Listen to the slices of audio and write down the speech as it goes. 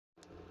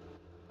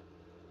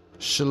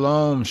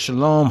Shalom,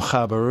 shalom,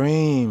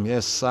 chabarim.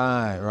 Yes,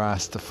 I,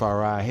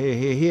 Rastafari.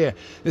 Here.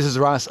 This is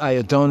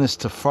Rasiadonis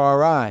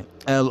Tafari,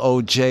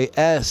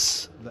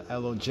 LOJS, the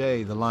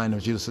LOJ, the Line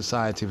of Jewish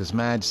Society of His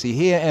Majesty.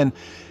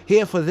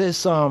 Here for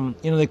this,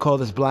 they call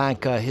this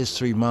Black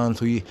History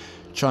Month. We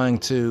trying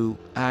to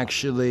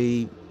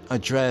actually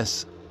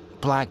address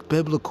Black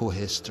biblical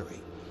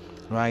history,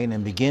 right?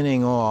 And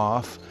beginning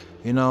off,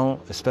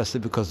 especially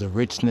because the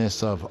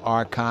richness of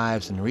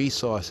archives and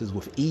resources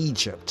with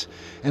Egypt,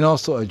 and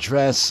also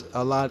address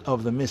a lot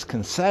of the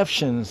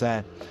misconceptions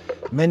that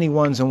many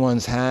ones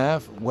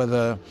have,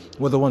 whether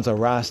ones are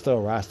Rasta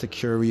or Rasta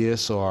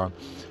curious, or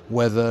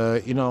whether,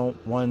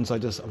 ones are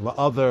just of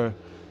other,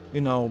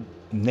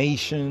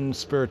 nations,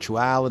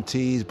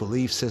 spiritualities,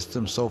 belief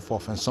systems, so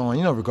forth and so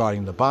on,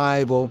 regarding the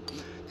Bible,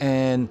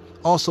 and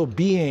also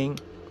being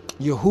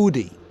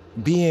Yehudi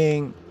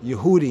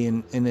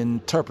in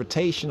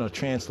interpretation or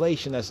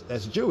translation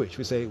that's Jewish.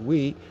 We say,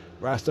 we,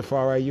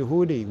 Rastafari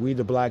Yehudi, we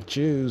the Black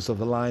Jews of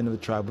the line of the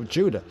tribe of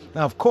Judah.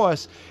 Now, of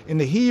course, in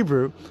the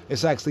Hebrew,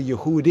 it's actually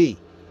Yehudi.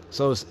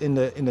 So it's in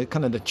the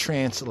kind of the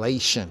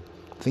translation.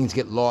 Things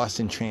get lost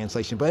in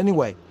translation. But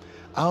anyway,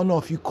 I don't know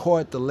if you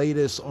caught the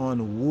latest on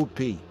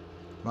Whoopi,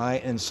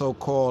 right? And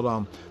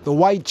so-called the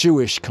white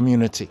Jewish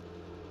community.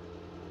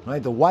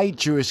 Right, the white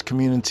Jewish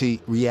community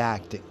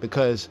reacting,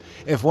 because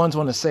if ones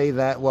want to say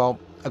that, well,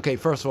 okay,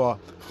 first of all,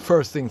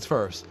 first things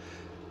first,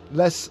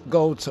 let's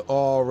go to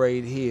all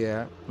right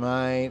here,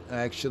 right?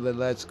 Actually,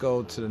 let's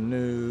go to the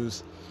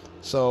news.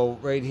 So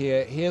right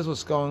here, here's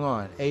what's going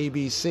on.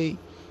 ABC,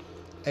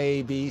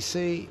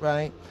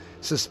 right?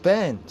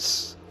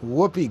 Suspends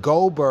Whoopi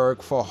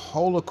Goldberg for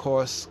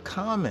Holocaust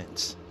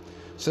comments.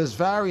 So there's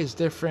various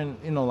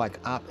different, like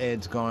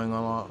op-eds going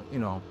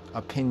on,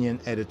 opinion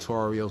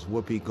editorials.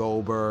 Whoopi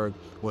Goldberg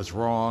was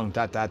wrong, ...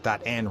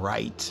 and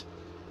right.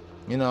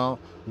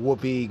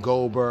 Whoopi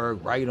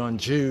Goldberg right on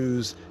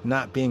Jews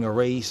not being a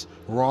race,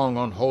 wrong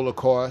on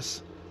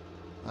Holocaust.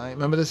 Right?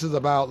 Remember, this is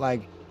about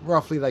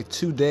roughly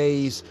 2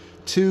 days,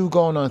 2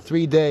 going on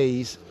 3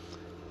 days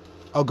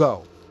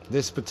ago.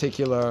 This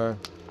particular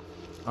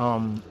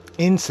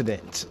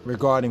incident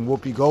regarding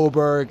Whoopi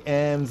Goldberg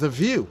and The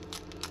View.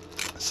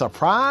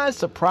 Surprise,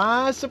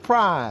 surprise,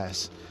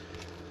 surprise.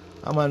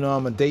 I'm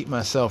gonna date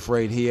myself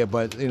right here,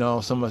 but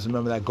some of us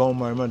remember that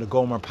Gomer, remember the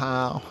Gomer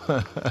Pyle?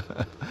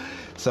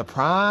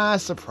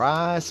 Surprise,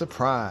 surprise,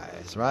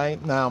 surprise,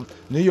 right? Now,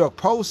 New York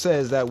Post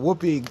says that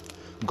Whoopi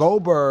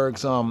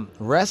Goldberg's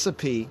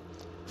recipe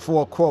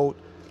for, quote,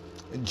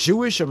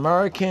 Jewish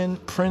American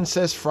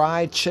princess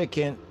fried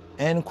chicken,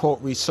 end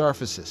quote,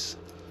 resurfaces.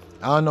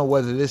 I don't know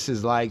whether this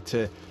is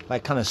to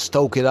kind of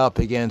stoke it up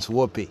against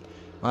Whoopi.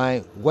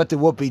 Right? What did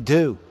Whoopi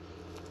do?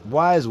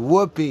 Why is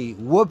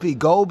Whoopi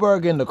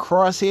Goldberg in the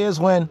crosshairs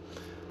when,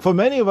 for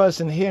many of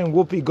us in hearing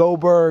Whoopi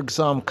Goldberg's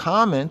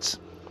comments,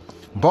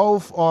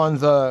 both on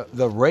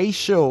the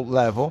racial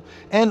level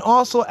and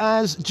also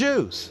as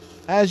Jews,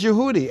 as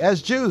Yehudi,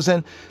 as Jews.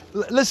 And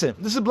listen,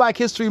 this is Black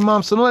History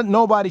Month, so don't let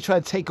nobody try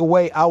to take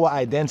away our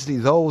identity,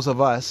 those of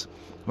us,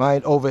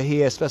 right, over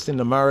here, especially in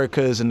the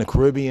Americas and the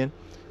Caribbean,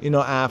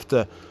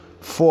 after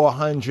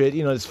 400,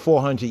 it's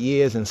 400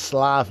 years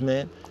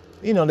enslavement.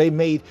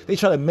 They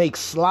try to make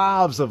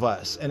Slavs of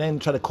us and then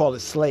try to call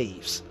it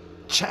slaves,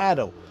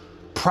 chattel,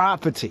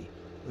 property,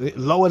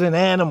 lower than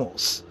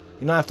animals.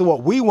 After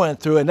what we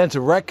went through, and then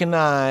to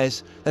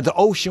recognize that the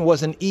ocean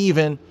wasn't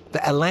even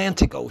the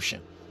Atlantic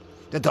Ocean,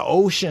 that the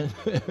ocean,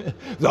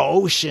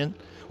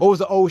 what was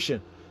the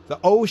ocean? The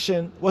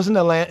ocean wasn't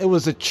the land. It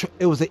was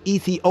the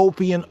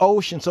Ethiopian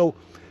Ocean. So,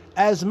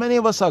 as many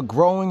of us are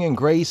growing in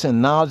grace and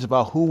knowledge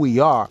about who we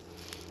are,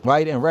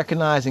 right, and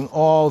recognizing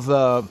all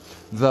the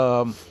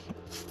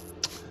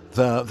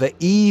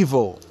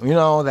evil,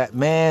 that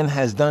man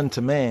has done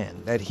to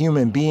man, that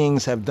human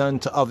beings have done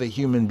to other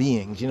human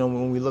beings,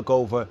 when we look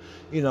over,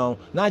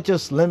 not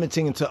just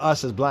limiting it to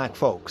us as Black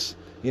folks,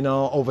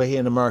 over here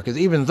in America,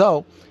 even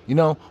though,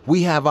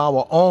 we have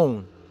our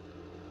own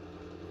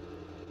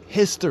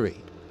history,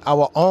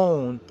 our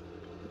own,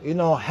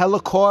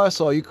 Holocaust,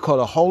 or you could call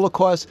it a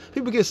Holocaust.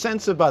 People get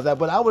sensitive about that,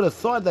 but I would have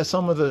thought that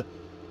some of the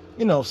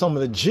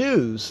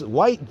Jews,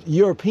 white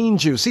European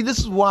Jews. See, this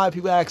is why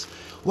people ask,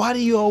 why do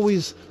you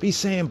always be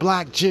saying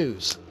Black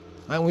Jews?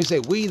 Right? When we say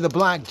we the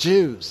Black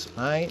Jews,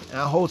 right? And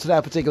I hold to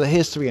that particular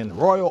history and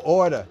royal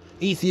order,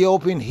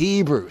 Ethiopian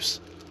Hebrews,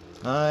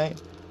 right?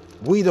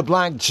 We the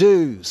Black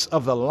Jews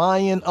of the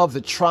Lion of the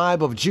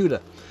tribe of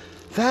Judah.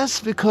 That's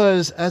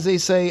because, as they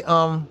say,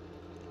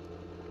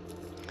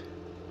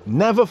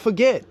 never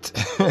forget.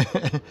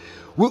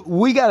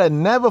 We gotta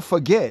never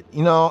forget,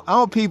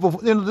 our people,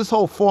 this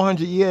whole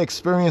 400-year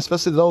experience,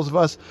 especially those of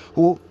us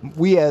who,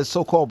 we as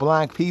so-called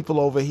Black people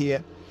over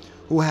here,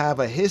 who have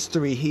a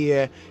history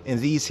here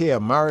in these here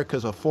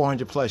Americas of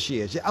 400 plus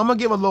years. I'm gonna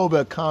give a little bit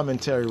of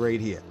commentary right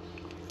here,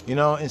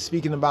 and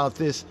speaking about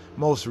this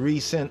most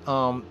recent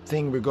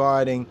thing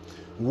regarding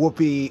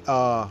Whoopi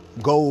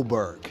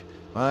Goldberg,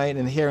 right,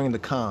 and hearing the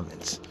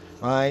comments,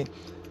 right,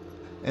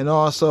 and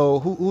also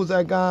who's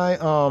that guy?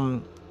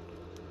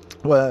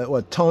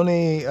 what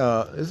Tony,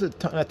 is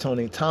it not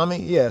Tony,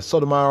 Tommy? Yeah,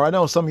 Sotomayor. I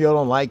know some of y'all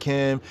don't like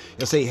him.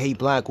 You'll say hate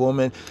black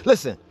women.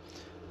 Listen,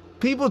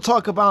 people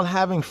talk about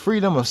having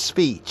freedom of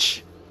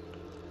speech,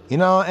 you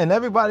know, and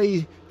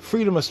everybody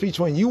freedom of speech.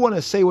 When you want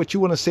to say what you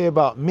want to say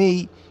about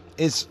me,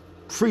 it's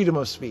freedom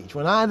of speech.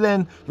 When I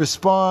then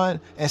respond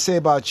and say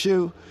about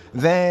you,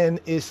 then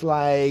it's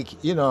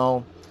like, you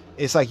know,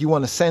 it's like you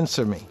want to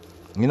censor me.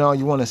 You know,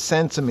 you want to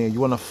censor me. You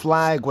want to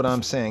flag what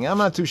I'm saying. I'm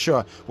not too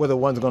sure whether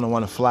one's going to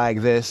want to flag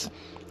this,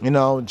 you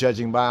know,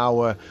 judging by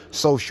our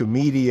social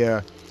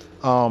media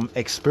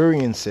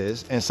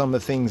experiences and some of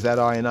the things that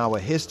are in our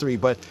history.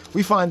 But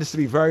we find this to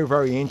be very,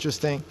 very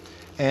interesting.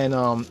 And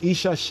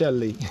Isha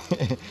Shelley,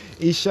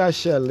 Isha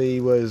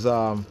Shelley was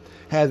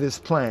had this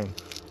plan,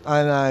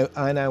 and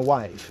I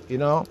wife, you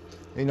know,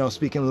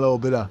 speaking a little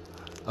bit of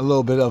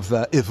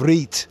the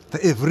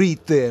Ivrit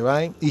there,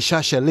 right?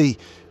 Isha Shelley,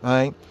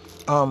 right?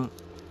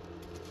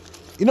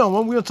 You know,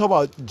 when we were talking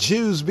about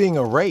Jews being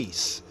a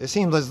race, it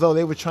seems as though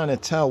they were trying to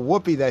tell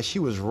Whoopi that she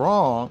was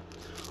wrong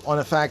on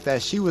the fact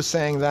that she was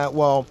saying that,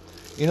 well,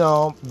 you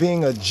know,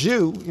 being a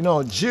Jew, you know,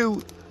 a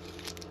Jew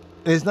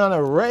is not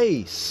a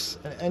race.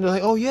 And they're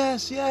like, oh,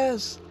 yes,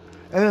 yes.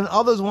 And then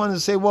others wanted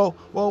to say, well,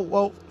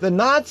 the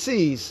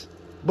Nazis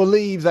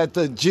believe that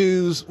the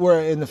Jews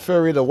were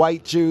inferior, the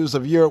white Jews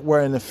of Europe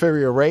were an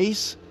inferior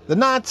race. The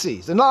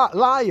Nazis, the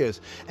liars.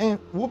 And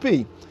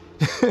Whoopi,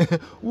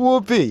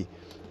 Whoopi,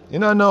 you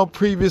know, I know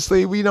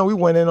previously, we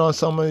went in on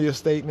some of your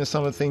statements,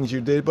 some of the things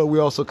you did, but we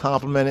also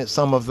complimented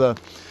some of the,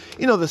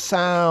 the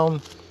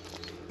sound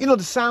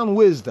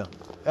wisdom.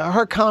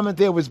 Her comment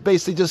there was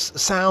basically just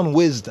sound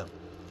wisdom,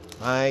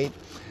 right?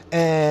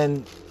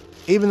 And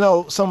even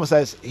though someone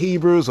says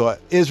Hebrews or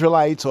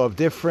Israelites or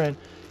different,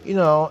 in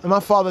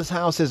my father's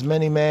house is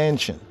many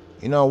mansions.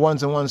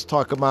 Ones and ones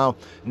talk about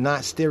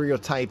not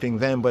stereotyping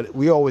them, but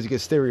we always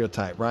get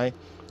stereotyped, right?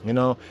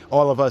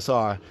 All of us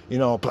are,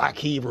 black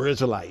Hebrew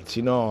Israelites,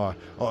 or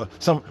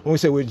some, when we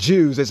say we're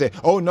Jews, they say,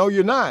 oh, no,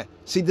 you're not.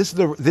 See, this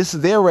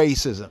is their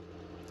racism.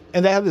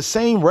 And they have the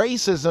same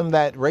racism,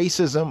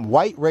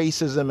 white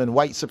racism and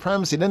white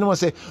supremacy. Then they want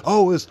to say,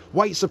 oh, it's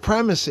white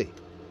supremacy.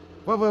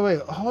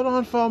 Wait, hold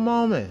on for a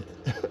moment.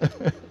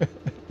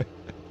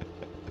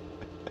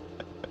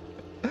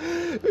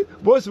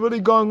 What's really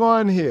going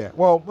on here?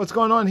 Well, what's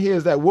going on here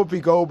is that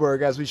Whoopi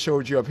Goldberg, as we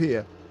showed you up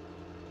here,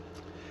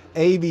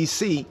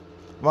 ABC,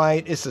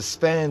 right, it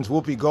suspends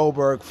Whoopi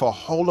Goldberg for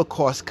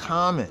Holocaust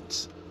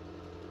comments.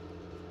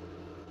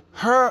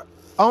 Her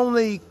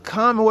only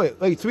comment,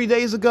 wait, 3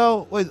 days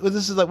ago? Wait,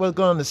 this is like, we're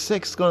going on the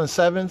 6th, going on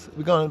the 7th?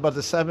 We're going about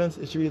the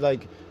 7th? It should be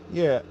like,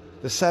 yeah,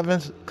 the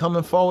 7th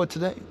coming forward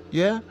today?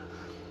 Yeah?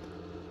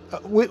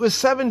 We're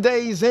 7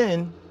 days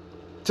in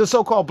to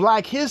so-called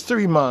Black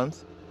History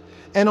Month,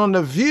 and on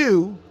The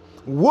View,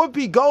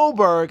 Whoopi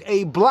Goldberg,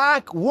 a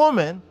black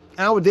woman,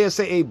 I would dare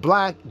say a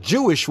black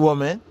Jewish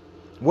woman,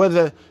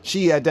 whether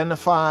she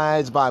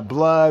identifies by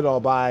blood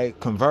or by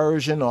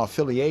conversion or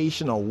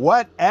affiliation or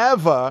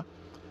whatever,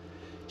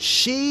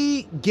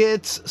 she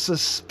gets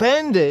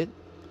suspended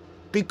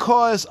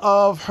because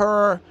of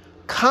her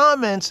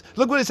comments.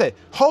 Look what it said,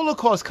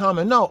 Holocaust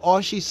comment. No,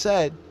 all she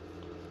said,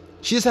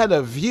 she just had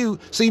a view.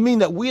 So you mean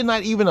that we're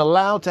not even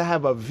allowed to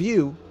have a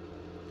view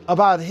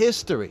about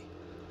history?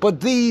 But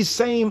these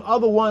same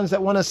other ones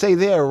that want to say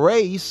their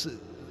race,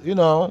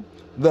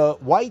 the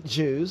white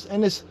Jews,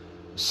 and it's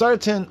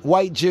certain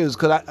white Jews,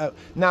 because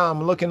now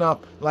I'm looking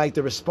up like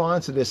the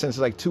response to this since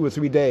like 2 or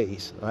 3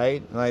 days,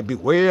 right? Like,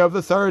 beware of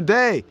the third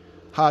day,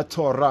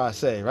 HaTorah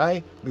say,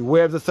 right?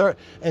 Beware of the third.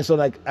 And so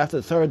like after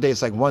the third day,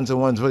 it's like ones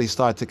and ones really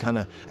start to kind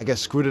of, I guess,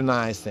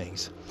 scrutinize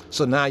things.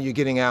 So now you're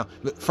getting out,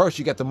 first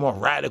you get the more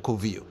radical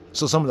view.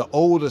 So some of the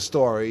older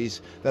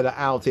stories that are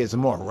out there is a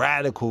more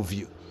radical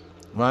view,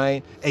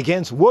 right?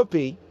 Against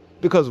Whoopi,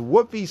 because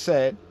Whoopi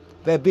said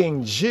that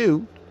being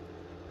Jew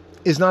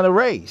is not a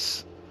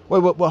race.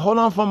 Wait, hold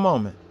on for a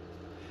moment.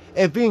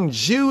 If being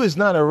Jew is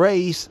not a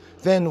race,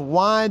 then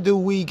why do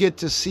we get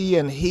to see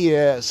and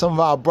hear some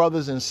of our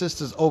brothers and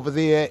sisters over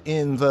there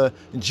in the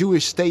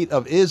Jewish state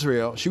of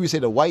Israel, should we say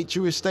the white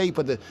Jewish state,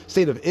 but the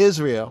state of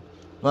Israel,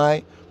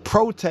 right,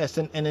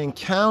 protesting and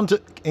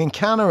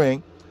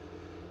encountering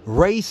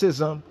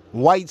racism,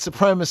 white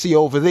supremacy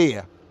over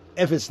there,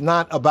 if it's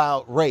not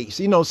about race?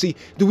 See,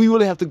 do we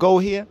really have to go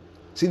here?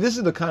 See, this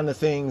is the kind of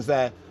things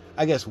that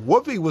I guess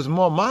Whoopi was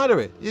more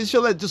moderate. You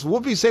should let just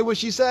Whoopi say what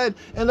she said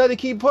and let it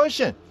keep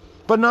pushing.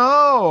 But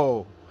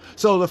no.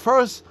 So the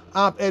first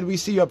op-ed we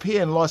see up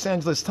here in Los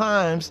Angeles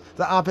Times,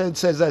 the op-ed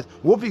says that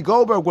Whoopi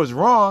Goldberg was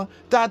wrong, ...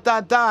 Got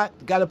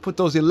to put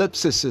those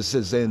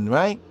ellipses in,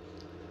 right?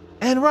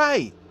 And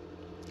right.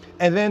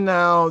 And then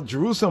now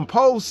Jerusalem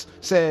Post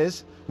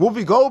says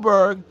Whoopi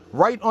Goldberg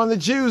right on the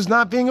Jews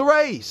not being a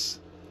race.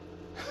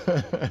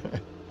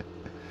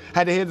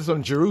 Had to hear this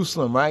on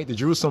Jerusalem, right? The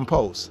Jerusalem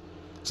Post.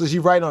 So she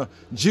right on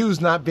Jews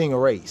not being a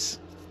race.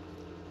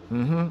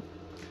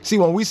 See,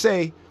 when we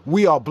say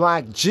we are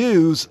black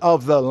Jews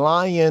of the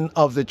Lion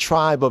of the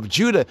tribe of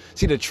Judah,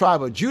 see, the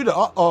tribe of Judah,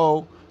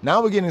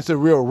 Now we're getting into the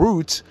real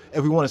roots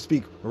if we want to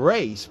speak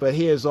race, but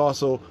here's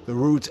also the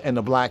roots and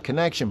the black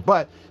connection.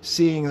 But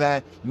seeing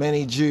that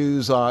many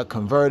Jews are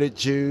converted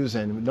Jews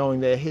and knowing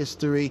their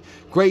history,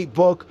 great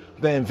book,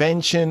 The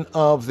Invention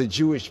of the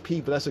Jewish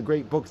People. That's a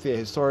great book there,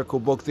 historical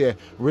book there,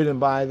 written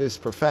by this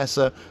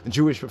professor, a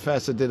Jewish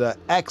professor, did an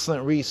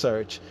excellent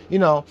research, you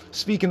know,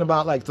 speaking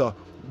about like the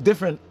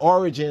different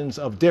origins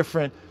of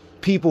different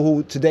people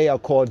who today are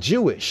called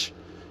Jewish,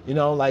 you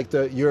know, like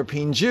the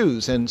European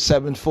Jews in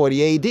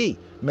 740 AD.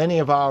 Many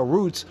of our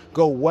roots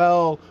go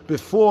well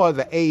before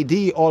the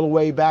AD all the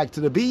way back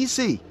to the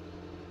BC.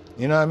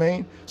 You know what I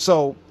mean?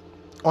 So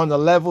on the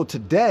level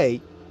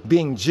today,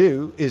 being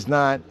Jew is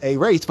not a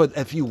race. But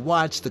if you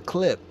watch the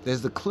clip,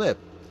 there's the clip.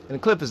 And the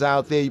clip is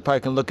out there. You probably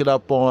can look it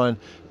up on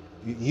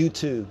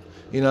YouTube,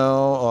 you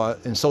know, or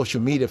in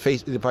social media.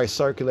 Facebook, they're probably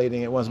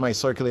circulating it. Once might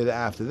circulate it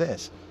after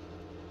this.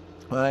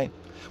 Right?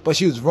 But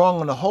she was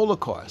wrong on the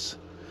Holocaust.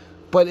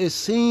 But it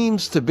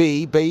seems to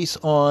be based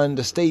on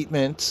the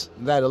statements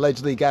that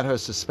allegedly got her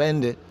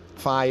suspended,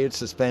 fired,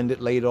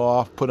 suspended, laid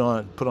off, put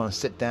on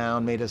sit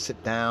down, made her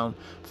sit down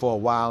for a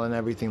while and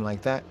everything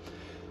like that.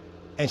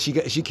 And she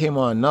came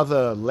on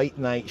another late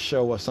night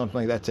show or something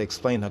like that to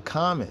explain her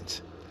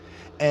comments.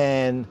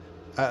 And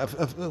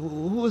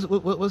who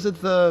was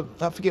it?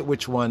 I forget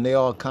which one. They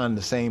all kind of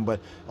the same. But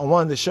on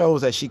one of the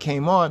shows that she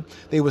came on,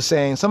 they were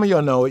saying, some of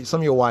y'all know it,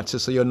 some of y'all watch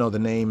this, so you'll know the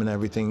name and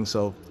everything.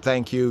 So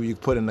thank you. You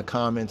put in the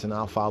comments and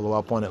I'll follow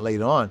up on it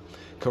later on,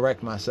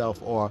 correct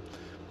myself or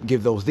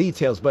give those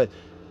details. But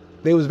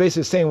they was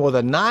basically saying, well,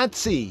 the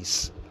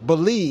Nazis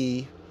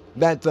believe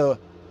that the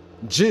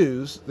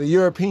Jews, the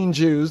European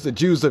Jews, the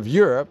Jews of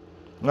Europe,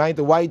 right,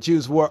 the white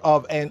Jews were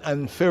of an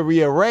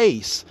inferior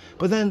race.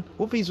 But then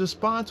Whoopi's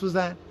response was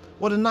that,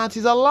 well, the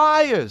Nazis are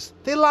liars.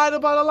 They lied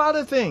about a lot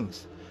of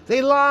things.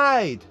 They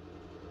lied.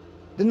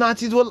 The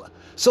Nazis were...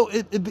 So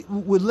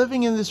we're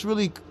living in this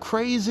really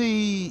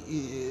crazy...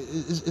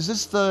 Is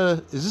this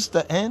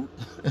the end?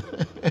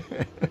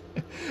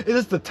 Is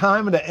this the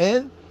time of the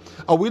end?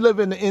 Are we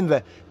living in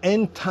the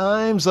end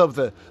times of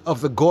the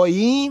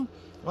Goyim,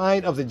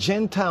 right? Of the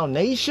Gentile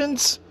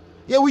nations?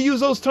 Yeah, we use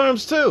those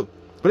terms too.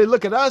 But they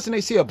look at us and they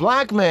see a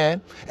black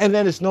man, and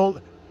then is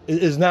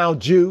now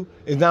Jew,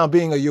 is now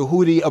being a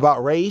Yehudi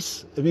about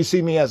race. If you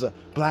see me as a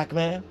black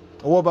man,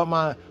 or what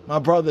about my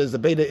brothers, the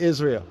Beta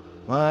Israel,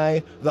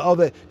 right? The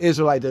other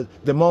Israelite,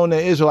 the Mona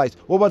Israelites.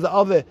 What about the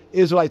other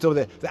Israelites over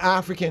there? The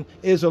African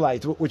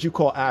Israelites, what you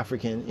call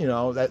African, you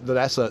know,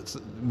 that's a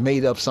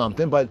made up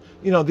something. But,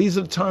 you know, these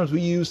are the terms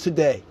we use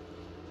today,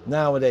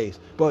 nowadays.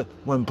 But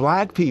when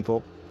black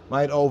people,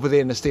 right, over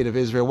there in the state of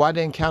Israel, why are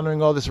they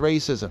encountering all this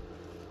racism?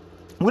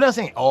 We're not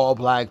saying all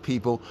black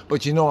people,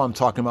 but you know what I'm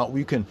talking about.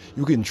 You can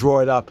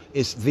draw it up.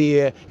 It's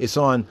there. It's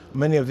on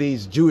many of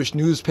these Jewish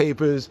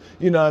newspapers.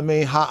 You know what I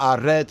mean?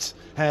 Haaretz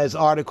has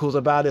articles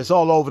about it. It's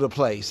all over the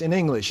place in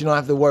English. You don't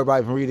have to worry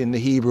about even reading the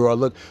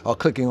Hebrew or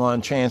clicking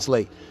on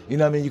translate. You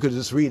know what I mean? You could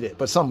just read it.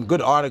 But some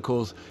good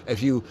articles,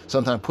 if you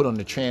sometimes put on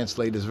the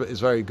translate, is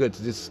very good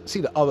to just see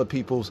the other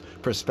people's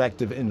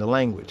perspective in the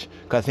language.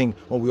 Because I think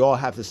when we all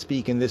have to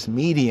speak in this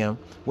medium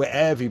where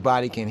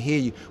everybody can hear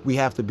you, we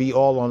have to be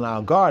all on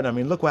our guard. I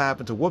mean, look what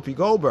happened to Whoopi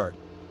Goldberg,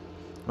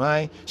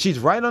 right? She's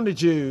right on the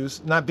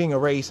Jews not being a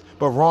race,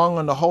 but wrong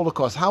on the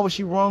Holocaust. How was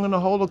she wrong on the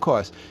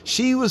Holocaust?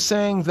 She was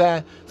saying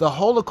that the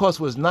Holocaust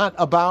was not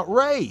about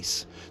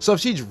race. So if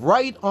she's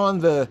right on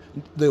the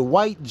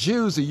white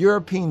Jews, the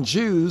European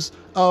Jews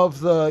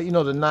of the, you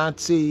know, the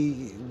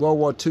Nazi World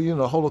War II, you know,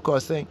 the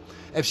Holocaust thing,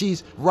 if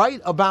she's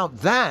right about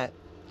that,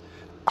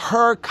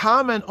 her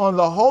comment on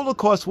the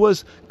Holocaust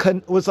was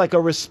like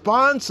a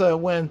response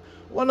when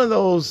one of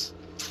those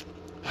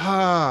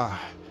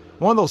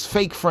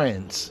fake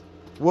friends,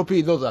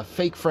 Whoopi, those are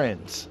fake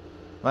friends,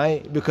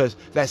 right? Because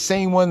that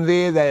same one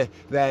there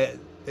that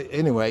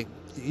anyway,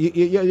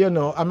 you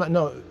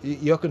know,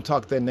 you can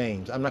talk their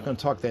names. I'm not going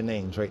to talk their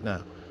names right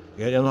now.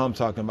 You know what I'm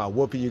talking about.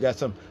 Whoopi, you got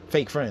some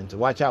fake friends.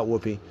 Watch out,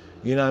 Whoopi.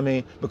 You know what I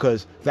mean?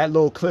 Because that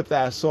little clip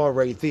that I saw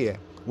right there,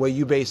 where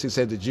you basically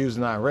said the Jews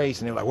are not race,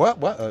 and they're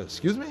like, what?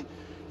 Excuse me?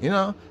 You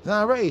know, it's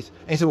not race.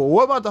 And he said, well,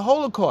 what about the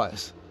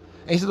Holocaust?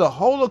 And he said the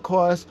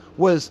Holocaust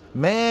was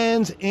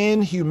man's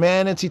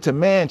inhumanity to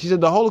man. She said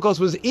the Holocaust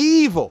was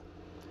evil.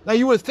 Now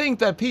you would think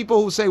that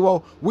people who say,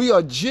 well, we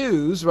are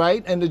Jews,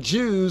 right? And the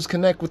Jews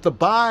connect with the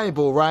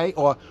Bible, right?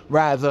 Or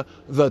rather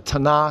the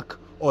Tanakh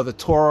or the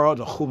Torah,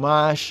 the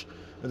Chumash,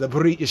 the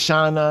Brit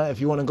Yashana,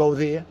 if you want to go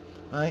there,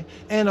 right?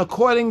 And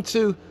according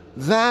to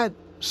that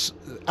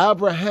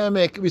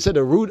Abrahamic, we said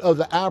the root of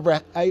the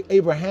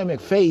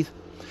Abrahamic faith,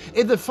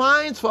 it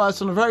defines for us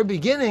from the very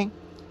beginning,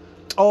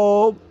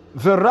 O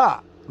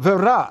Vera,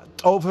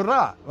 O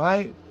Vera,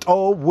 right?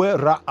 O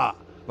Vera,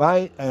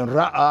 right? And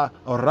Ra'a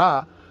or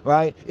Ra,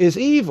 right, is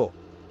evil.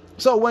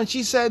 So when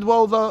she said,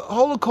 well, the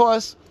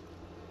Holocaust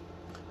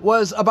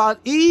was about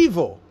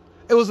evil,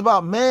 it was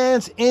about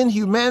man's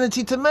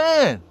inhumanity to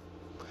man.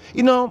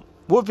 You know,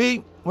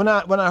 Whoopi, when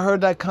I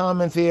heard that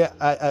comment there,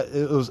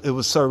 it was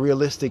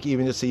surrealistic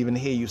even just to even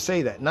hear you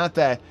say that. Not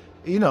that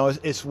you know,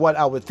 it's what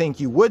I would think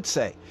you would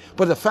say.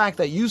 But the fact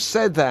that you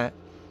said that,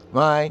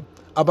 right,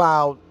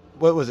 about,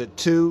 what was it,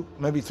 2,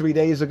 maybe 3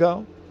 days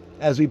ago,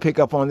 as we pick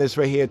up on this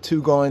right here,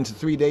 2 going to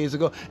 3 days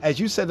ago, as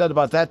you said that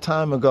about that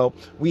time ago,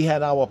 we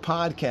had our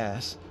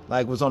podcast,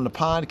 like was on the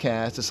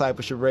podcast,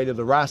 Discipleship Radio,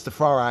 the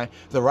Rastafari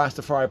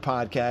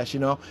podcast, you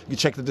know. You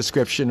check the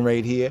description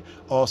right here.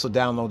 Also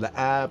download the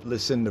app,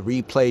 listen to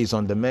replays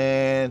on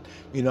demand,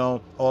 you know.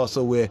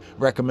 Also, we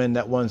recommend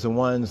that ones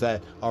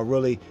that are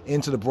really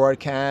into the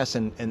broadcast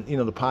and you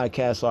know, the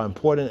podcasts are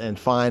important and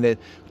find it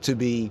to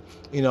be,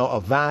 you know,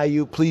 of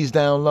value. Please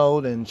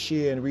download and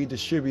share and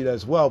redistribute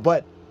as well.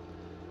 But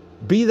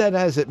be that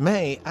as it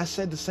may, I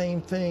said the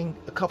same thing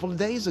a couple of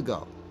days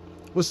ago.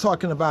 Was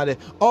talking about it.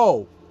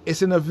 Oh,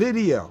 it's in a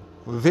video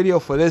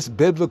for this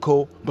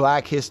biblical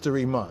Black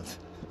History Month.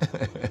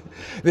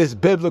 This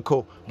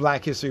biblical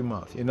Black History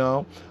Month, you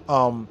know.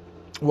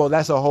 Well,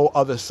 that's a whole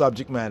other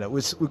subject matter.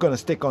 We're going to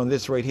stick on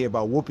this right here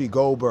about Whoopi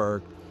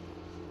Goldberg.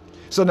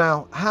 So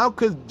now, how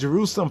could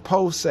Jerusalem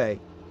Post say,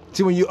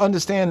 see, when you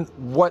understand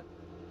what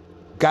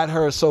got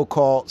her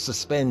so-called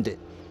suspended,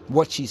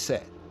 what she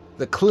said,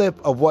 the clip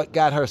of what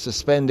got her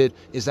suspended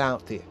is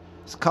out there.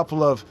 It's a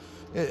couple of,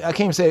 I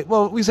can't even say,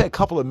 well, we said a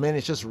couple of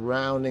minutes just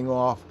rounding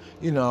off,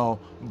 you know,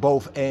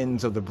 both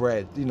ends of the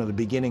bread, you know, the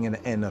beginning and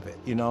the end of it,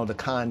 you know, the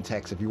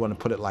context, if you want to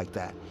put it like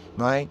that,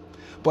 right?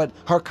 But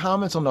her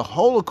comments on the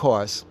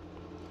Holocaust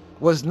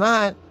was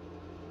not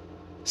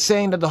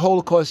saying that the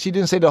Holocaust, she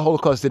didn't say the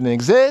Holocaust didn't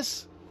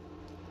exist.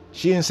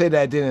 She didn't say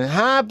that it didn't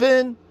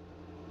happen.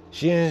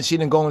 She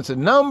didn't go into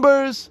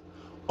numbers.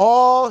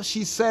 All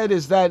she said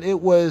is that it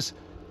was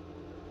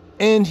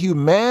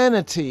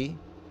inhumanity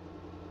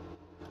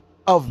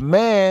of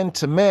man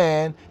to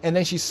man, and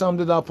then she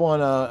summed it up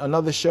on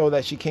another show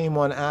that she came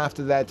on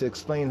after that to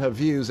explain her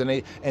views,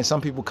 and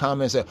some people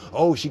commented,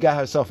 oh, she got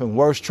herself in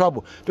worse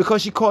trouble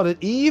because she called it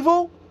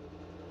evil.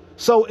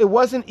 So it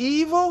wasn't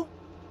evil.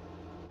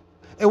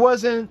 It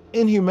wasn't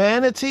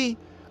inhumanity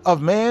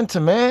of man to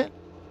man.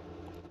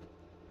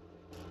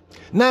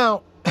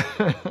 Now,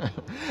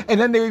 and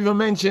then they even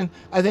mentioned,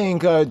 I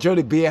think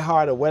Jody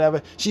Bearhart or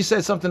whatever, she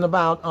said something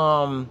about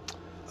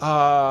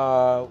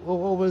what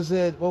was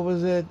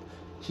it?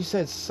 She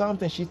said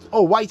something.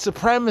 White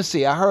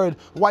supremacy. I heard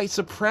white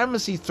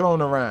supremacy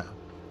thrown around.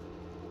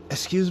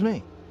 Excuse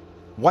me.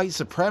 White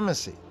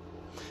supremacy.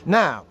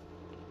 Now,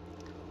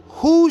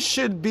 who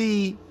should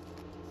be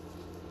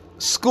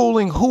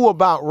schooling who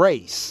about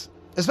race?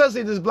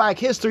 Especially this Black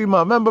History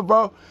Month. Remember,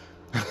 bro?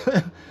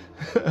 I'm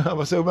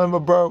gonna say, remember,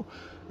 bro?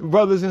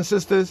 Brothers and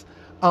sisters,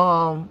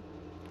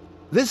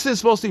 this is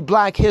supposed to be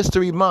Black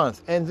History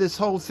Month, and this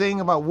whole thing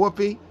about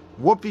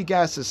Whoopi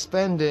got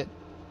suspended,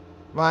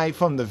 right,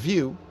 from The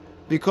View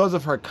because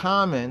of her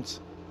comments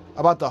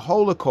about the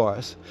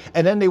Holocaust,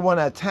 and then they want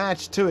to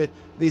attach to it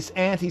this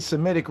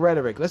anti-Semitic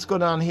rhetoric. Let's go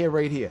down here,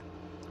 right here,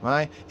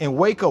 right? In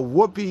wake of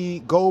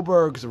Whoopi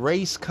Goldberg's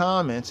race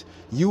comments,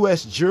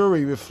 U.S.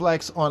 jury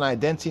reflects on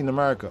identity in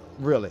America.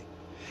 Really?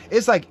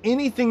 It's like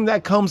anything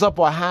that comes up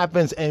or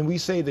happens and we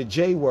say the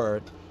J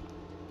word,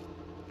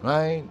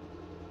 right?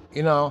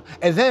 You know,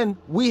 and then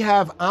we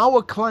have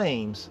our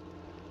claims.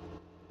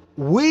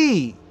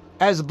 We,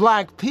 as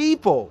Black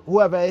people who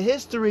have a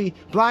history,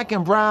 black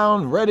and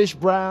brown, reddish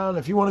brown,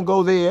 if you want to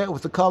go there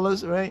with the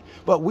colors, right?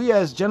 But we,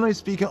 as generally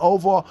speaking,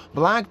 overall,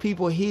 Black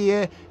people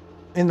here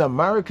in the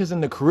Americas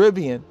and the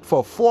Caribbean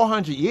for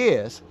 400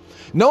 years,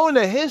 knowing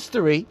the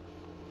history,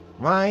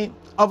 right,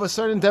 of a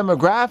certain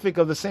demographic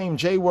of the same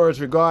J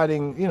words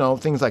regarding, you know,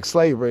 things like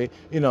slavery,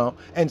 you know,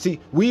 and see,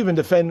 we even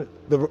defend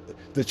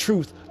the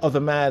truth of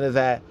the matter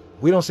that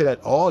we don't say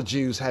that all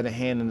Jews had a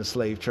hand in the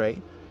slave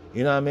trade,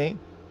 you know what I mean?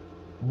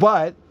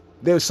 But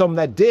there's some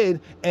that did,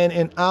 and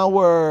in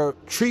our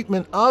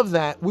treatment of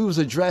that, we was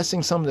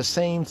addressing some of the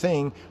same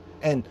thing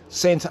and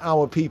saying to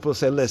our people,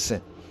 say,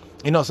 listen,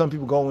 you know, some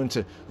people go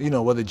into, you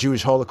know, whether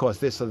Jewish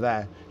Holocaust, this or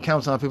that,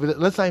 counts on people,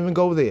 let's not even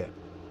go there.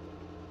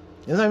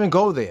 Let's not even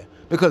go there.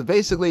 Because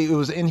basically it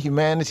was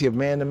inhumanity of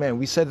man to man.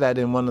 We said that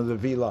in one of the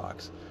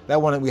vlogs.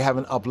 That one we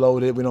haven't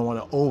uploaded. We don't want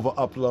to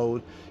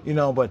over-upload, you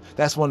know, but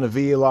that's one of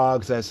the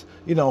vlogs that's,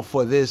 you know,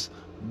 for this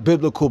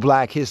biblical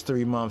Black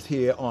History Month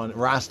here on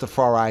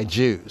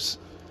RastafariJews.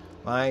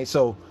 All right,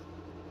 so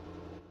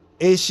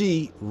is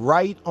she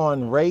right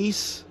on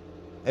race?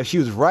 If she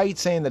was right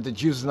saying that the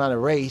Jews is not a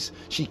race,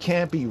 she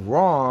can't be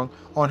wrong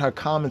on her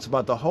comments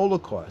about the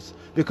Holocaust.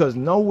 Because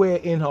nowhere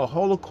in her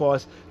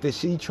Holocaust did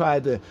she try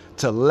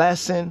to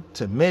lessen,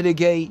 to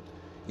mitigate.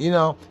 You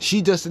know,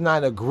 she just did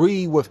not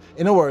agree with,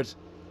 in other words,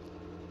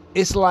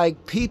 it's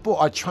like people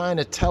are trying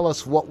to tell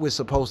us what we're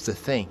supposed to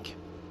think.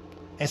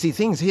 And see,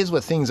 here's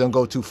where things don't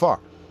go too far.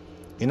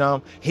 You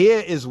know,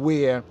 here's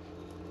where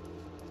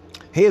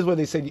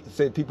they say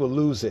people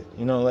lose it.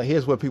 You know, like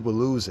here's where people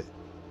lose it.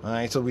 All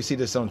right, so we see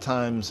this on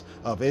Times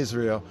of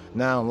Israel.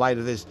 Now, in light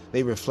of this,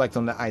 they reflect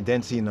on the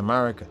identity in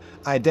America.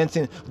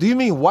 Identity. Do you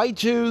mean white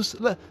Jews?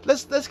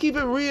 Let's keep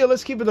it real.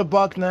 Let's keep it a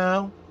buck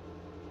now.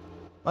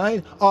 All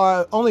right?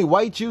 Only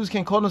white Jews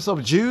can call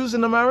themselves Jews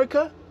in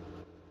America?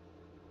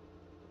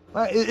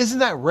 Right? Isn't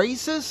that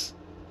racist?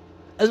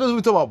 Especially when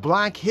we talk about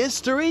black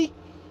history.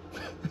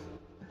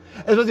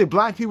 Especially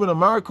black people in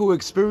America who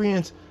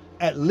experience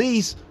at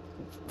least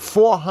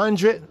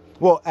 400,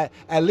 well,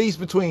 at least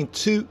between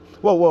two,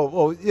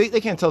 well, they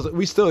can't tell us.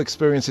 We still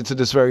experience it to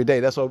this very day.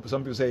 That's why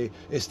some people say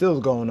it's still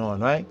going on,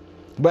 right?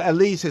 But at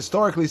least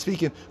historically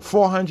speaking,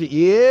 400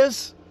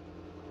 years,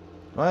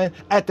 right,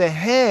 at the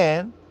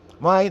hand,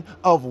 right,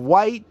 of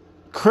white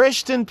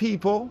Christian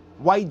people,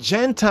 white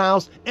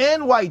Gentiles,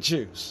 and white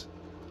Jews.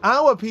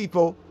 Our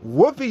people,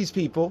 Whoopi's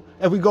people,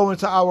 if we go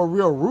into our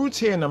real roots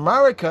here in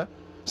America,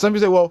 some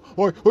people say,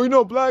 well, you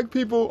know, black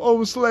people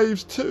own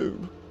slaves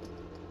too,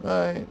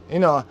 right? You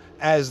know,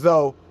 as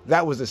though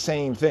that was the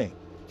same thing.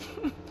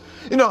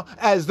 You know,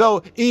 as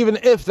though even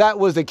if that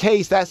was the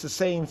case, that's the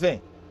same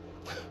thing.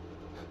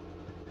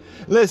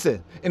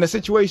 Listen, in a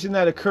situation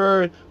that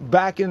occurred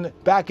back in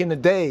the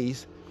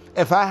days,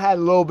 if I had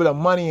a little bit of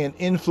money and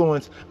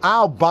influence,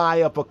 I'll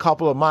buy up a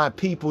couple of my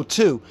people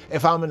too,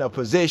 if I'm in a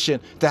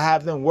position to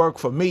have them work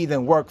for me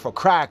than work for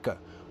cracker.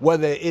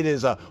 Whether it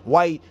is a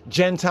white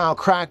Gentile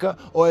cracker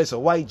or it's a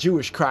white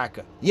Jewish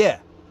cracker. Yeah.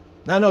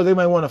 Now I know they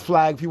might want to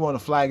flag, people want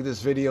to flag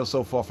this video,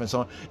 so forth and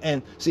so on.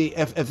 And see,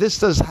 if this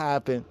does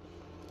happen,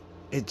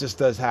 it just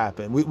does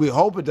happen. We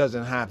hope it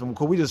doesn't happen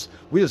because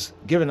we just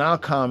giving our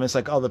comments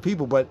like other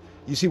people, but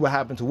you see what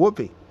happened to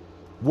Whoopi.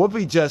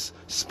 Whoopi just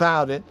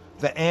spouted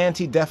the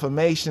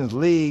Anti-Defamation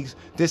League's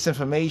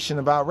disinformation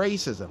about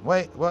racism.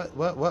 Wait, what?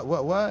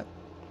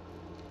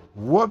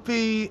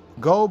 Whoopi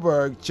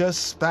Goldberg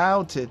just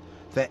spouted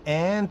the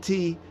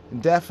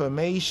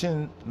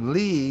Anti-Defamation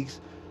League's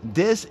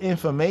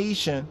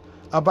disinformation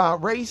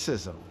about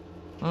racism.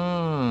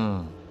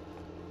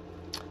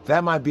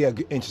 That might be an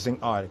interesting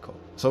article.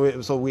 So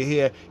we're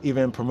here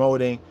even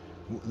promoting,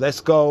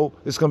 let's go,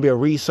 it's going to be a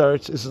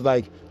research. This is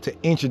like to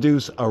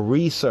introduce a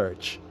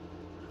research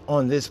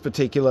on this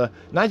particular,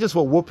 not just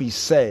what Whoopi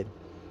said,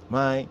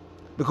 right?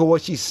 Because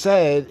what she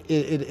said,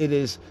 it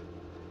is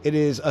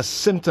a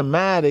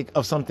symptomatic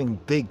of something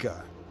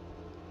bigger,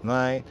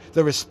 right?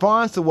 The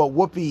response to what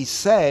Whoopi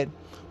said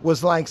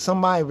was like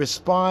somebody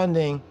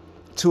responding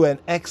to an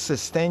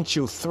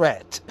existential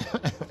threat.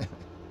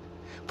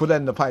 Put that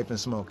in the pipe and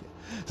smoke it.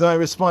 Somebody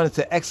responded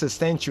to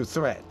existential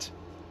threat,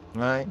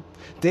 right?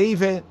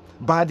 David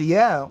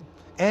Badiel,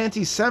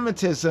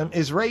 anti-Semitism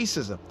is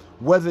racism,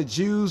 whether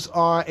Jews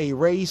are a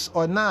race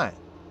or not.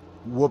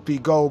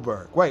 Whoopi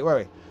Goldberg.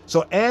 Wait.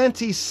 So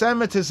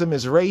anti-Semitism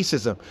is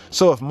racism.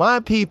 So if my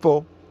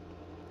people,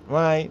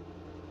 right,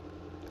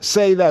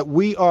 say that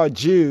we are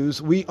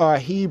Jews, we are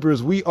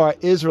Hebrews, we are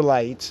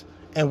Israelites,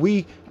 and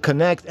we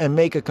connect and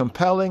make a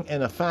compelling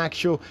and a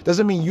factual,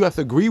 doesn't mean you have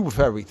to agree with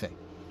everything.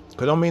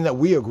 Because don't mean that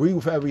we agree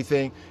with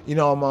everything, you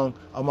know,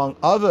 among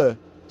other,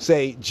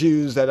 say,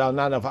 Jews that are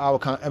not of our,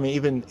 I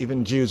mean,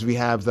 even Jews, we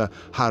have the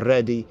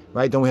Haredi,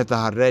 right? Don't we have the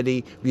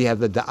Haredi? We have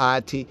the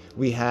Da'ati,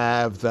 we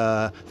have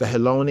the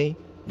Hiloni.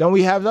 Don't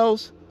we have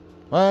those,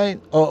 right?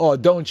 Or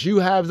don't you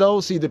have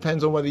those? See, it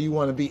depends on whether you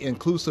want to be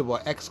inclusive or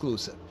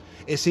exclusive.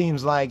 It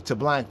seems like to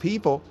black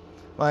people,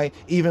 right,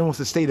 even with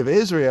the state of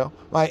Israel,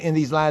 right, in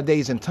these latter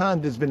days and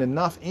time, there's been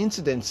enough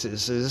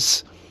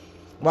incidences,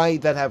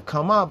 right, that have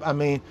come up. I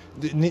mean,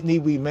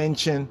 need we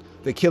mention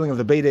the killing of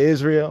the Beta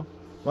Israel,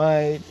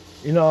 right?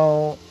 You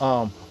know,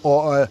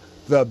 or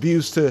the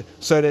abuse to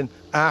certain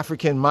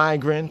African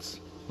migrants,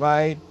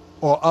 right,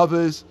 or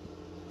others,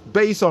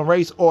 based on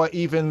race, or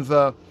even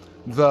the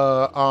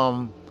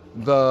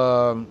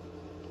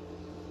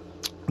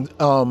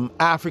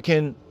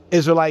African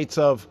Israelites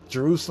of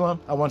Jerusalem.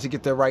 I want to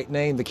get the right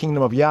name. The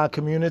Kingdom of Yah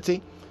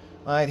community,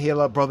 right? Here,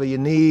 love, brother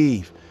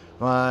Yaniv,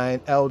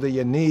 right, Elder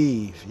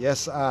Yaniv.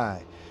 Yes,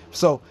 I.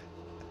 So,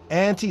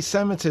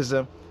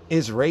 anti-Semitism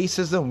is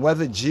racism,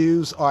 whether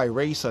Jews are a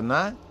race or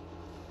not.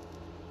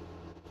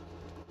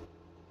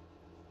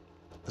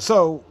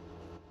 So,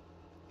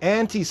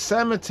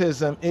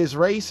 anti-Semitism is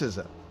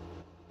racism.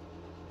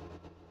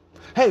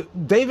 Hey,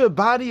 David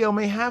Badio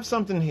may have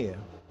something here.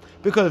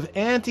 Because if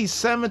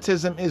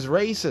anti-Semitism is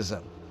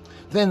racism,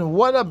 then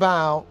what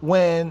about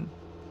when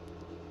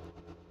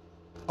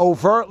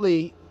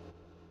overtly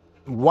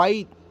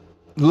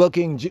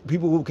white-looking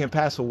people who can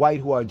pass for white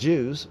who are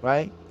Jews,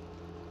 right,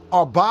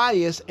 are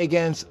biased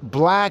against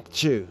black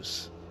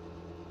Jews,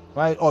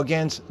 right, or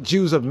against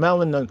Jews of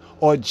melanin,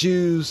 or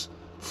Jews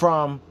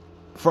from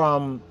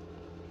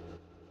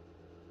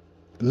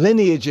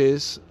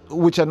lineages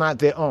which are not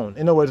their own.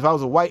 In other words, if I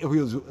was a white, if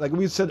we was, like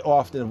we said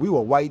often, if we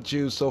were white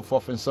Jews, so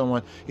forth and so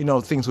on, you know,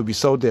 things would be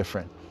so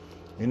different.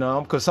 You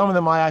know, because some of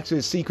them are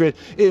actually secret.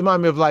 It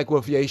reminds me of like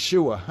with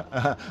Yeshua,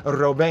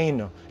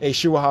 Robeno,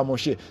 Yeshua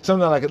HaMoshiach. Some of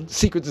them are like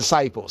secret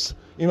disciples.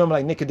 You remember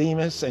like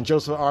Nicodemus and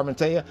Joseph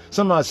Arimathea?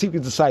 Some are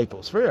secret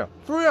disciples. For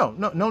real.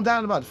 No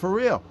doubt about it. For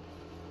real.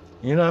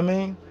 You know what I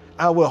mean?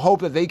 I will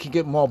hope that they can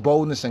get more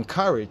boldness and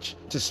courage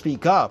to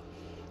speak up,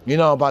 you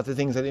know, about the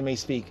things that they may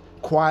speak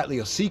quietly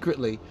or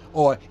secretly,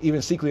 or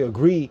even secretly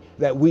agree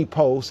that we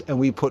post and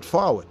we put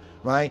forward,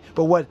 right?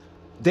 But what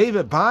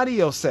David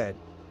Badio said,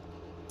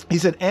 He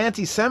said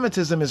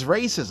anti-Semitism is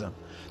racism.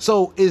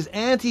 So is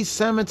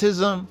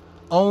anti-Semitism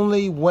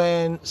only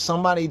when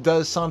somebody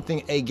does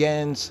something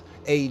against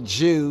a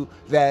Jew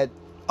that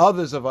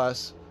others of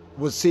us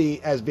would see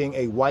as being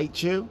a white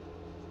Jew?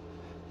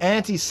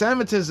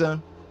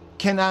 Anti-Semitism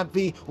cannot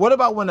be. What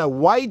about when a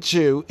white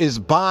Jew is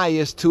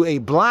biased to a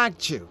black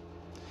Jew?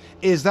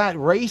 Is that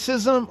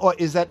racism or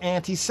is that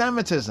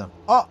anti-Semitism?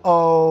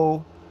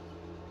 Uh-oh.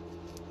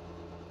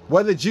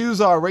 Whether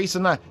Jews are a race or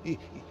not.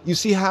 You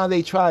see how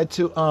they tried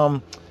to,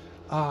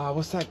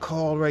 what's that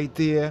called right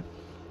there?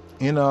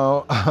 You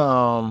know,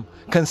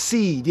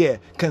 concede, yeah,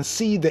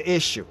 concede the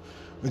issue.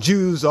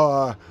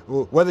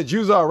 Whether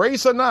Jews are a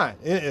race or not,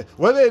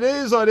 whether it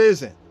is or it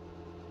isn't.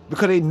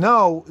 Because they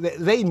know.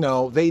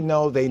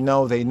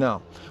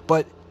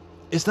 But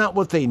it's not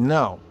what they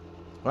know,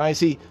 right?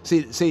 See,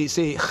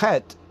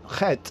 chet,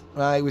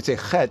 right? We say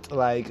chet,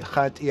 like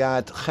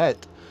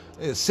chet,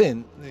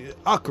 sin,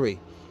 akri,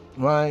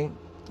 right?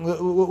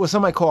 What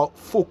somebody call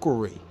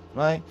fuckery,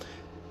 right?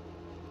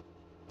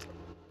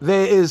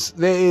 There is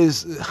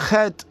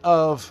chet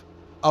of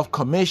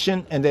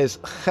commission and there's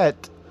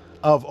chet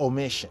of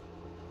omission,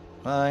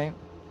 right?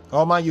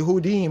 All my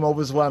Yehudim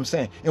over is what I'm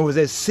saying. It was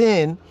a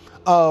sin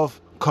of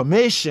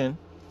commission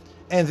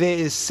and there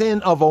is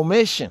sin of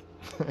omission.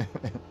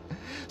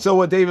 So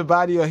what David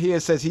Badio here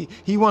says,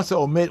 he wants to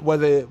omit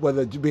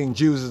whether being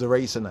Jews is a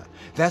race or not.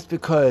 That's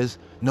because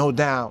no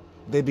doubt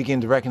they begin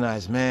to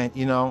recognize, man,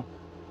 you know,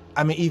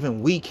 I mean,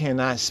 even we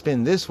cannot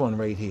spin this one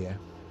right here.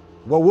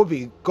 What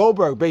Whoopi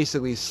Goldberg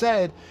basically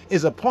said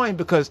is a point,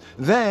 because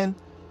then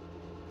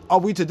are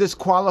we to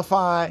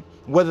disqualify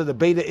whether the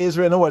Beta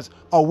Israel, in other words,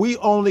 are we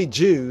only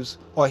Jews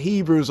or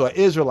Hebrews or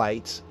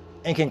Israelites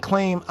and can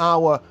claim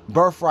our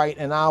birthright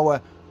and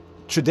our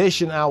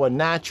tradition, our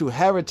natural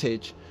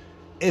heritage,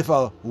 if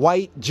a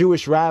white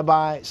Jewish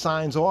rabbi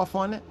signs off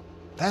on it?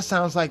 That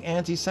sounds like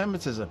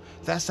anti-Semitism.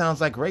 That sounds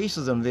like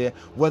racism there,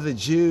 whether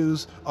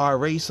Jews are a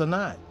race or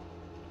not.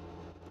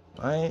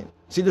 Right?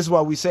 See, this is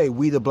why we say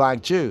we the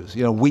black Jews.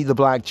 You know, we the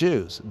black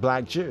Jews.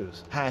 Black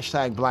Jews.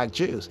 Hashtag black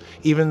Jews.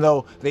 Even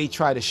though they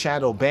try to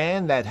shadow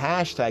ban that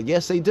hashtag.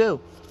 Yes, they do.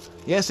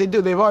 Yes, they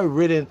do. They've already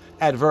written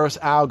adverse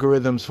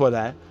algorithms for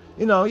that.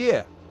 You know,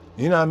 yeah.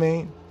 You know what I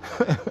mean?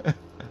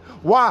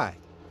 Why?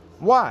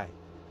 Why?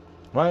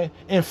 Right?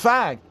 In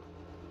fact,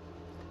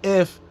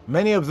 if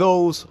many of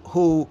those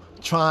who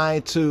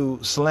try to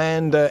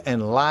slander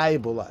and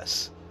libel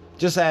us,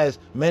 just as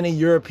many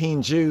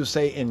European Jews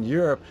say in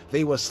Europe,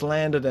 they were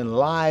slandered and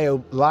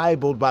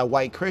libeled by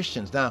white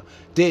Christians. Now,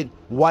 did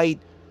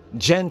white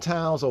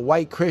Gentiles or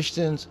white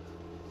Christians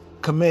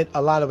commit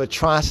a lot of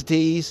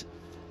atrocities,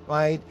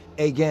 right,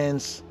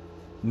 against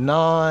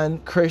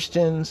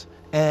non-Christians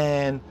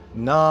and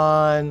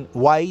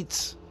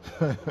non-whites?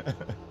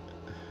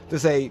 To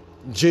say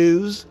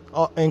Jews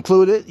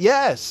included?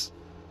 Yes.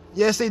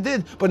 Yes, they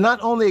did. But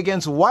not only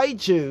against white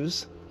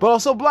Jews, but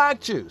also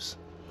black Jews.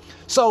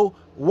 So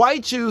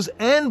white Jews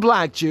and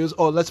black Jews,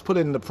 or let's put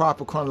it in the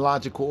proper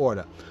chronological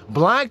order,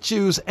 black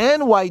Jews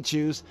and white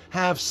Jews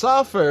have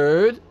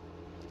suffered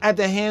at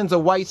the hands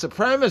of white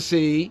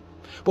supremacy.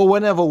 But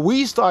whenever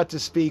we start to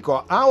speak,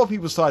 or our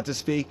people start to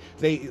speak,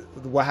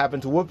 what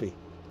happened to Whoopi?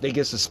 They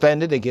get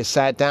suspended, they get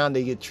sat down,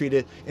 they get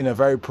treated in a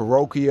very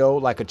parochial,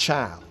 like a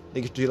child. They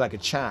get treated like a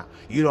child.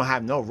 You don't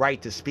have no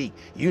right to speak.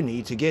 You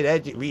need to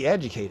get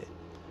re-educated.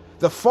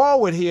 The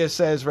forward here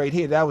says right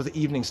here, that was the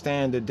Evening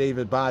Standard,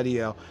 David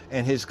Badiel,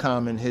 and his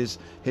comment,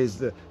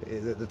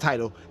 the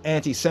title,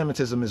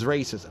 Anti-Semitism is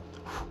Racism.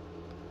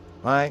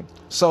 Right?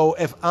 So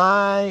if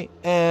I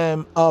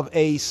am of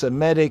a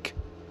Semitic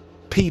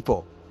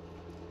people,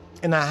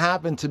 and I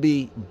happen to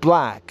be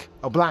black,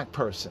 a black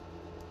person,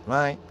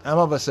 right? I'm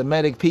of a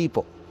Semitic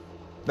people.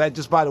 That,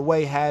 just by the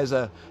way, has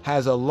a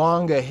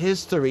longer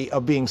history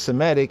of being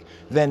Semitic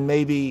than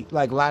maybe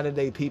like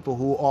Latter-day people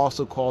who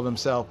also call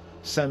themselves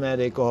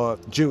Semitic or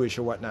Jewish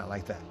or whatnot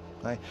like that,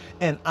 right?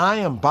 And I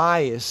am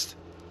biased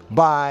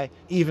by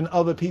even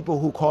other people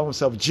who call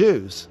themselves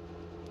Jews,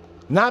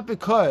 not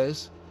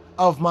because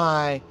of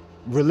my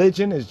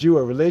religion, is Jew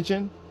a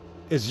religion,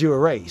 is Jew a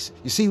race.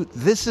 You see,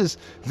 this is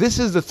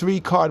the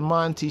 3-card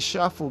Monty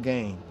shuffle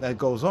game that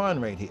goes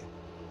on right here.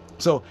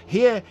 So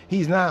here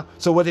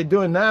so what they're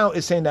doing now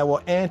is saying that,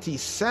 well,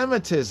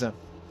 anti-Semitism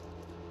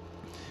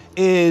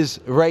is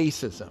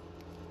racism.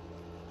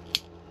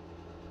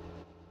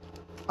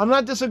 I'm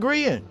not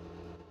disagreeing.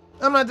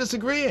 All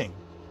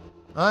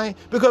right?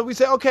 Because we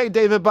say, okay,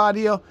 David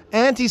Badio,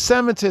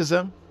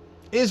 anti-Semitism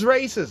is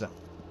racism.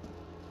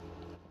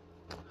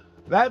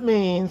 That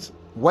means,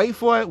 wait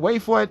for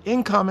it,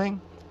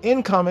 incoming.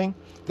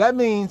 That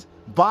means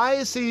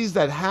biases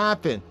that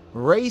happen,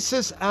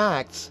 racist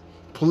acts,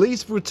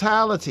 police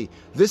brutality.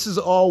 This is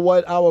all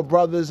what our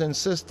brothers and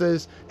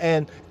sisters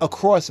and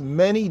across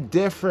many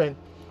different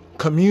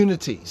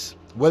communities,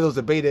 whether it was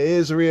the Beta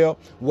Israel,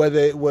 whether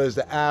it was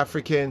the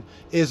African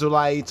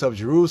Israelites of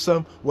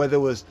Jerusalem, whether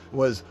it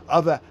was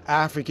other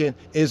African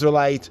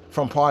Israelites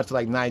from parts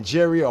like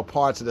Nigeria or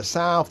parts of the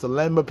South, the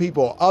Lemba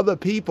people or other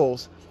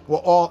peoples, were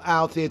all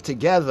out there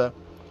together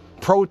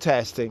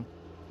protesting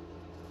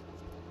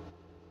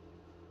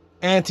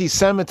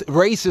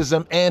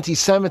racism,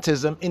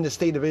 anti-Semitism in the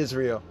state of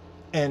Israel.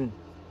 And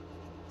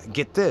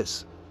get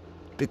this,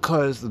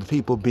 because of the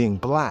people being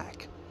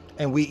black.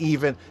 And we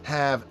even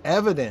have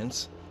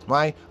evidence,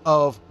 right,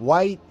 of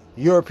white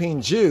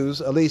European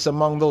Jews, at least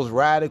among those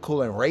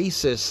radical and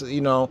racist,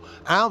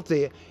 out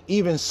there,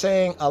 even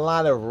saying a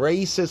lot of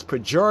racist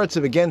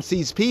pejorative against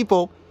these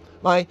people,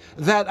 right,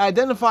 that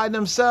identify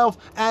themselves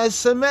as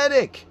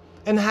Semitic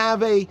and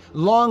have a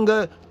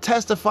longer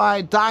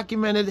testified,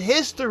 documented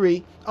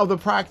history of the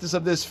practice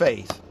of this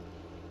faith.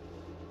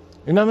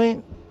 You know what I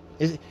mean?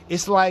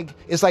 It's like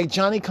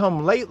Johnny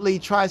Come Lately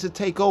tries to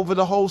take over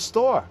the whole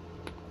store.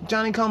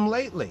 Johnny Come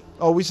Lately.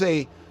 Or we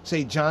say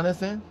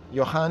Jonathan,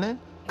 Yohanan,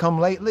 come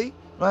lately,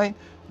 right?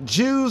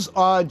 Jews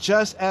are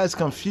just as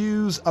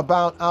confused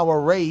about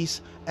our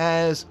race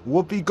as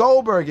Whoopi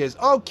Goldberg is.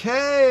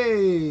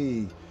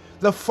 Okay.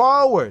 The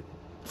forward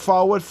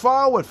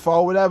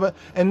ever.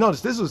 And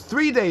notice, this was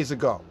 3 days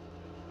ago.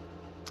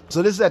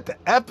 So this is at the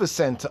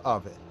epicenter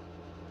of it.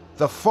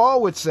 The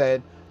forward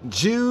said,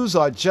 Jews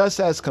are just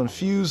as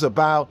confused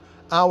about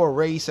our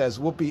race as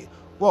Whoopi.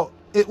 Well,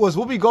 was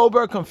Whoopi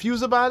Goldberg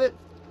confused about it?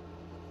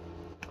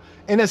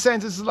 In a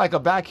sense, this is like a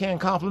backhand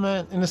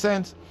compliment, in a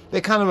sense.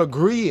 They're kind of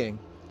agreeing.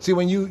 See,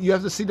 when you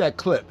have to see that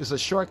clip. It's a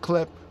short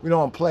clip. We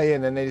don't play it,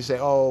 and then they say,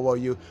 oh, well,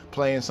 you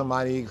playing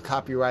somebody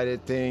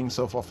copyrighted thing,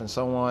 so forth and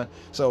so on.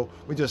 So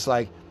we're just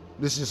like,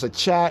 this is just a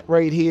chat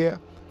right here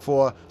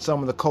for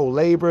some of the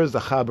co-laborers, the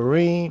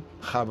Chabarim,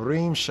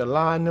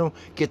 Shalanu,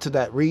 get to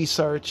that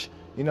research,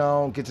 we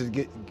have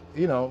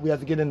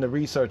to get into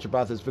research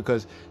about this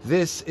because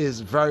this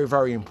is very,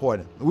 very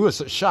important. We were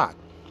so shocked,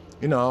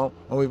 when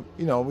we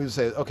would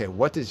say, okay,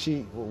 what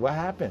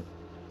happened,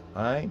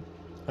 all right?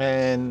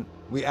 And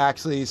we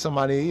actually,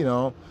 somebody,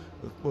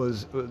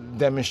 was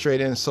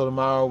demonstrating,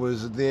 Sotomayor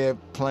was there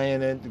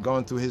playing it,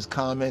 going through his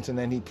comments, and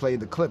then he played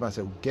the clip. I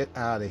said, get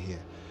out of here.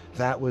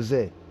 That was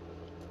it.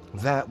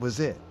 That was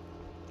it.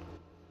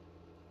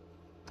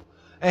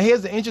 And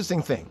here's the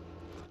interesting thing.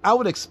 I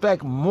would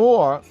expect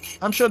more.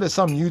 I'm sure there's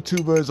some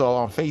YouTubers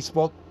or on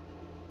Facebook.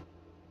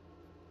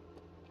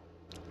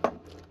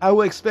 I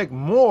would expect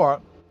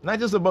more, not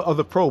just of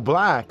the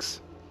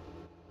pro-blacks,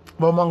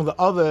 but among the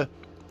other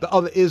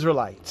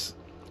Israelites.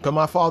 Because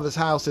my father's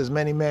house, there's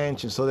many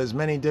mansions, so there's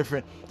many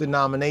different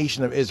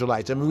denominations of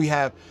Israelites. I mean, we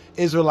have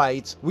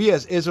Israelites, we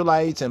as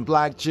Israelites and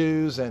black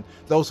Jews and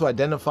those who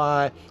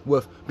identify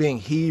with being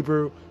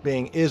Hebrew,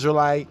 being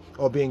Israelite,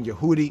 or being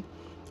Yehudi.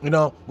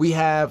 We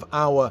have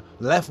our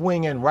left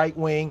wing and right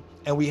wing,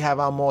 and we have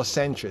our more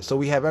centrist. So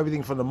we have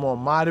everything from the more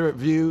moderate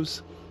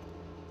views,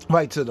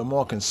 right, to the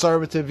more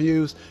conservative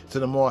views, to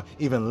the more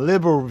even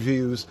liberal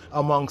views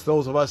amongst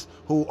those of us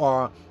who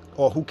are,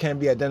 or who can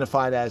be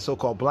identified as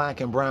so-called black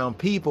and brown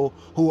people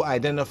who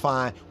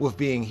identify with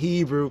being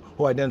Hebrew,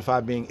 who identify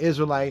being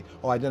Israelite,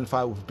 or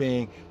identify with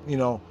being,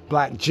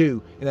 black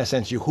Jew, in that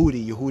sense,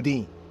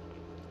 Yehudi.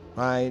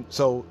 Right?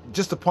 So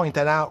just to point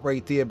that out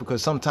right there,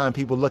 because sometimes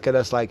people look at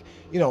us like,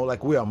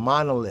 like we're a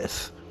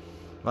monolith,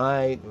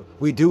 right?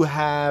 We do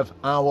have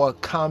our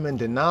common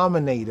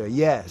denominator,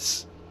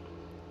 yes,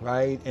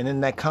 right? And in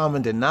that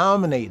common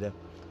denominator,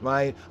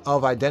 right,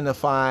 of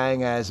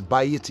identifying as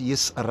Bayit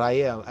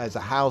Yisrael, as a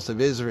house of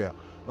Israel,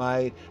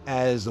 right,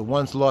 as the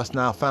once lost,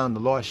 now found,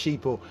 the lost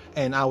sheeple,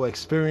 and our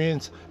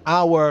experience,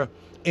 our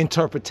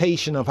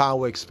interpretation of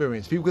our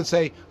experience.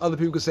 Other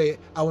people could say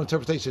our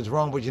interpretation is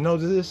wrong, but you know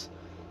this?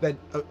 That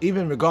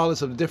even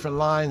regardless of the different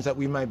lines that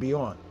we might be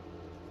on,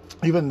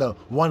 even the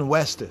One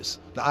Westers,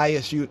 the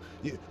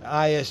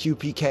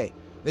ISUPK,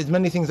 there's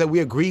many things that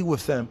we agree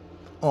with them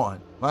on,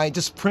 right?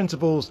 Just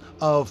principles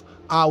of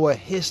our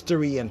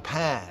history and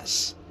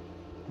past,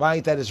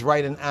 right? That is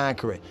right and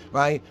accurate,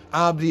 right?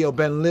 Abdi or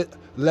Ben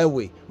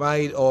Lewi,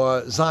 right?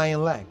 Or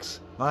Zion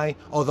Lex, right?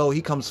 Although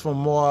he comes from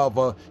more of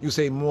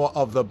more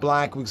of the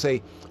black, we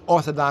say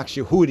Orthodox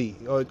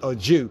Yehudi or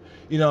Jew,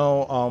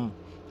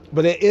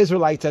 but they're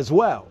Israelites as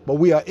well. But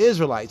we are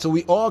Israelites. So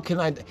we all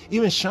can,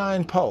 even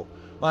Shine Poe,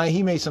 right?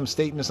 He made some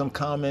statements, some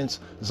comments.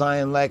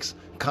 Zion Lex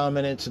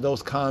commented to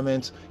those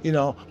comments,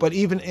 But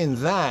even in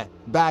that,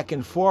 back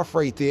and forth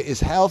right there is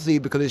healthy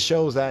because it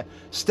shows that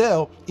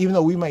still, even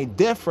though we may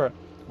differ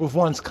with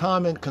one's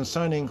comment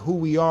concerning who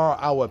we are,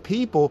 our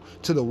people,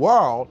 to the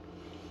world,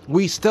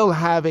 we still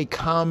have a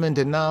common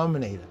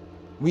denominator.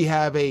 We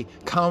have a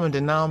common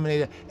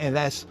denominator, and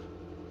that's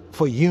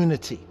for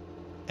unity.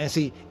 And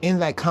see, in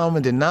that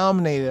common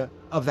denominator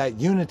of that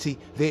unity,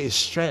 there is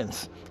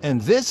strength.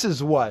 And this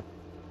is what,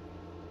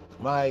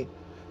 right,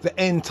 the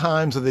end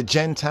times of the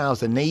Gentiles,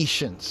 the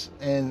nations,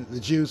 and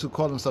the Jews who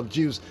call themselves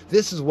Jews,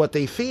 this is what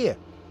they fear,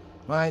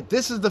 right?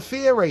 This is the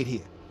fear right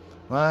here,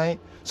 right?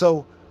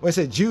 So when I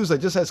say Jews are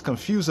just as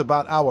confused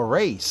about our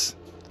race,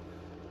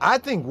 I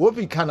think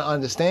Whoopi kind of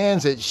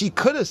understands it. She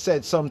could have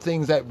said some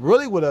things that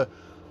really would have,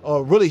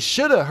 or really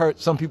should have hurt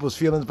some people's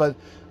feelings, but,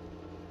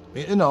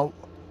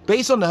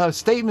 based on her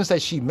statements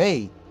that she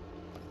made,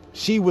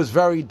 she was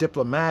very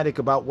diplomatic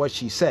about what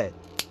she said,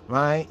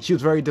 right? She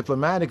was very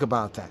diplomatic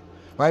about that,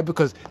 right?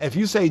 Because if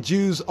you say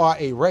Jews are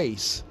a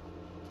race,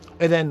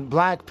 and then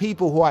black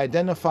people who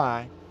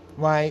identify,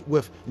 right,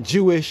 with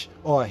Jewish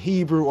or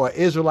Hebrew or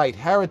Israelite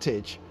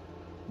heritage,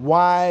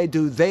 why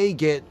do they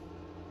get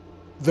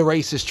the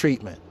racist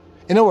treatment?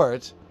 In other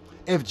words,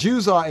 if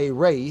Jews are a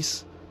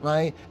race,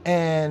 right,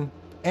 and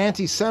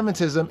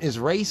anti-Semitism is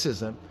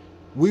racism,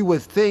 we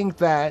would think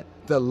that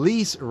the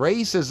least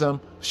racism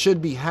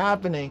should be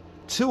happening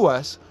to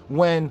us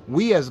when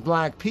we as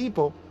black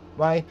people,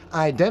 right,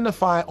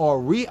 identify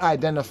or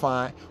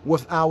re-identify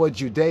with our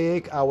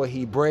Judaic, our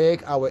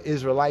Hebraic, our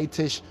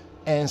Israelitish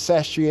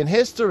ancestry and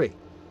history.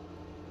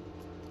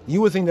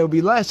 You would think there would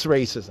be less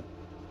racism,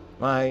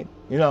 right,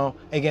 you know,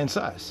 against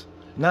us.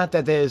 Not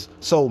that there's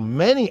so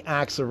many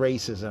acts of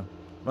racism,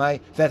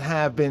 right, that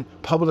have been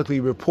publicly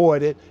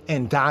reported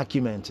and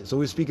documented. So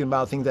we're speaking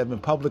about things that have been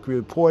publicly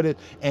reported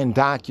and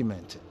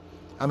documented.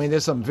 I mean,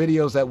 there's some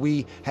videos that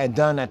we had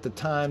done at the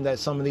time that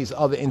some of these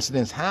other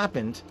incidents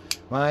happened,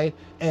 right?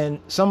 And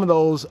some of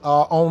those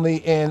are only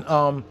in,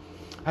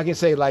 I can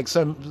say, like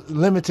some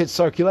limited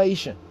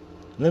circulation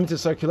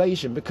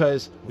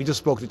because we just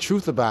spoke the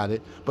truth about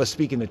it, but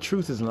speaking the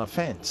truth is an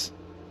offense,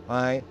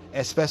 right?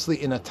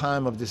 Especially in a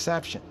time of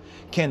deception.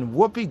 Can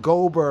Whoopi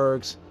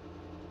Goldberg's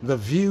The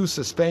View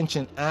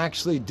suspension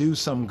actually do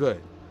some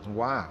good?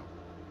 Wow.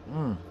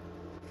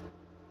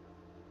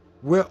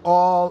 We're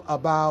all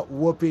about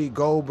Whoopi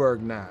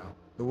Goldberg now,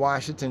 the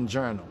Washington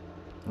Journal,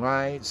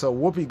 right? So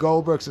Whoopi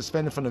Goldberg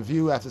suspended from The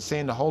View after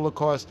saying the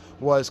Holocaust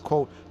was,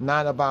 quote,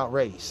 not about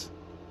race.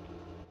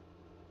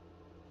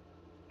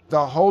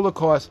 The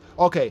Holocaust,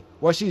 okay,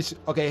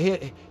 here,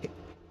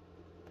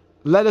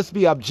 let us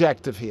be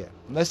objective here.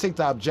 Let's take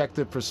the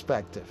objective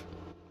perspective,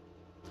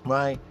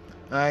 right?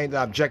 All right,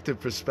 the objective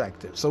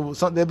perspective. So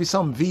there'll be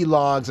some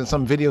vlogs and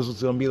some videos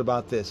that's going to be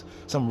about this,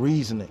 some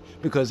reasoning,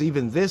 because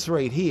even this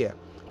right here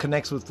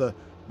connects with the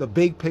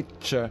big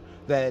picture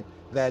that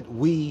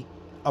we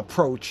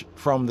approach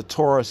from the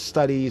Torah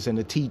studies and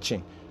the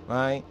teaching,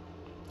 right?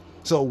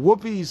 So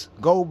Whoopi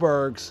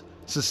Goldberg's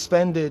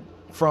suspended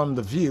from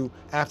The View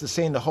after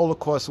saying the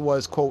Holocaust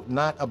was, quote,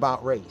 not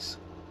about race.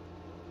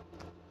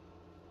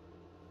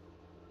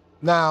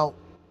 Now,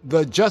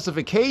 the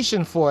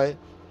justification for it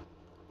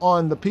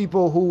on the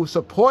people who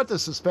support the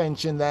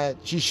suspension, that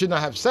she should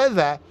not have said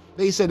that,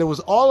 they said it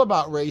was all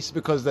about race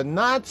because the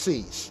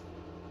Nazis,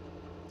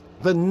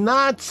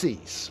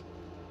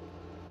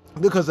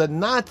 because the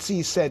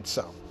Nazis said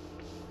so.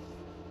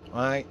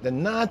 All right, the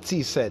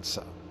Nazis said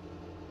so.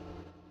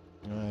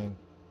 All right.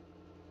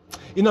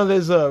 You know,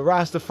 there's a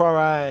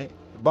Rastafari,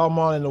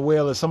 Balmain and the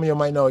Whalers, some of you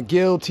might know it.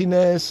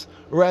 Guiltiness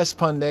rests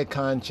upon their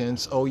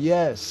conscience. Oh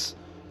yes,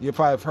 you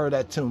probably have heard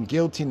that tune,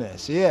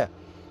 guiltiness. Yeah,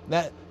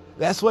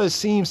 that's what it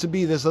seems to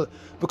be.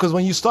 Because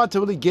when you start to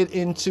really get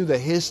into the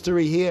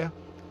history here,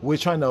 we're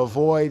trying to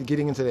avoid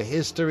getting into the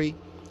history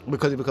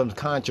because it becomes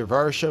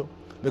controversial.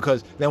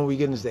 Because then when we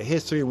get into the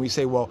history and we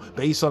say, well,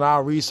 based on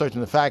our research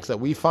and the facts that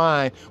we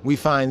find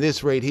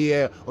this right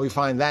here, or we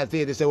find that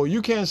there, they say, well,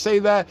 you can't say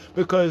that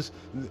because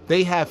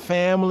they have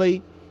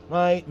family,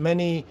 right?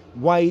 Many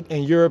white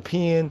and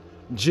European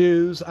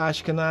Jews,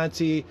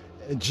 Ashkenazi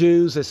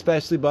Jews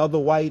especially, but other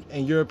white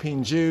and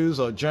European Jews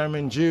or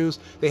German Jews,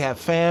 they have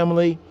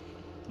family,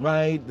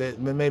 right?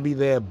 Maybe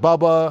their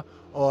Bubba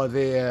or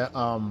their,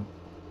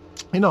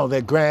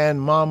 their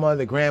grandmama,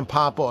 their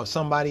grandpapa, or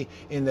somebody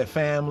in their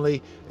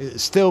family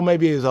still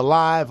maybe is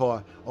alive,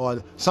 or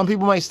some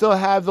people might still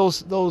have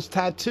those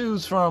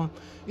tattoos from,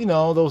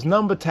 those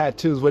number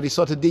tattoos where they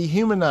start to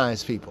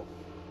dehumanize people,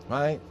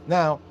 right?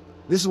 Now,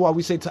 this is why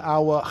we say to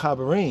our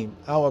Chabarim,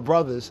 our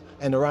brothers,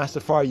 and the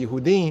Rastafari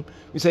Yehudim,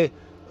 we say,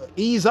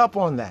 ease up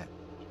on that.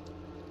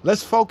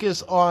 Let's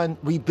focus on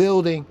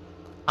rebuilding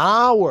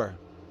our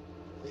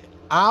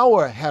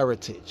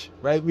heritage,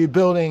 right?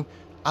 Rebuilding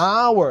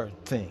our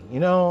thing,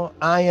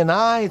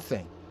 I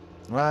thing,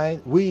 right?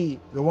 We,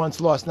 the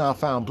once lost now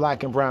found,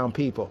 black and brown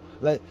people.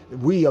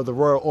 We of the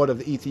Royal Order of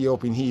the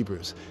Ethiopian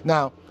Hebrews.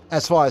 Now,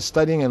 as far as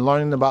studying and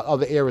learning about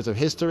other areas of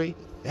history,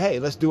 hey,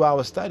 let's do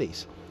our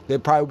studies.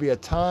 There'd probably be a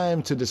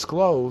time to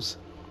disclose,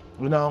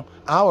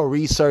 our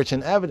research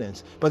and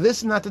evidence. But this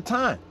is not the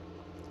time.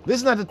 This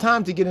is not the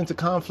time to get into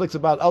conflicts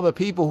about other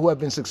people who have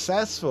been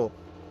successful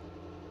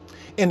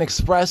in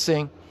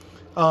expressing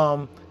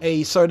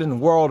a certain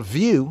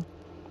worldview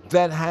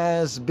that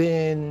has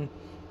been,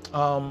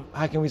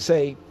 how can we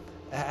say,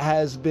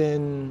 has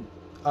been,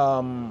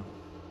 we're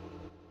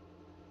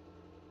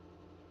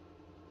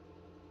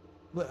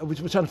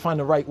trying to find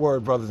the right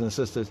word, brothers and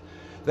sisters,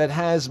 that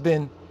has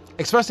been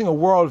expressing a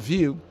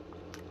worldview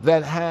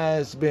that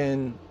has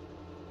been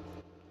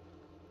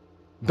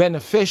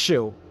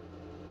beneficial,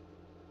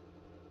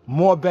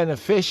 more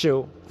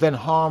beneficial than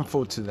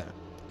harmful to them.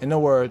 In other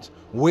words,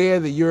 where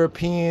the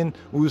European,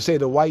 we would say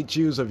the white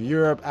Jews of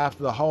Europe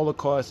after the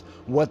Holocaust,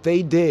 what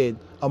they did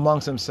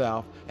amongst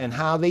themselves and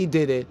how they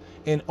did it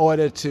in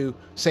order to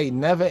say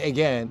never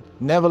again,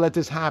 never let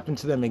this happen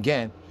to them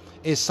again,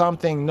 is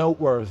something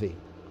noteworthy.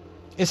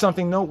 It's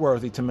something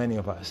noteworthy to many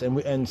of us.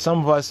 And some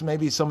of us,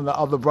 maybe some of the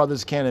other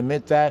brothers can't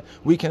admit that.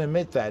 We can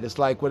admit that. It's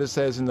like what it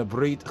says in the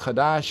Brit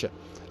Chadasha.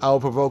 I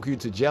will provoke you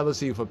to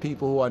jealousy for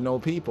people who are no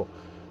people.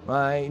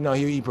 Right? You know,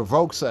 he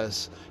provokes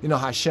us. You know,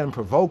 Hashem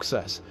provokes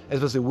us.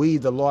 Especially we,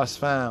 the lost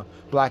found,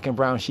 black and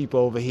brown sheep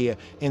over here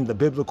in the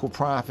biblical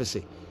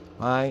prophecy.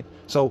 Right?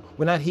 So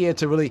we're not here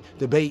to really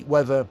debate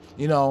whether,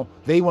 you know,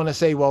 they want to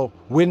say, well,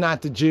 we're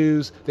not the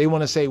Jews. They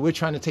want to say we're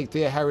trying to take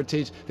their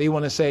heritage. They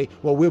want to say,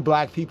 well, we're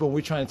black people and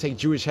we're trying to take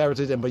Jewish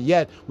heritage. But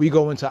yet we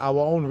go into our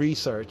own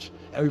research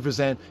and we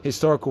present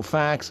historical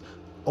facts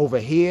over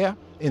here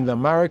in the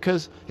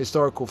Americas,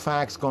 historical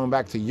facts going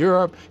back to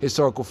Europe,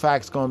 historical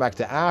facts going back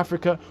to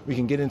Africa. We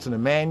can get into the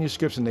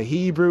manuscripts in the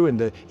Hebrew and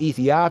the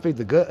Ethiopic,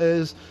 the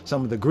Ge'ez,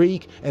 some of the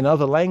Greek and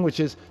other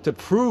languages to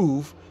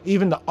prove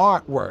even the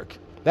artwork.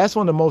 That's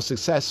one of the most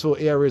successful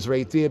areas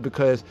right there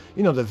because,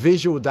 you know, the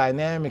visual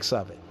dynamics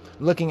of it.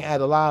 Looking at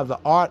a lot of the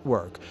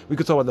artwork. We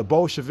could talk about the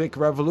Bolshevik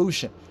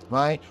Revolution,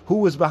 right? Who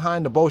was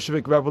behind the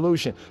Bolshevik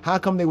Revolution? How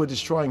come they were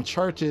destroying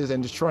churches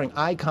and destroying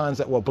icons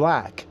that were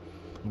black?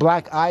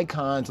 Black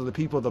icons of the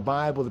people of the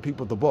Bible, the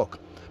people of the book.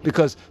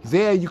 Because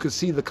there you could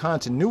see the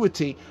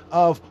continuity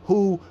of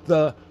who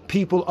the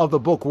people of the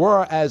book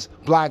were as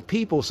black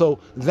people. So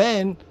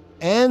then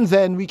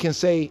we can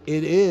say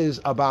it is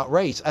about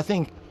race. I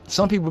think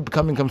some people are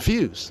becoming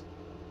confused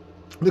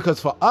because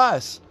for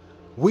us,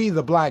 we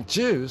the black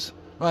Jews,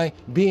 right,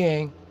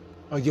 being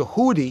a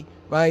Yehudi,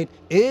 right,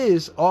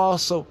 is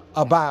also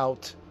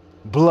about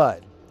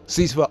blood.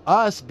 See, for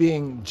us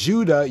being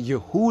Judah,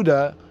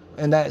 Yehuda,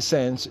 in that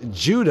sense,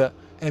 Judah,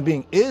 and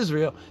being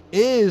Israel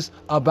is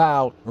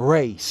about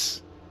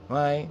race,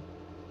 right?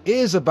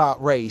 Is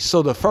about race.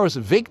 So the first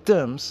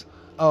victims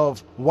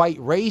of white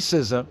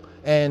racism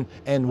and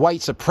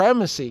white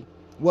supremacy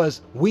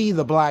was we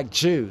the black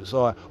Jews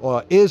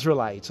or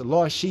Israelites, the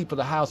lost sheep of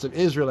the house of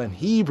Israel and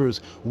Hebrews.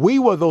 We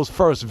were those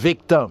first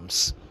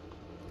victims,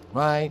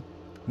 right?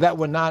 That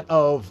were not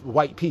of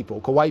white people,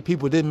 because white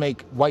people didn't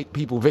make white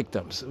people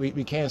victims.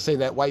 We can't say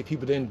that white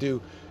people didn't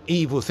do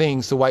evil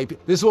things to white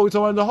people. This is what we're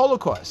talking about in the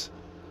Holocaust.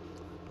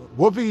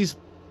 Whoopi's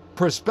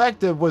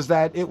perspective was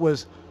that it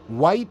was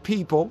white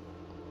people,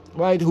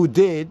 right, who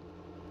did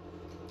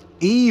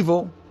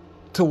evil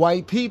to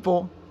white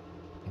people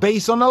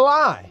based on a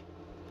lie.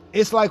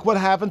 It's like what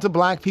happened to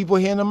black people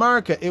here in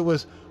America. It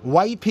was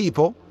white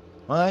people,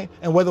 right?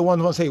 And whether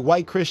one wants to say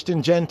white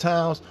Christian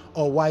Gentiles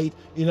or white,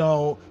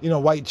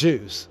 white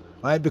Jews,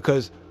 right?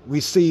 Because we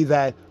see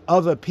that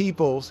other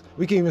peoples,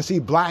 we can even see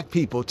black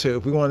people too.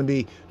 If we want to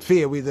be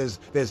fair,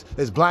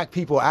 there's black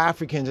people,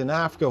 Africans in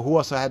Africa who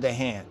also had their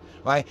hand,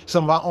 right?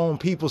 Some of our own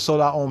people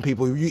sold our own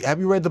people. Have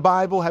you read the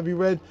Bible? Have you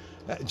read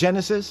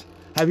Genesis?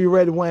 Have you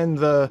read when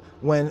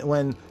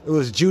it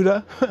was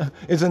Judah?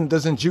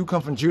 Doesn't Jew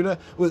come from Judah?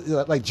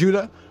 Like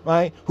Judah,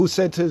 right? Who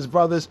said to his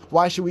brothers,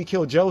 why should we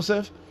kill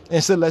Joseph?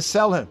 And said, let's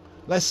sell him.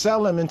 Let's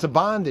sell him into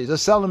bondage.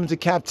 Let's sell him into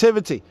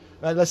captivity.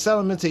 Right? Let's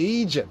sell him into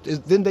Egypt.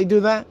 Didn't they do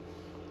that?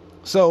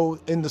 So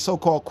in the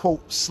so-called,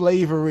 quote,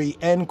 slavery,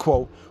 end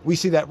quote, we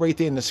see that right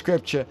there in the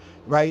scripture,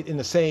 right, in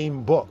the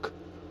same book.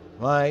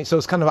 Right? So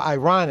it's kind of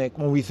ironic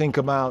when we think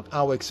about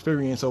our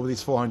experience over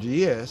these 400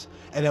 years,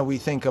 and then we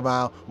think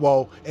about,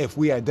 well, if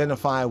we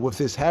identify with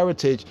this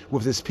heritage,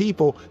 with this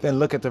people, then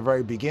look at the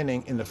very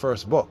beginning in the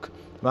first book,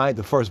 right?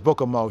 The first book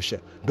of Moshe,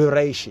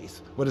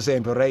 Bereshith. What does it say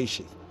in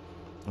Bereshith?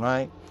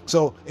 Right?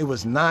 So it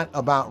was not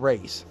about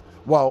race.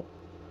 Well,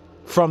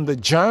 from the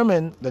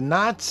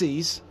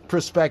Nazis'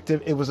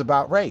 perspective, it was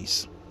about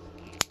race.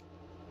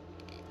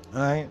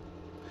 All right?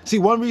 See,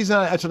 one reason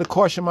I try to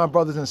caution my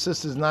brothers and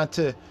sisters not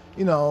to,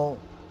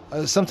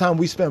 sometimes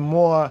we spend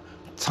more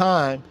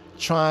time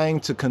trying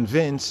to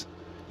convince,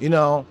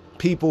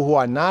 people who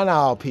are not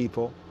our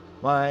people,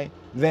 right,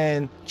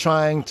 than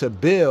trying to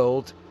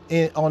build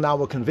on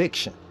our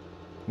conviction.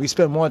 We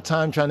spend more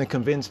time trying to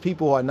convince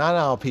people who are not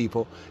our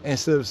people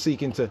instead of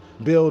seeking to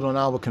build on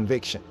our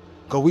conviction.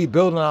 Because we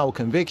build on our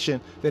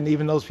conviction, then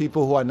even those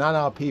people who are not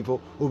our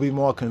people will be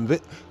more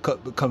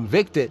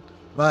convicted,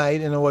 right,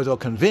 in other words, or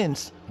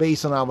convinced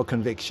based on our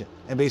conviction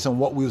and based on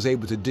what we was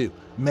able to do,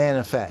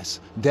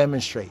 manifest,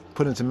 demonstrate,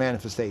 put into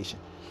manifestation.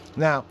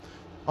 Now,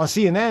 on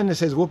CNN, it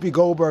says Whoopi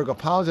Goldberg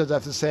apologized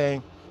after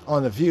saying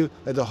on The View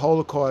that the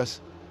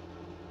Holocaust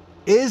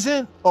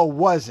isn't or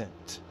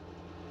wasn't.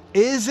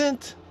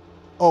 Isn't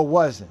or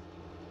wasn't.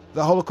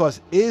 The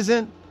Holocaust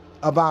isn't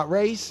about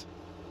race.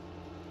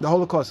 The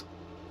Holocaust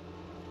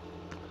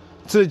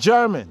to the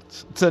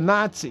Germans, to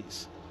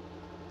Nazis.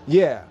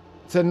 Yeah,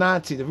 to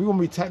Nazis. If we want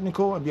to be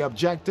technical and be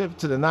objective,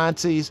 to the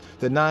Nazis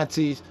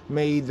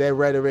made their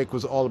rhetoric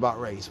was all about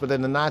race. But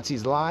then the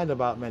Nazis lied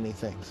about many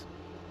things.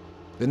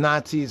 The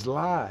Nazis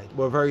lied,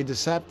 were very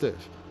deceptive,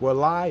 were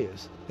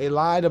liars. They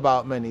lied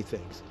about many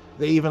things.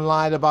 They even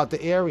lied about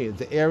the Aryans.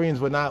 The Aryans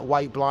were not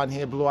white,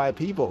 blonde-haired, blue-eyed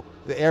people.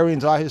 The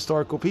Aryans are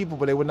historical people,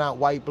 but they were not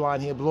white,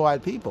 blonde-haired,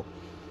 blue-eyed people.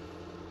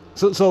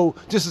 So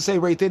just to say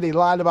right there, they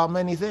lied about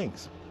many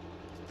things.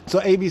 So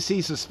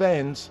ABC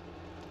suspends,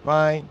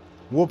 right,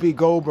 Whoopi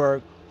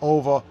Goldberg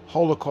over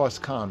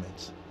Holocaust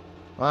comments,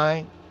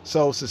 right?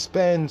 So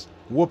suspends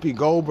Whoopi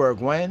Goldberg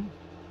when?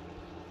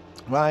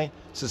 Right?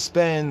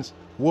 Suspends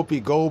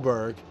Whoopi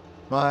Goldberg,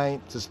 right?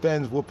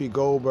 Suspends Whoopi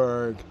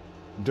Goldberg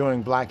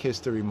during Black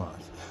History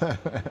Month.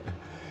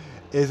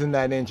 Isn't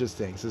that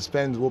interesting?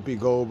 Suspends Whoopi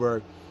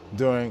Goldberg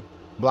during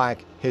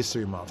Black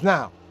History Month.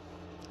 Now,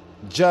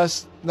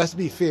 just let's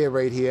be fair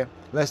right here.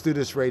 Let's do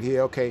this right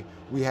here. Okay,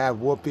 we have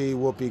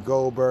Whoopi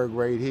Goldberg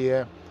right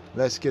here.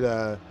 Let's get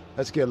a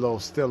little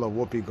still of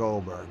Whoopi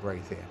Goldberg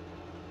right there.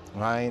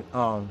 Right?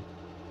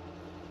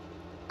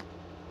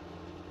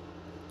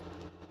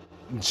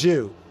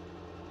 Jew.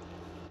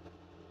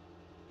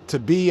 To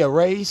be a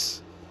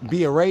race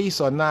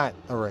or not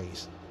a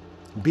race.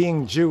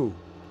 Being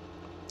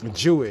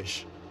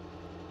Jewish.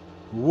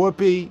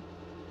 Whoopi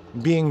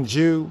being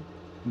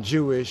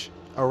Jewish,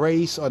 a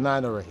race or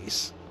not a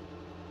race.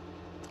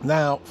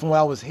 Now, from what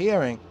I was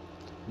hearing,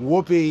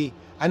 Whoopi,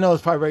 I know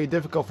it's probably very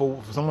difficult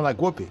for someone like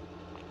Whoopi,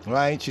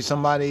 right? She's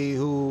somebody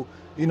who,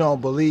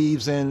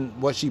 believes in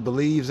what she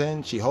believes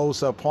in. She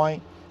holds her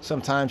point.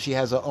 Sometimes she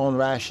has her own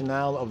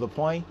rationale of the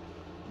point.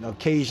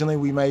 Occasionally,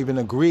 we may even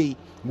agree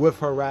with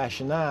her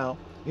rationale,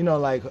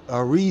 like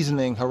her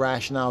reasoning, her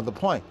rationale of the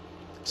point.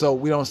 So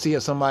we don't see her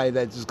somebody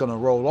that's just going to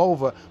roll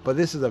over, but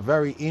this is a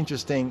very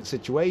interesting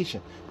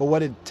situation. But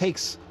what it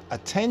takes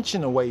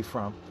attention away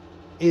from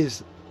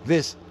is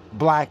this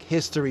Black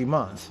History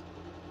Month,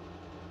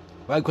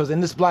 right? Because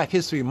in this Black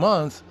History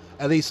Month,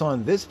 at least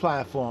on this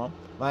platform,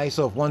 right?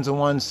 So if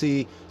ones-on-ones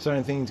see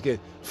certain things get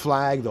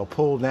flagged or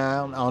pulled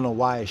down, I don't know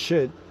why it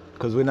should,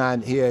 because we're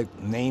not here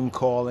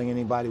name-calling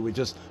anybody. We're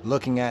just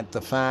looking at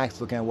the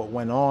facts, looking at what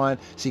went on,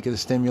 seeking to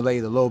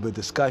stimulate a little bit of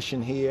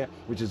discussion here,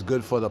 which is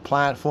good for the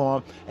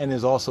platform, and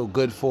is also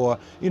good for,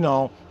 when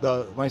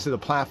I say the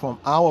platform,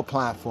 our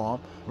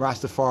platform,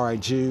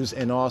 RastafariJews,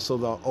 and also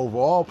the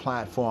overall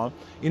platform,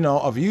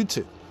 of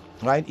YouTube,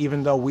 right?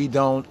 Even though we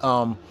don't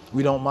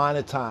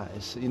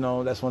monetize,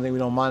 that's one thing we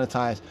don't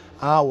monetize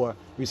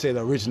we say the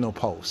original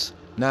posts.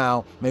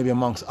 Now, maybe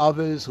amongst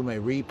others who may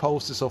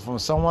repost it, so from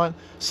some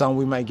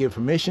we might give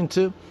permission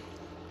to,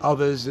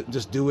 others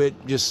just do it,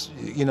 just,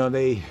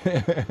 they,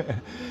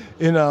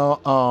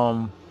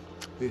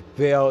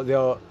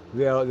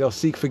 they'll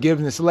seek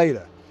forgiveness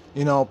later,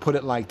 put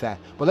it like that.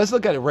 But let's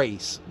look at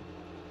race.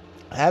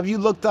 Have you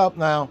looked up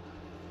now,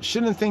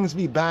 shouldn't things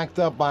be backed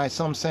up by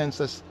some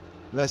sense?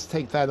 Let's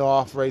take that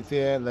off right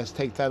there. Let's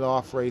take that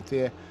off right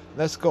there.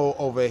 Let's go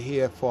over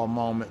here for a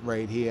moment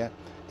right here.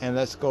 And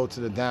let's go to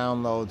the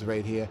downloads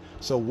right here.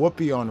 So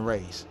Whoopi on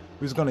race.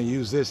 We're just going to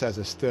use this as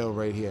a still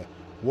right here.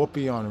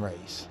 Whoopi on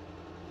race.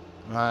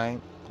 Right?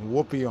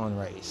 Whoopi on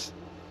race.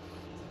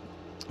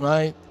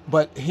 Right?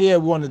 But here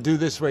we want to do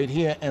this right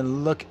here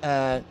and look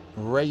at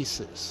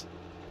races.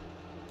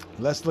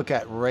 Let's look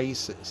at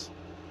races.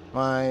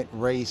 Right?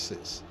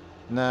 Races.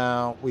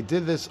 Now, we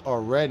did this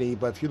already,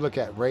 but if you look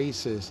at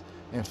races,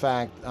 in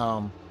fact,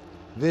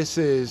 this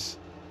is...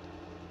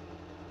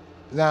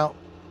 Now,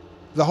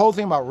 the whole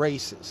thing about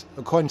races,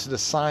 according to the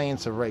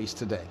science of race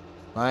today,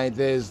 right?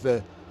 There's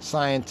the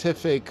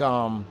scientific,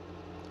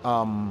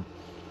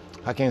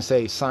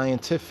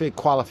 scientific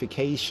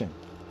qualification,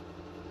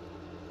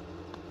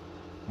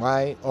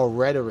 right? Or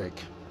rhetoric,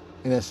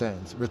 in a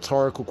sense,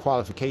 rhetorical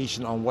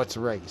qualification on what's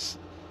race,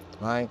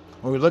 right?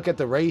 When we look at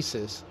the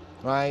races,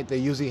 right, they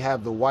usually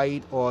have the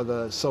white or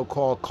the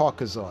so-called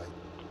Caucasoid.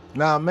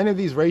 Now, many of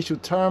these racial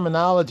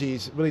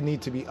terminologies really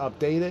need to be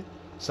updated.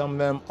 Some of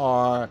them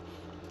are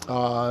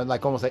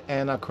almost like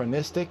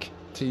anachronistic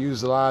to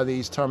use a lot of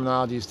these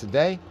terminologies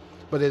today.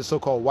 But there's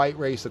so-called white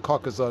race, the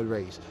Caucasoid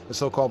race, the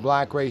so-called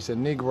black race, the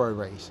Negroid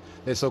race,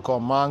 there's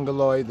so-called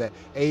Mongoloid, the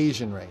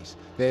Asian race.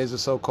 There's a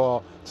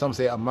so-called, some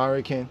say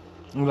American,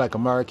 like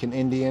American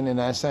Indian in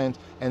that sense,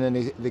 and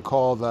then they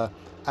call the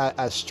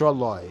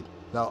Australoid,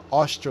 the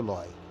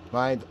Australoid,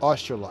 right?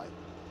 Australoid.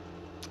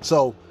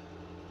 So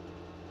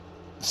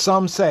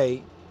some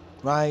say,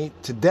 right,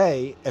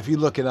 today, if you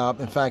look it up,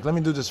 in fact, let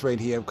me do this right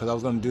here because I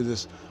was going to do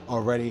this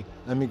already.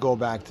 Let me go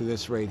back to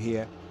this right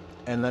here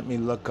and let me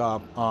look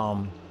up,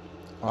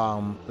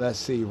 let's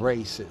see,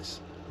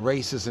 races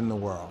in the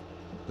world.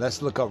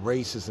 Let's look up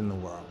races in the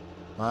world,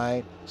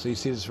 right? So you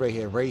see this right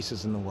here,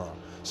 races in the world.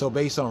 So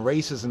based on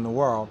races in the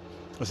world,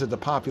 it said the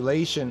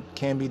population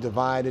can be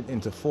divided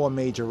into 4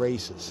 major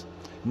races,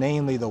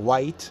 namely the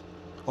white,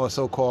 or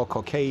so-called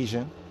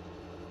Caucasian,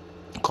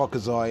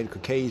 Caucasoid,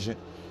 Caucasian,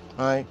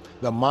 right?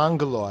 The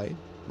Mongoloid,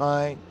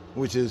 right,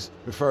 which is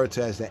referred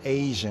to as the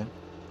Asian,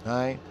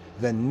 right?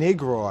 The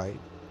Negroid,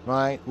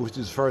 right, which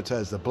is referred to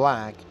as the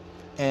black,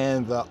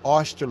 and the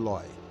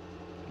Australoid,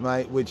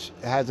 right, which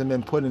hasn't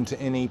been put into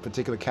any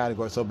particular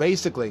category. So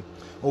basically,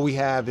 what we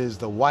have is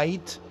the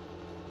white,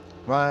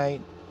 right,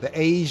 the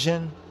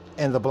Asian,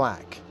 and the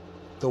black.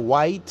 The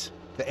white,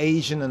 the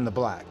Asian, and the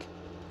black.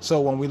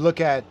 So when we look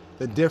at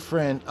the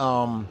different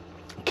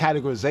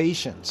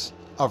categorizations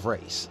of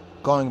race,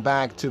 going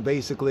back to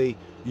basically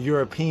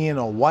European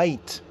or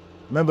white,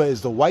 remember,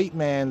 it's the white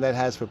man that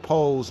has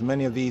proposed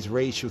many of these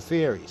racial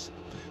theories.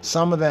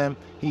 Some of them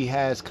he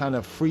has kind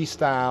of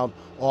freestyled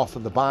off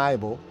of the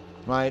Bible,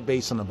 right,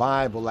 based on the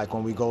Bible, like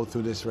when we go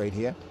through this right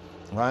here,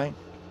 right?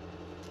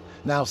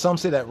 Now, some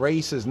say that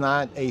race is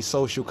not a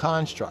social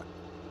construct.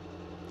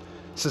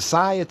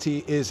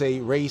 Society is a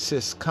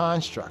racist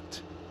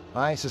construct,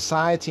 right?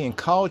 Society and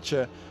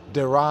culture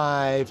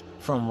derive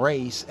from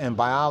race and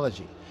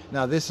biology.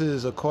 Now, this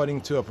is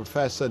according to a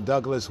Professor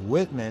Douglas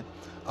Whitman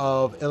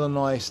of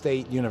Illinois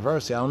State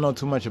University. I don't know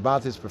too much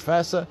about this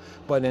professor,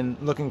 but in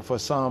looking for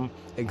some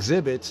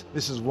exhibits,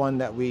 this is one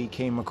that we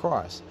came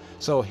across.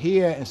 So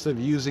here, instead of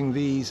using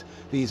these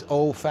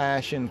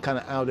old-fashioned, kind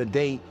of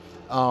out-of-date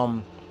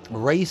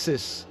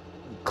racist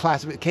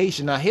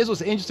classification. Now, here's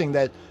what's interesting,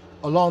 that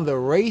along the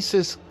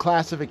racist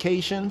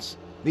classifications,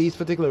 these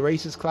particular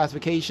racist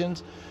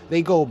classifications,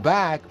 they go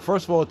back,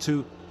 first of all,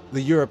 to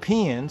the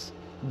Europeans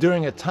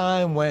during a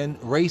time when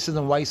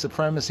racism, white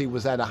supremacy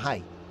was at a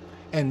height.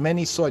 And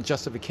many saw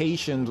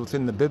justifications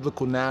within the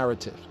biblical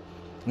narrative,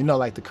 you know,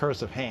 like the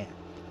curse of Ham.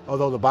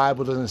 Although the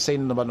Bible doesn't say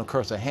anything about no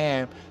curse of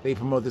Ham, they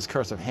promote this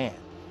curse of Ham,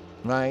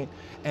 right?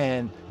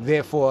 And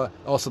therefore,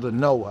 also the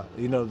Noah,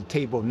 you know, the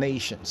table of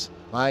nations,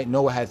 right?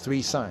 Noah had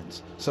 3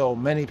 sons. So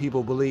many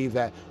people believe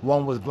that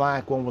one was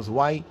black, one was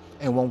white,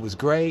 and one was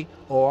gray,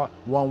 or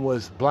one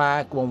was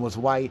black, one was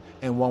white,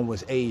 and one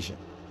was Asian,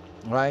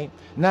 right?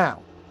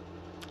 Now,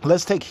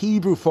 let's take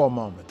Hebrew for a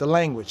moment, the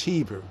language,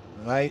 Hebrew,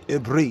 right?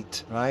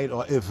 Ibrit, right?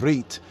 Or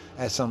Ivrit,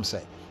 as some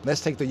say.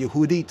 Let's take the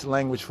Yehudit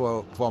language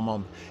for a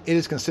moment. It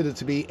is considered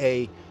to be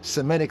a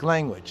Semitic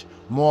language.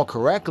 More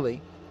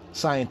correctly,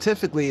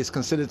 scientifically, it's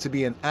considered to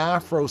be an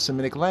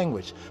Afro-Semitic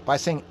language. By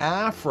saying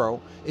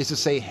Afro is to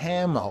say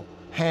Hamo,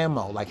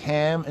 like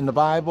Ham in the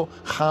Bible,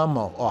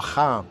 Hamo, or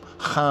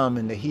Ham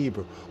in the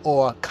Hebrew,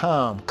 or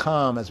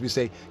Kam, as we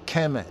say,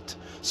 Kemet.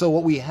 So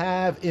what we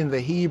have in the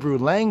Hebrew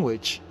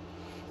language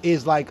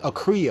is like a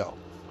Creole.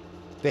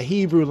 The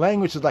Hebrew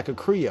language is like a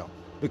Creole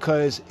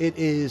because it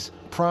is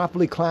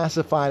properly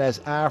classified as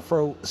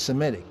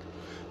Afro-Semitic.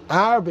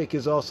 Arabic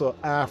is also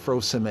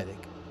Afro-Semitic,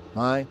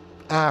 right?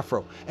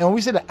 Afro. And when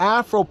we say the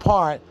Afro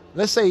part,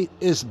 let's say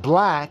it's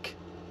black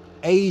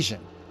Asian.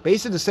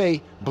 Basically to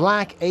say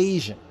black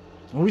Asian.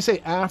 When we say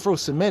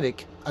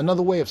Afro-Semitic,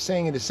 another way of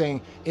saying it is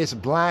saying it's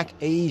black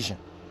Asian.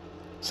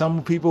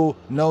 Some people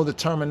know the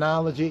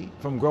terminology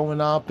from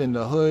growing up in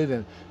the hood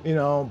and, you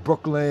know,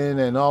 Brooklyn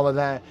and all of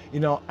that,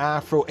 you know,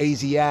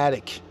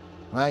 Afro-Asiatic,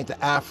 right?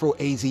 The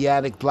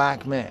Afro-Asiatic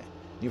black man.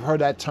 You've heard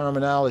that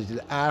terminology,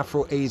 the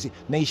Afro-Asiatic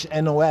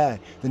nation, NOA,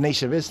 the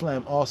Nation of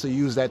Islam also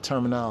use that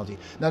terminology.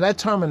 Now that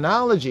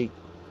terminology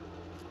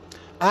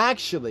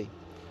actually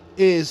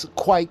is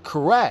quite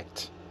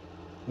correct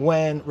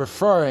when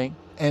referring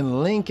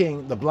and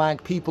linking the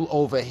black people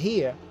over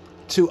here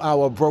to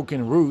our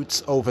broken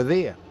roots over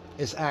there.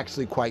 It's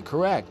actually quite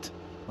correct,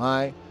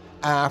 right?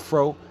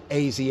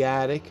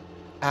 Afro-Asiatic,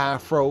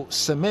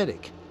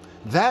 Afro-Semitic.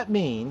 That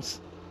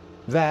means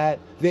that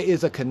there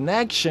is a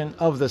connection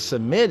of the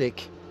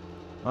Semitic,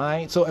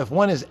 right? So if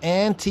one is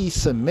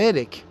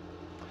anti-Semitic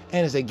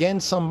and is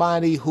against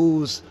somebody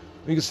whose,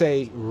 we could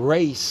say,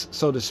 race,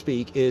 so to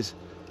speak, is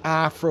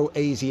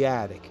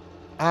Afro-Asiatic.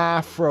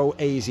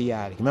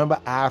 Afro-Asiatic.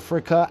 Remember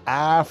Africa,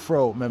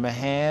 Afro. Remember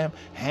Ham,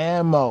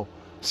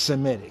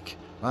 Hamo-Semitic,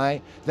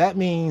 right? That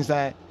means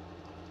that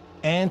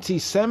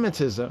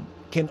anti-Semitism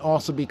can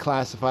also be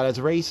classified as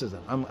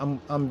racism.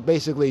 I'm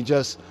basically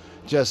just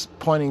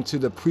pointing to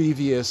the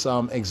previous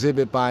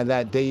exhibit by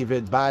that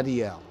David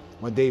Badiel,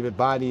 where David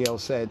Badiel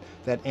said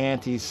that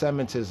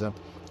anti-Semitism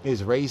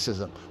is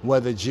racism,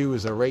 whether Jew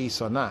is a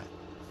race or not.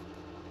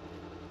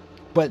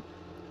 But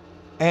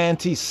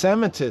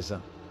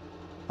anti-Semitism,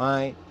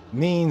 right,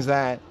 means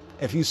that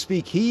if you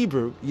speak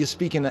Hebrew, you're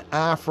speaking an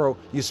Afro,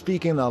 you're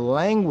speaking a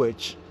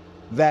language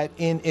that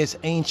in its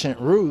ancient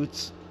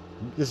roots,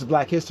 this is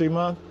Black History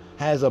Month,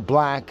 has a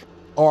black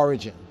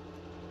origin,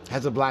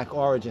 has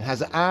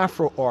an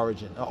Afro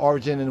origin, an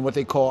origin in what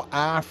they call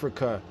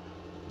Africa.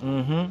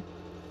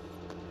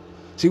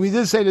 See, we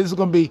did say that this is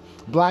going to be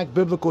Black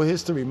Biblical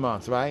History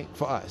Month, right,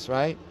 for us,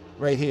 right,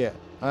 right here.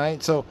 All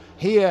right, so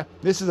here,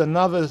 this is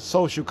another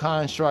social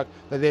construct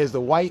that there's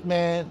the white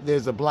man,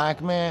 there's the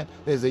black man,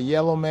 there's a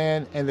yellow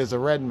man, and there's a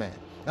red man.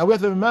 Now we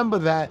have to remember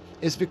that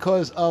it's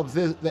because of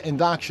the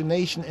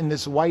indoctrination in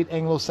this white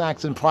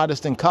Anglo-Saxon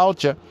Protestant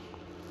culture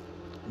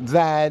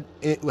that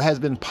it has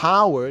been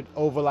powered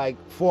over like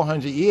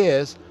 400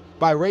 years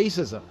by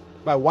racism,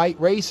 by white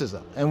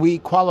racism. And we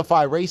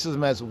qualify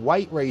racism as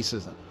white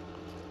racism.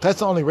 That's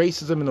the only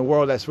racism in the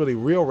world that's really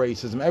real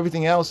racism.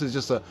 Everything else is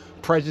just a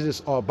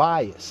prejudice or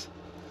bias.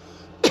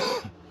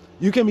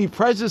 You can be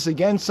prejudiced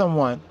against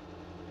someone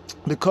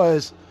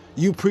because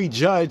you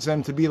prejudge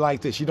them to be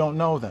like this. You don't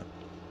know them.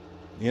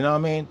 You know what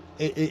I mean?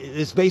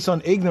 It's based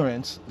on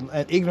ignorance,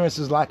 and ignorance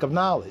is lack of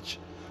knowledge.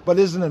 But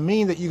it doesn't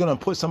mean that you're going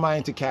to put somebody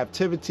into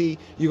captivity,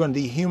 you're going to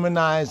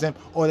dehumanize them,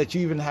 or that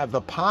you even have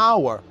the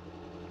power,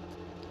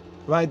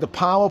 right? The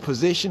power,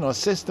 position, or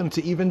system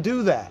to even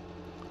do that.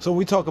 So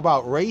we talk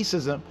about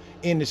racism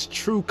in its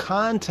true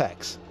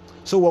context.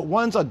 So what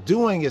ones are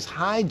doing is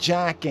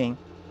hijacking,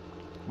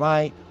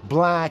 right,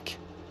 black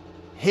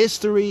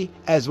history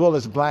as well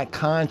as black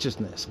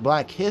consciousness.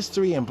 Black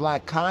history and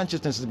black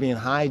consciousness is being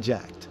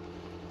hijacked,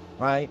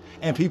 right?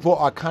 And people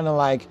are kind of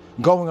like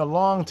going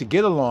along to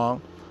get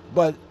along,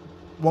 but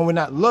when we're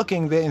not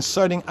looking, they're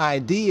inserting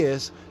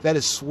ideas that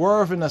is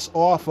swerving us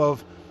off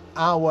of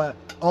our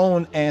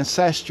own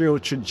ancestral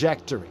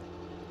trajectory.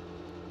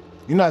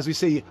 You know, as we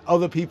see,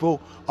 other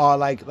people are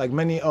like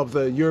many of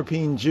the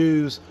European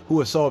Jews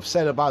who are so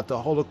upset about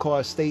the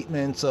Holocaust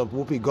statements of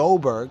Whoopi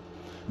Goldberg.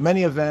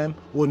 Many of them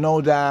will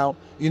no doubt,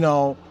 you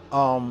know,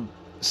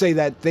 say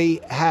that they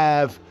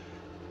have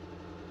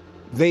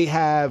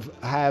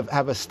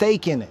a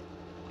stake in it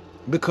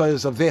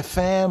because of their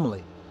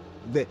family.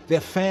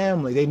 Their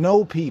family, they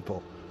know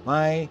people,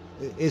 right?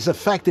 It's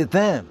affected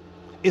them.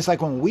 It's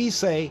like when we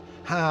say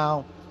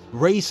how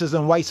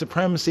racism, white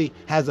supremacy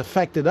has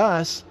affected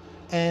us,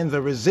 and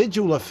the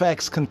residual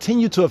effects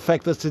continue to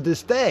affect us to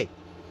this day,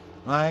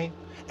 right?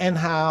 And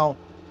how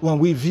when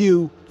we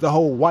view the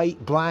whole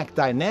white-black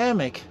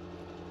dynamic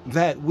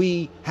that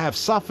we have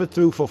suffered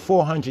through for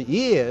 400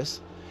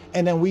 years,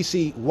 and then we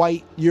see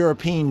white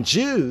European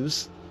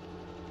Jews,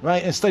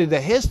 right, and study the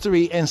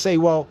history and say,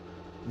 well,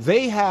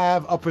 they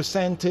have a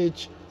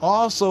percentage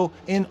also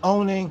in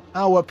owning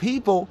our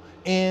people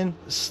in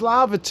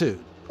slavitude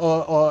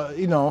or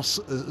you know,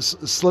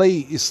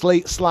 slavery.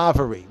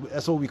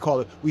 That's what we call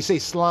it. We say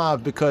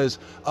Slav because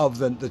of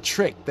the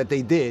trick that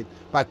they did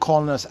by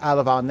calling us out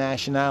of our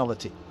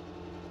nationality.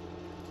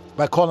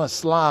 By calling us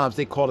Slavs,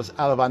 they called us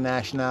out of our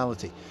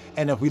nationality.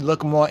 And if we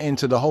look more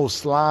into the whole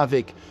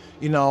Slavic,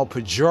 you know,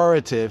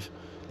 pejorative,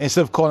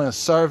 instead of calling us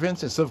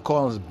servants, instead of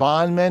calling us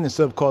bondmen,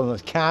 instead of calling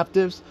us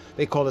captives,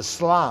 they call us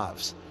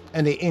Slavs.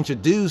 And they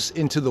introduce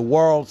into the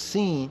world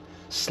scene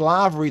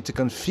slavery to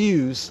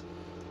confuse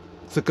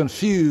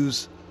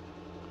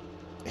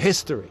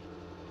history.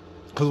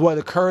 Because what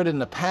occurred in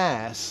the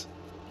past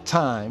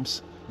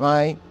times,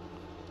 right,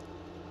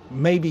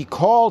 may be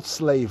called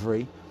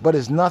slavery, but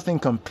is nothing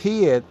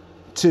compared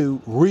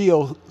to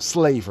real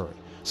slavery.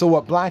 So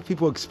what black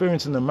people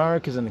experience in the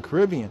Americas and the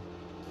Caribbean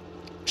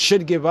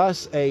should give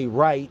us a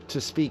right to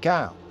speak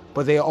out,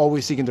 but they are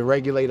always seeking to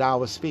regulate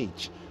our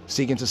speech,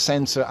 seeking to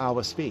censor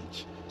our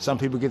speech. Some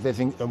people get their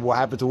thing, what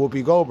happened to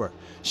Whoopi Goldberg?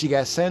 She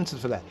got censored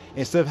for that.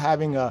 Instead of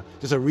having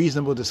just a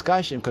reasonable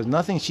discussion, because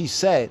nothing she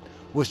said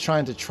was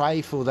trying to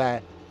trifle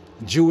that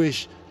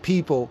Jewish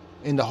people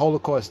in the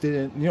Holocaust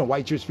didn't, you know,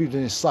 white Jewish people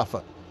didn't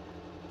suffer,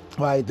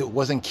 right? That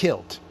wasn't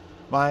killed,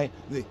 right?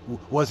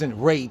 Wasn't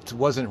raped,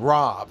 wasn't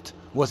robbed,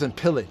 wasn't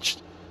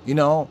pillaged, you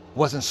know,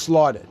 wasn't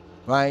slaughtered.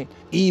 Right?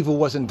 Evil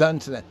wasn't done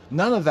to them.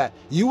 None of that.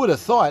 You would have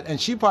thought, and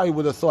she probably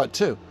would have thought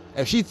too,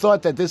 if she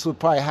thought that this would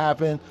probably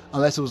happen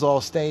unless it was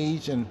all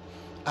staged, and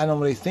I don't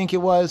really think it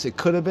was, it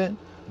could have been,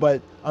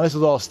 but unless it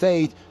was all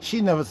staged, she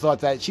never thought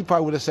that. She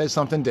probably would have said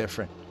something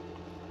different.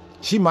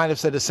 She might have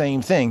said the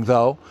same thing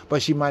though,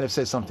 but she might have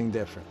said something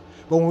different.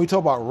 But when we talk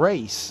about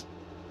race,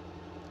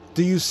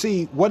 do you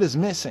see what is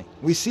missing?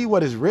 We see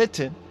what is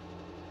written,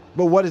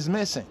 but what is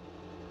missing?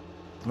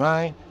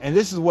 Right? And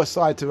this is what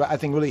started to, I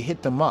think, really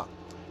hit them up.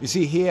 You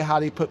see here how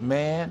they put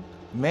man?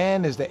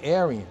 Man is the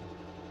Aryan.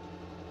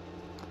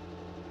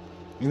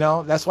 You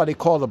know, that's why they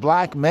call the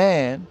black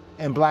man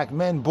and black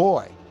men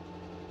boy.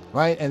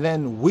 Right? And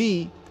then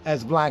we,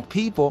 as black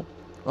people,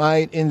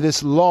 right, in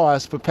this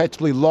lost,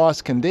 perpetually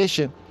lost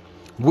condition,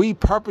 we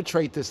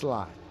perpetrate this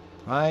lie.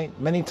 Right?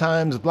 Many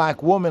times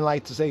black women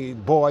like to say,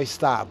 boy,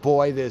 stop,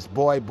 boy, this,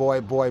 boy,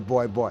 boy, boy,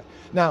 boy, boy.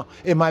 Now,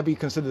 it might be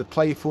considered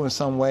playful in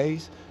some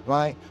ways,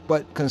 right?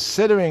 But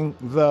considering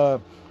the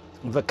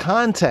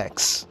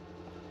context,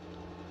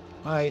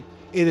 right,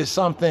 it is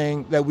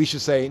something that we should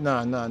say,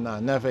 no,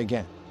 never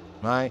again,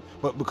 right?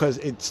 But because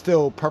it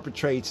still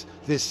perpetrates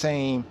this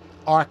same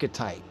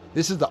archetype.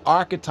 This is the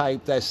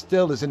archetype that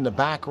still is in the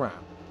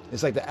background.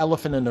 It's like the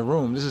elephant in the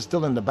room. This is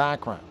still in the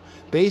background.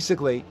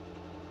 Basically,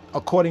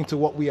 according to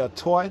what we are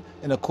taught,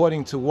 and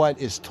according to what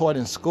is taught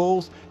in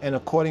schools, and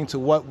according to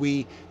what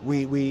we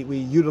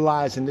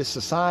utilize in this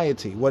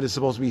society, what is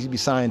supposed to be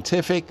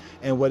scientific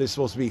and what is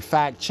supposed to be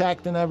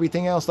fact-checked and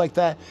everything else like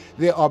that,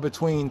 there are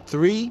between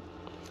 3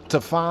 to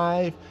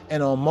 5,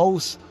 and on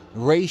most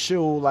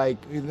racial, like,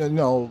 you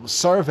know,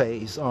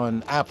 surveys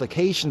on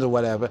applications or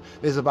whatever,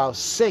 there's about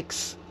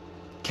 6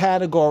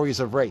 categories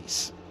of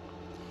race.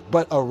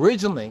 But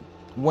originally,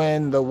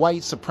 when the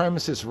white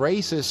supremacist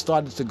racists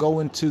started to go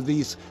into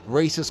these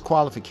racist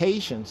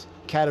qualifications,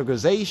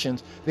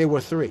 categorizations, there were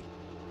 3.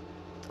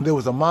 There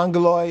was the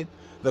Mongoloid,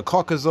 the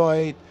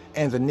Caucasoid,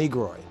 and the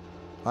Negroid.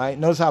 Right?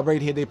 Notice how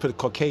right here they put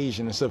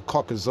Caucasian instead of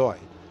Caucasoid.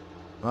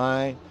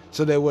 Right?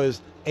 So there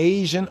was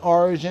Asian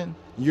origin,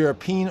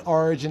 European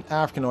origin,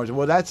 African origin.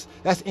 Well, that's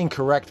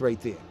incorrect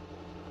right there.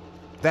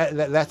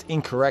 That's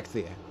incorrect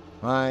there.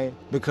 Right?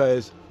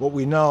 Because what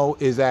we know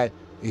is that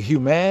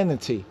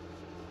humanity,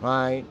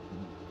 right,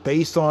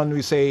 based on,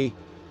 we say,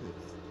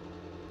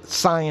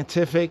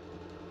 scientific,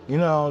 you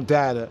know,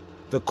 data,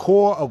 the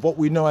core of what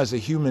we know as a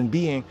human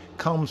being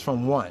comes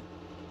from one.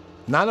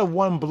 Not of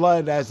one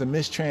blood, as the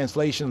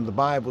mistranslation of the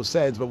Bible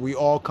says, but we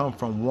all come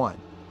from one,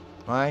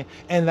 right?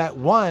 And that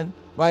one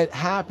right,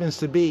 happens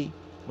to be,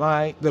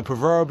 right, the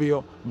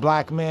proverbial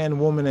black man,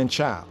 woman, and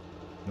child,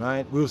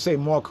 right? We will say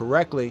more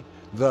correctly,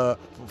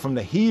 from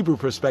the Hebrew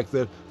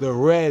perspective, the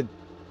red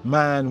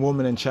man,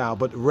 woman, and child,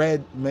 but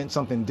red meant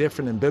something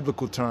different in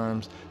biblical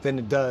terms than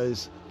it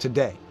does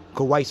today.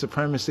 Because white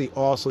supremacy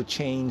also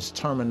changed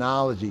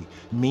terminology,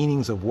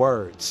 meanings of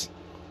words,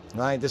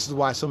 right? This is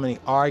why so many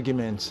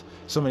arguments,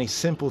 so many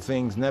simple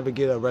things never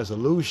get a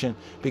resolution,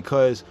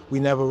 because we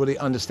never really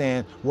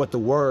understand what the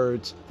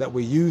words that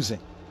we're using.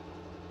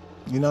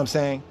 You know what I'm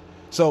saying?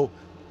 So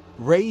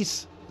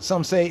race,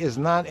 some say, is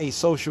not a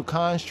social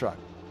construct.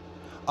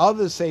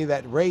 Others say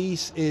that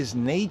race is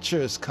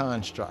nature's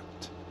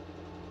construct.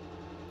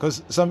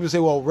 Because some people say,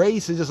 well,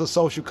 race is just a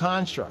social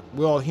construct.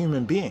 We're all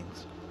human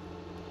beings.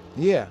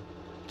 Yeah.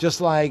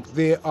 Just like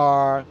there's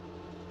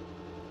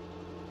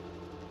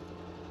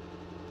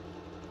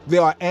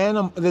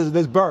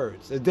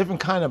birds. There's different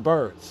kind of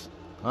birds,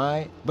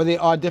 right? But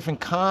there are different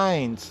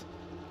kinds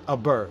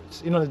of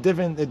birds. You know,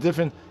 the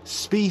different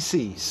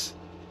species,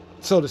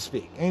 so to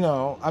speak. You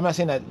know, I'm not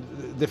saying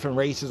that different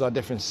races are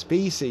different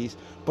species,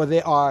 but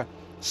there are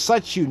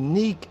such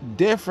unique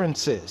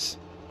differences,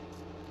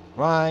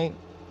 right,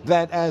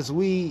 that as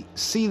we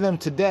see them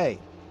today,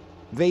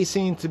 they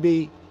seem to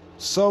be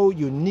so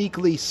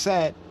uniquely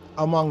set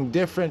among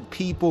different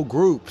people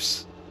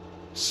groups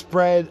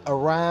spread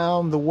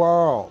around the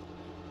world,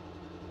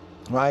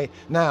 right?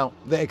 Now,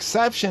 the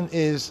exception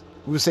is,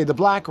 we would say, the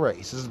black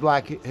race. This is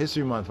Black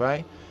History Month,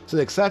 right? So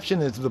the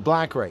exception is the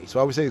black race.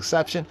 Why we say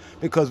exception?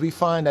 Because we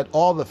find that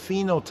all the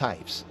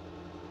phenotypes,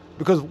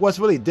 because what's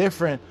really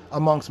different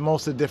amongst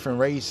most of the different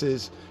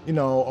races, you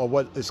know, or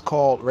what is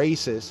called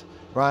races,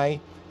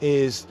 right,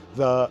 is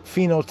the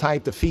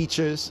phenotype, the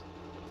features,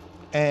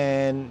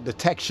 and the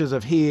textures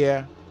of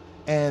hair,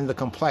 and the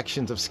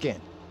complexions of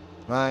skin,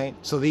 right?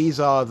 So these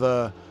are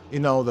the, you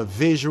know, the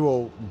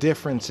visual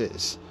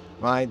differences,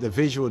 right? The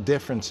visual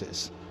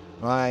differences,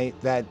 right,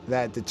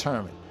 that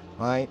determine,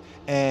 right?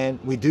 And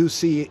we do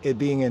see it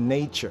being in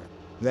nature.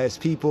 As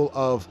people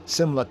of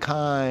similar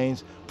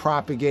kinds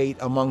propagate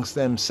amongst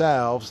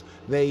themselves,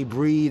 they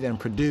breed and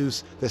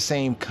produce the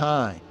same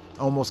kind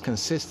almost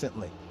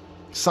consistently.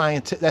 That's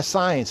science.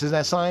 Isn't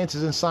that science?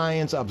 Isn't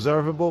science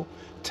observable,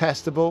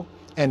 testable,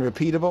 and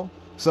repeatable?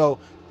 So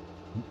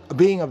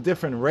being of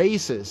different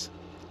races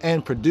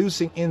and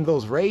producing in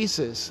those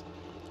races,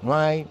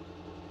 right,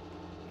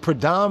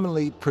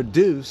 predominantly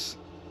produce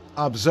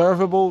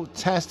observable,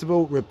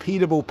 testable,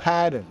 repeatable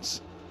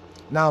patterns.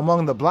 Now,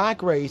 among the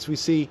black race, we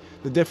see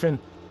the different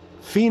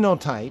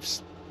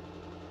phenotypes,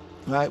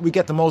 right? We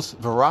get the most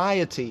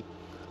variety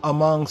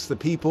amongst the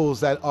peoples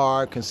that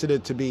are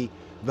considered to be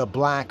the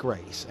black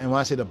race. And when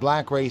I say the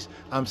black race,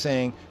 I'm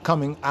saying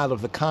coming out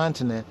of the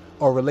continent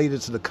or related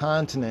to the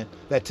continent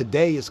that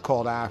today is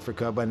called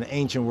Africa, but in the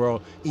ancient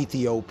world,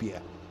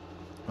 Ethiopia,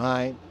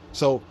 right?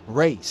 So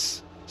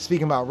race,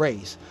 speaking about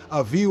race,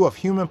 a view of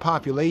human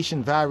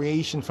population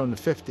variation from the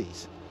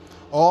 50s.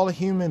 All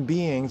human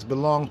beings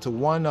belong to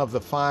one of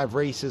the 5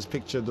 races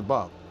pictured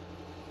above.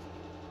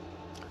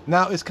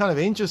 Now, it's kind of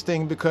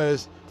interesting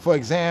because, for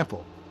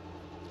example,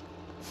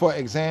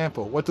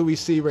 what do we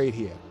see right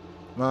here,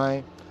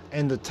 right?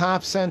 In the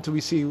top center,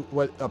 we see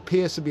what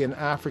appears to be an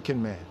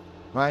African man,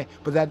 right?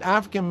 But that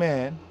African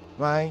man,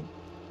 right?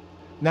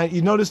 Now,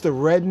 you notice the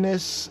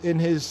redness in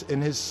his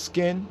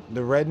skin,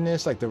 the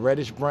redness, like the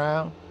reddish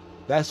brown.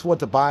 That's what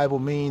the Bible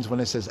means when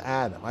it says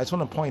Adam. I just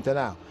want to point that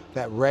out.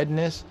 That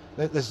redness,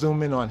 let's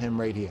zoom in on him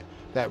right here.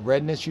 That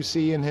redness you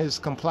see in his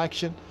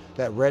complexion,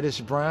 that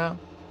reddish brown,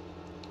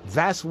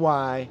 that's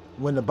why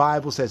when the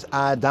Bible says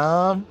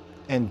Adam,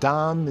 and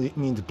Dam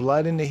means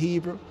blood in the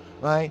Hebrew,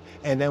 right?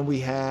 And then we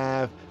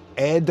have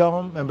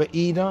Edom, remember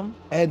Edom,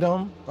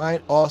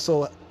 right?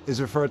 Also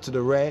is referred to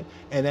the red.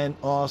 And then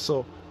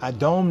also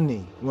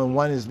Adomni, when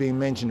one is being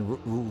mentioned,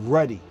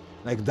 ruddy.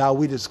 Like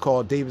David is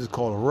called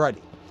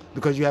ruddy.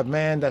 Because you have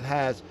man that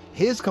has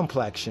his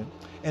complexion,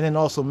 and then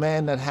also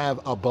man that have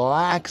a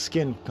black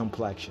skin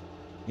complexion.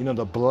 You know,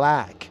 the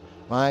black,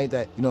 right?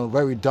 That, you know,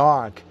 very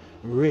dark,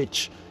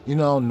 rich, you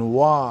know,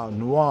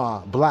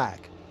 noir,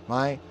 black,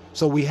 right?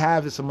 So we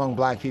have this among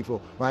black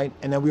people, right?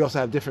 And then we also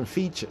have different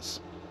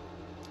features.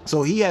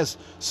 So he has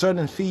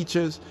certain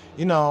features,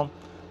 you know,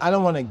 I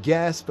don't want to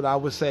guess, but I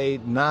would say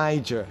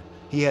Niger.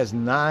 He has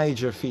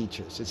Niger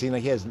features. It seems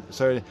like he has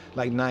certain,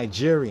 like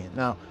Nigerian.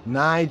 Now,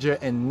 Niger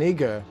and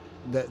nigger,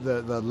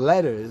 the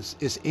letters,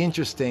 is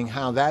interesting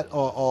how that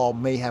all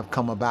may have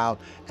come about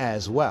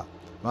as well,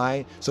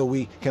 right? So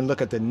we can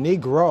look at the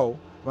Negro,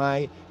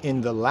 right,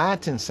 in the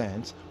Latin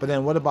sense, but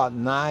then what about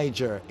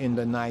Niger in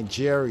the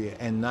Nigeria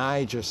and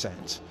Niger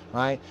sense,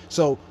 right?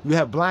 So we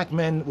have black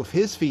men with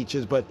his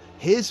features, but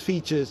his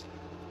features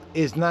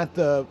is not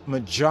the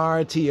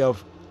majority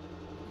of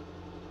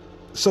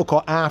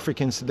so-called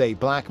Africans today,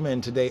 black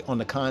men today on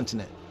the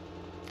continent.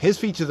 His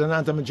features are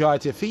not the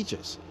majority of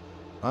features,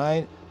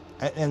 right?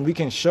 And we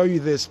can show you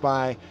this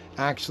by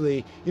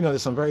actually, you know,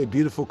 there's some very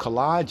beautiful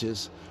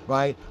collages,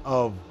 right,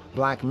 of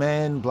black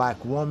men,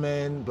 black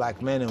women,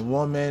 black men and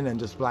women, and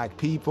just black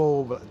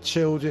people,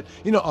 children,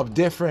 of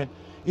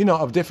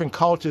different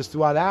cultures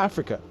throughout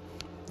Africa,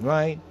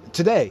 right?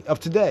 Today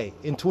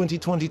in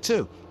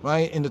 2022,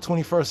 right, in the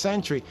 21st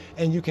century,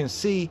 and you can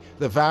see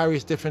the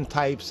various different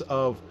types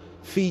of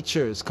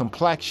features,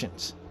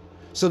 complexions.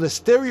 So the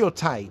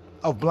stereotype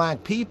of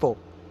black people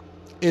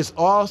is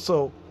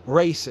also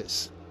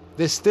racist.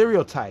 This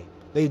stereotype,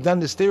 they've done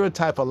the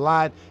stereotype a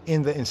lot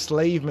in the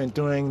enslavement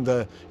during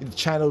the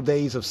chattel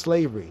days of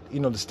slavery.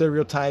 The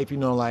stereotype,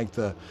 like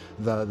the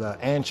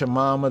Aunt your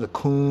mama, the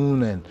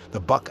coon, and the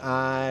buck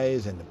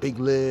eyes, and the big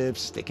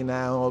lips sticking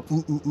out,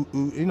 ooh, ooh,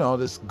 ooh, ooh,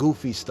 this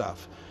goofy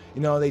stuff.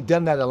 They've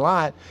done that a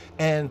lot,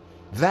 and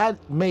that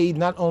made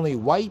not only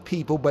white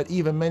people, but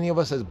even many of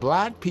us as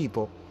black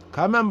people.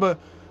 I remember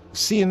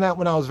seeing that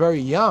when I was very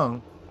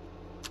young,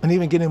 and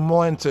even getting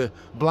more into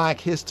black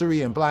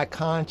history and black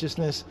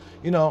consciousness,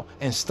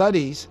 and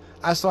studies.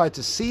 I started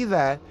to see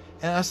that,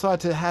 and I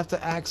started to have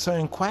to ask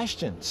certain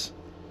questions.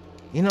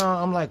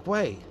 I'm like,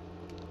 wait,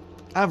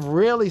 I've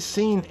rarely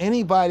seen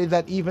anybody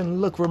that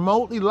even look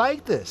remotely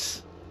like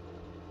this.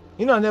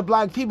 And they're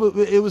black people.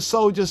 It was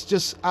so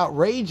just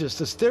outrageous,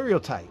 the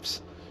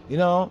stereotypes,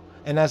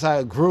 And as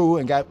I grew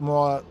and got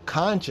more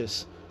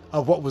conscious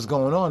of what was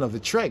going on, of the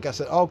trick, I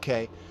said,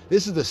 okay,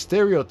 this is the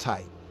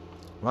stereotype,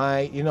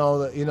 right?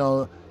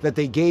 That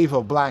they gave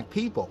of black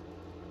people.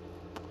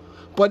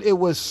 But it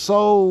was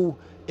so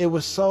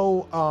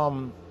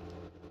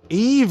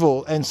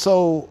evil and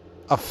so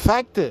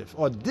effective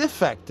or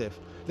defective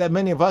that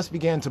many of us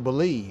began to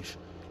believe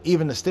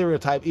even the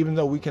stereotype, even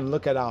though we can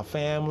look at our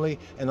family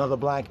and other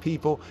black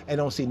people and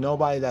don't see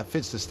nobody that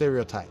fits the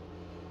stereotype,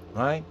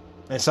 right?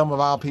 And some of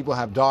our people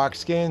have dark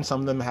skin, some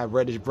of them have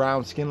reddish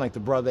brown skin like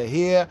the brother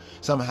here,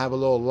 some have a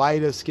little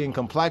lighter skin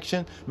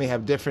complexion, may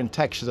have different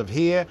textures of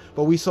hair,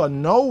 but we saw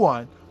no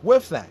one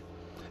with that.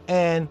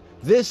 And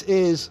this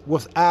is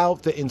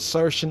without the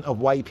insertion of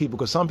white people,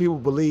 because some people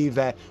believe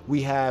that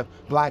we have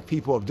black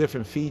people of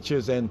different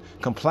features and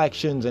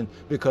complexions, and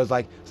because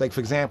like for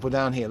example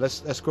down here,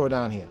 let's scroll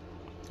down here.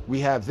 We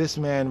have this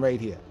man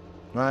right here,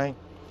 right?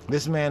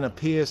 This man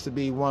appears to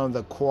be one of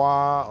the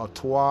Kwa or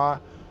Twa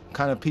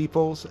kind of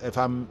peoples, if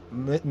I'm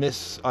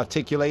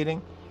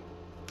misarticulating,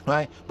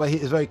 right? But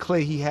it's very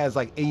clear he has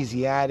like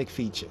Asiatic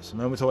features.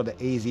 Remember we talked about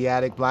the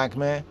Asiatic black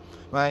man,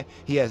 right?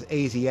 He has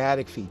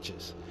Asiatic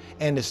features.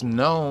 And it's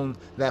known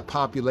that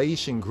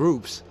population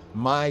groups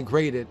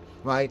migrated,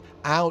 right,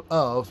 out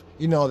of,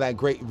 that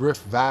great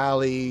Rift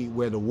Valley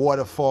where the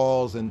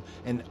waterfalls and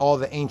all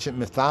the ancient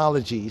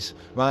mythologies,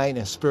 right,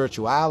 and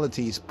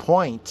spiritualities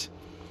point,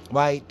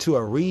 right, to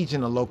a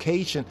region, a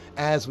location,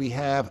 as we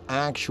have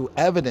actual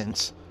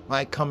evidence,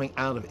 right, coming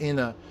out of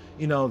the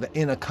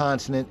inner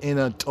continent,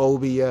 inner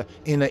Tobia,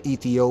 inner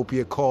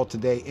Ethiopia, called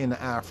today inner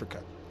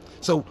Africa.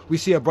 So we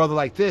see a brother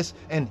like this,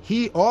 and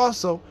he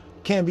also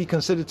can be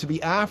considered to be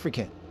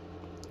African,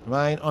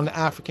 right, on the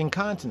African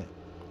continent,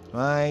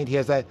 right? He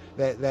has that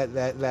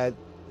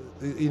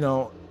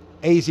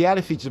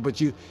Asiatic features, but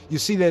you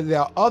see that there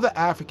are other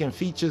African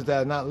features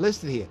that are not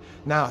listed here.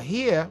 Now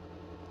here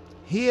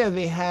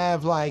they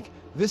have like,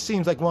 this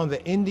seems like one of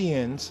the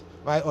Indians,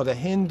 right, or the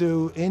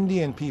Hindu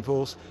Indian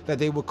peoples that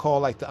they would call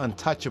like the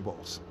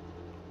untouchables,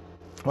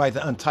 right,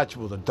 the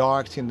untouchables, the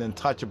dark-skinned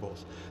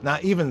untouchables. Now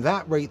even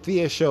that right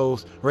there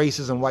shows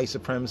racism, white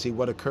supremacy,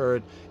 what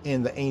occurred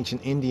in the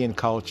ancient Indian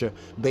culture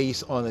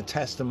based on the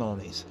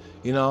testimonies,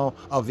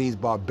 of these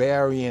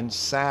barbarian,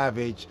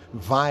 savage,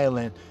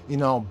 violent,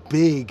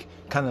 big,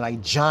 kind of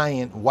like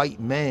giant white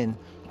men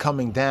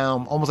coming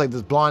down, almost like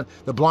this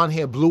the blonde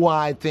hair,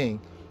 blue-eyed thing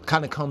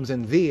kind of comes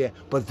in there,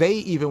 but they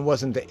even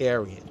wasn't the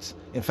Aryans.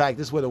 In fact,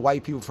 this is where the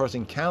white people first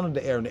encountered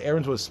the Aryans. The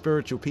Aryans were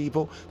spiritual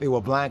people. They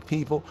were black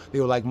people. They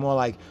were like more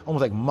like,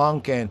 almost like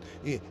monk, and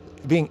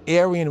being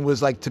Aryan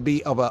was like to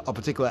be of a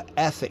particular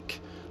ethic,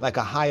 like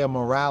a higher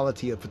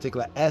morality, a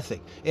particular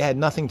ethic. It had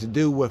nothing to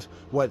do with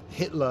what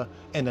Hitler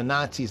and the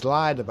Nazis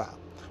lied about.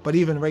 But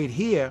even right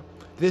here,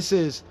 this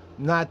is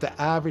not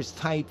the average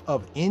type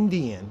of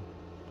Indian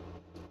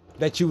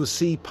that you will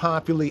see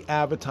popularly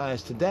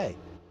advertised today.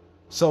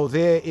 So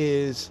there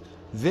is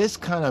this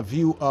kind of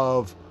view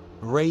of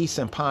race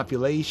and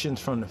populations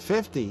from the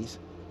 50s,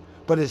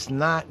 but it's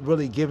not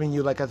really giving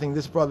you, like, I think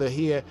this brother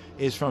here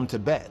is from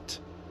Tibet,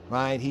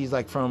 right? He's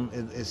like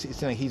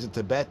it's like he's a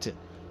Tibetan,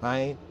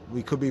 right?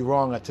 We could be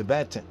wrong, a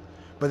Tibetan.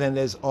 But then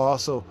there's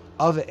also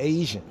other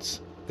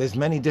Asians. There's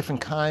many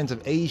different kinds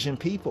of Asian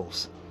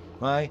peoples,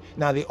 right?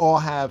 Now they all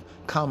have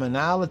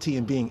commonality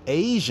in being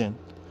Asian,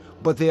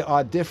 but there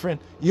are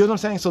different, you know what I'm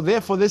saying? So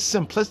therefore this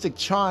simplistic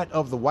chart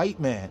of the white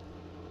man,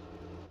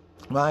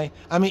 right?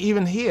 I mean,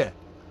 even here,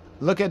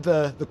 look at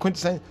the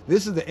quintessential,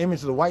 this is the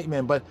image of the white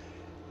man, but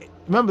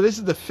remember, this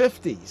is the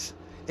 50s.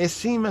 It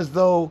seemed as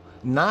though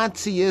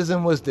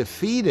Nazism was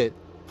defeated,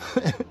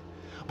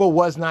 but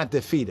was not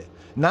defeated.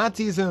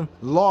 Nazism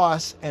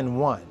lost and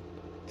won.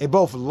 It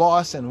both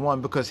lost and won,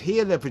 because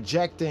here they're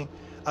projecting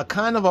a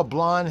kind of a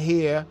blonde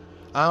hair,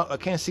 I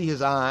can't see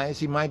his eyes.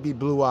 He might be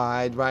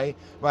blue-eyed, right?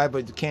 Right,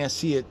 but you can't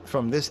see it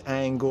from this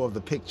angle of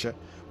the picture.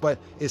 But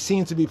it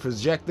seems to be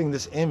projecting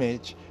this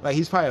image. Like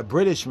he's probably a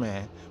British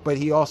man, but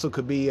he also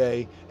could be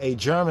a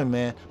German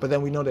man. But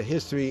then we know the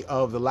history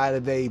of the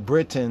latter-day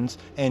Britons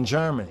and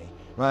Germany,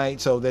 right?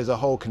 So there's a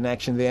whole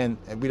connection there,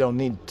 and we don't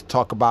need to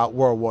talk about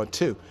World War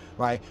II,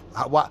 right?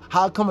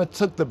 How come it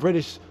took the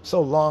British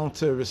so long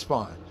to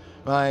respond,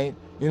 right?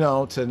 You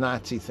know, to the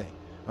Nazi thing,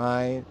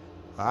 right?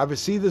 I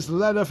received this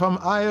letter from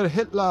Heil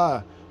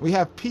Hitler. We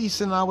have peace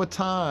in our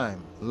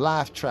time.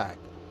 Laugh track.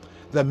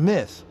 The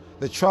myth,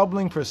 the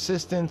troubling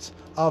persistence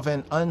of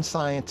an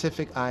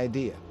unscientific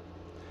idea.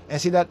 And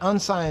see, that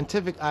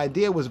unscientific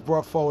idea was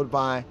brought forward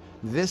by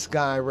this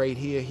guy right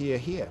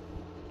here,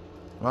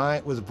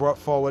 right? Was brought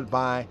forward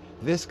by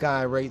this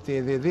guy right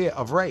there,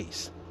 of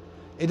race.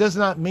 It does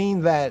not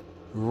mean that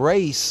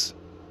race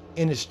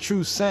in its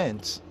true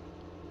sense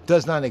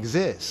does not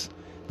exist,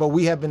 but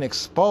we have been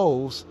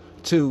exposed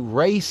to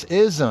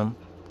racism,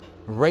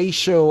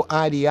 racial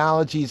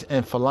ideologies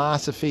and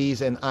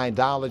philosophies and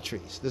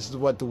idolatries. This is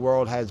what the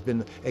world has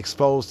been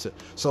exposed to.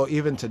 So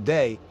even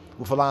today,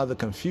 with a lot of the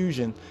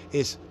confusion,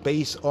 it's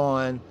based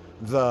on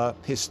the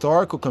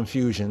historical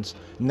confusions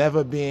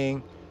never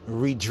being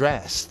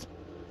redressed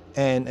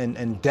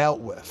and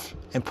dealt with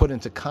and put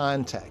into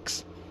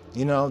context.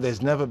 You know,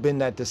 there's never been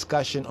that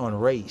discussion on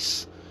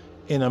race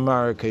in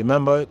America.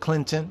 Remember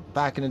Clinton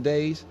back in the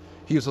days?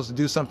 He was supposed to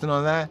do something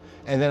on that,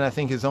 and then I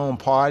think his own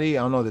party,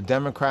 I don't know, the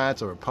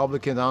Democrats or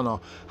Republicans, I don't know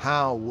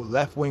how,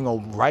 left-wing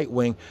or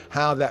right-wing,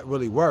 how that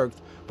really worked,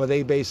 but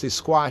they basically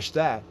squashed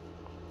that.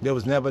 There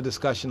was never a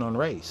discussion on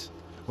race.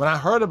 When I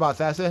heard about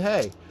that, I said,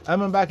 hey, I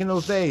remember back in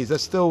those days, that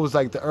still was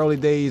like the early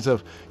days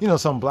of, you know,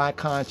 some black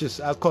conscious,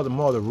 I call it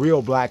more the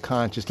real black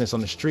consciousness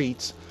on the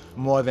streets,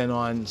 more than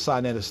on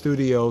side of the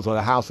studios or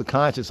the House of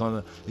Conscious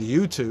on the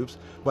YouTubes.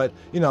 But,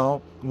 you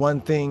know,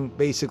 one thing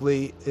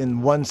basically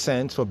in one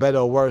sense, for better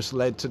or worse,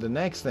 led to the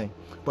next thing.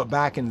 But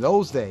back in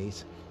those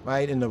days,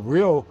 right, in the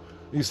real,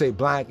 you say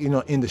black, you know,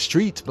 in the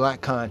streets,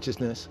 black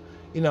consciousness,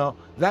 you know,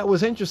 that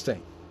was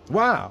interesting.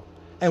 Wow.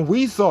 And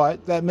we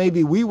thought that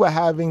maybe we were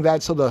having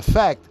that sort of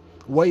effect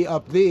way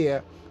up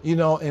there, you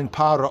know, in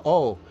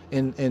Paro,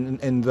 in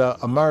the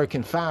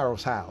American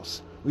Pharaoh's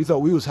house. We thought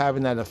we was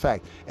having that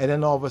effect. And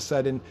then all of a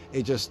sudden,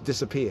 it just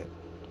disappeared,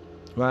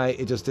 right?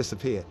 It just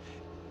disappeared.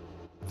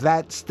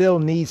 That still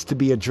needs to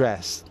be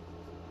addressed,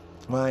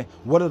 right?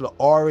 What are the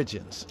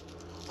origins?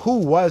 Who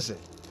was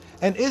it?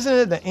 And isn't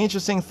it the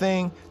interesting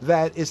thing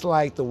that it's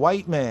like the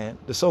white man,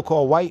 the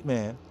so-called white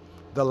man,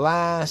 the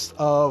last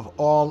of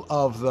all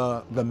of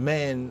the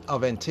men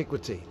of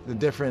antiquity, the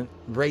different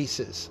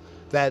races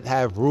that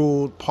have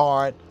ruled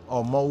part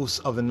or most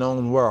of the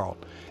known world.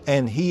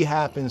 And he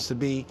happens to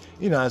be,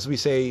 you know, as we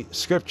say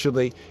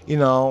scripturally, you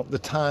know, the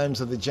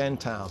times of the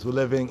Gentiles. We're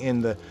living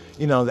in the,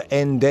 you know, the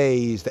end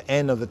days, the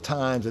end of the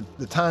times of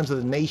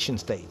the nation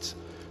states.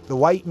 The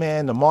white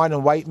man, the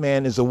modern white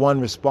man, is the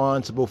one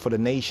responsible for the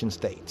nation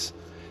states.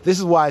 This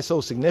is why it's so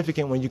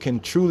significant when you can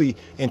truly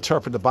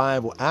interpret the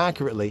Bible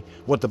accurately,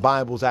 what the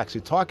Bible is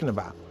actually talking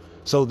about.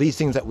 So these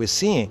things that we're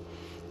seeing,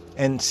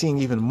 and seeing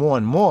even more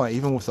and more,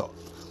 even with the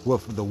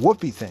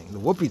Whoopi thing. The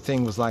Whoopi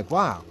thing was like,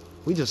 wow,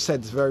 we just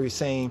said this very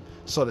same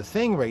sort of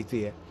thing right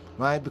there,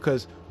 right?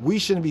 Because we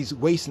shouldn't be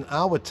wasting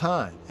our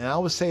time. And I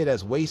would say it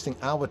as wasting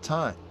our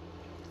time,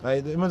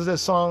 right? Remember that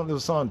song, there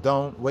was a song,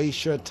 Don't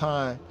Waste Your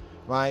Time,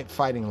 right?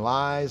 Fighting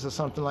lies or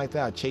something like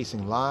that, or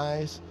chasing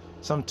lies,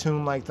 some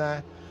tune like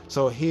that.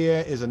 So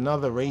here is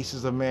another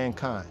races of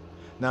mankind.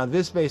 Now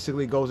this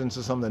basically goes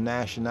into some of the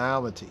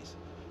nationalities,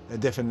 the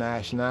different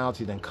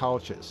nationalities and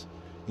cultures.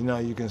 You know,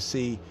 you can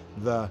see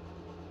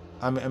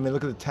I mean,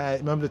 look at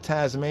remember the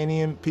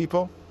Tasmanian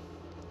people?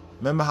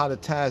 Remember how the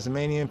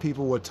Tasmanian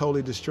people were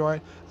totally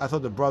destroyed? I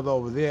thought the brother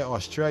over there,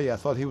 Australia, I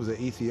thought he was an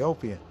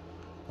Ethiopian,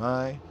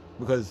 right?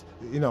 Because,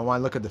 you know, when I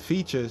look at the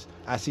features,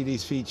 I see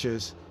these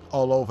features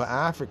all over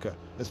Africa,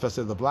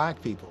 especially the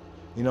black people,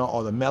 you know,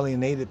 or the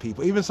melanated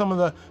people, even some of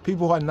the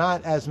people who are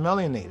not as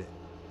melanated,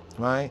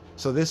 right?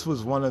 So this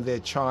was one of their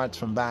charts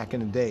from back in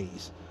the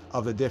days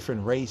of the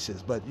different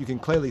races. But you can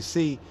clearly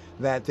see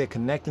that they're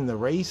connecting the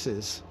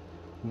races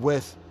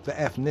with the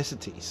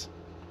ethnicities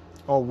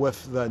or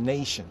with the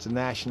nations, the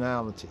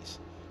nationalities,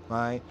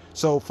 right?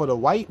 So for the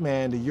white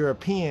man, the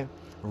European,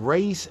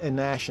 race and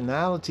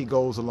nationality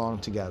goes along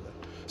together.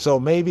 So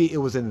maybe it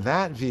was in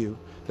that view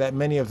that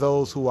many of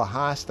those who were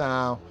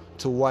hostile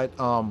to what,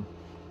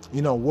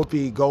 you know,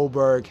 Whoopi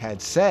Goldberg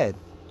had said,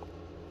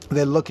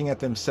 they're looking at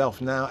themselves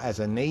now as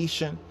a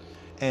nation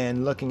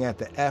and looking at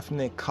the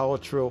ethnic,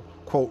 cultural,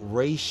 quote,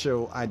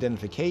 racial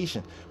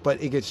identification.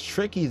 But it gets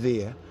tricky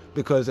there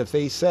because if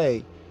they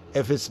say,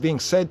 if it's being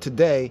said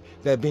today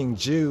that being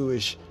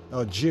Jewish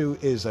or Jew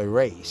is a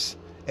race,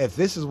 if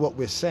this is what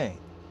we're saying,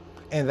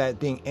 and that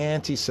being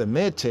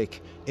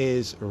anti-Semitic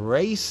is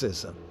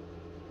racism,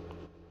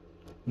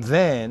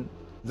 then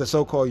the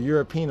so-called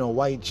European or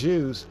white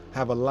Jews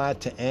have a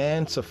lot to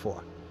answer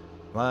for,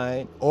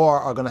 right? Or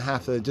are going to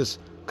have to just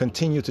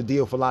continue to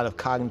deal with a lot of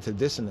cognitive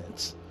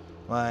dissonance,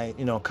 right?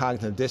 You know,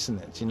 cognitive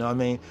dissonance. You know what I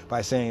mean?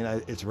 By saying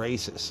it's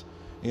racist.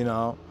 You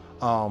know,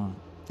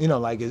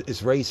 like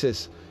it's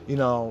racist. You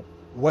know,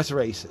 what's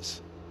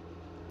racist?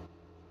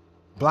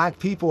 Black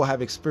people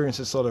have experienced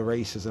this sort of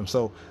racism,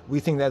 so we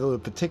think that was a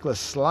particular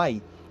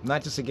slight,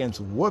 not just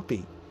against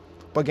Whoopi,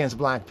 but against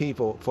black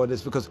people for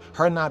this, because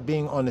her not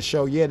being on the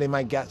show, yeah, they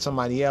might get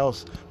somebody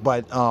else,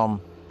 but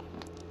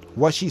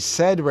what she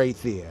said right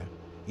there,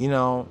 you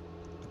know,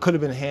 could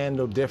have been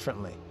handled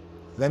differently.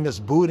 Them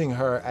just booting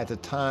her at the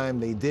time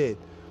they did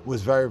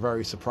was very,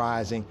 very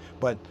surprising.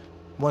 But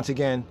once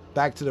again,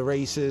 back to the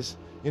races,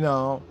 you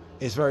know,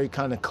 it's very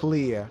kind of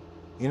clear,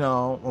 you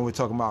know, when we're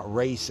talking about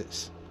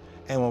races.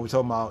 And when we're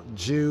talking about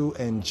Jew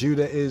and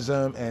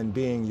Judaism and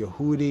being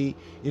Yehudi,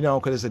 you know,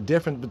 because there's a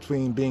difference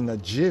between being a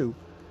Jew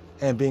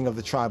and being of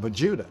the tribe of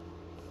Judah.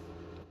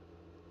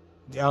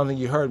 I don't think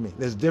you heard me.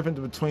 There's a difference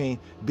between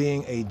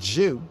being a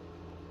Jew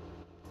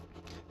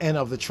and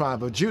of the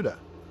tribe of Judah.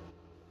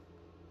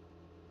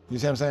 You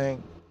see what I'm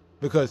saying?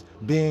 Because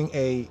being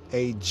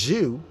a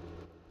Jew,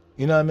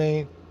 you know what I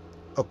mean,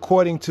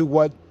 according to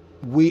what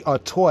we are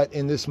taught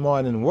in this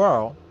modern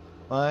world,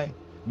 right,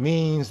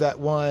 means that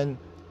one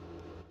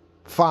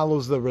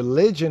follows the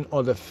religion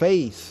or the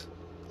faith,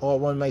 or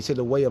one might say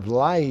the way of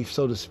life,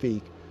 so to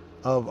speak,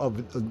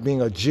 of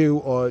being a Jew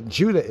or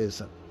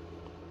Judaism,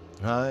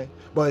 right?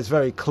 But it's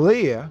very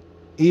clear,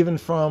 even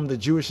from the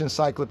Jewish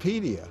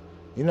Encyclopedia,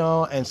 you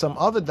know, and some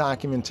other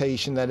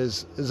documentation that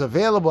is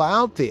available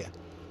out there,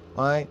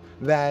 right,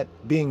 that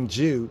being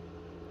Jew,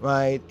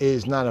 right,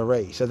 is not a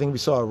race. I think we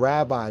saw a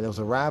rabbi, there was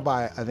a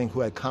rabbi, I think,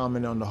 who had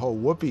commented on the whole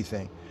Whoopi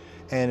thing,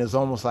 and it was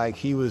almost like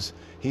he was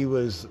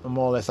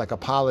more or less like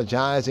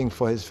apologizing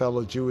for his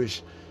fellow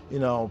Jewish, you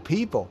know,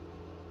 people,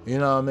 you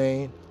know what I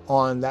mean,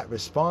 on that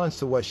response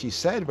to what she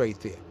said right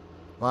there,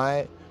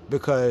 right?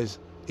 Because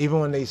even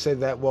when they said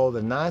that, well,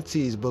 the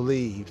Nazis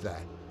believed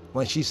that.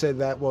 When she said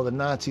that, well, the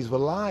Nazis were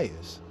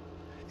liars.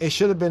 It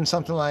should have been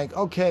something like,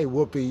 okay,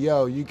 Whoopi,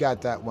 yo, you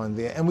got that one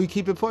there, and we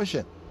keep it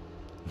pushing.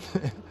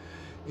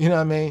 You know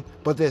what I mean?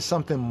 But there's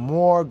something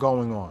more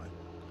going on,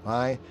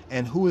 right?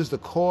 And who is the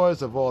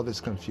cause of all this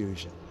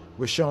confusion?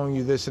 We're showing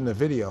you this in the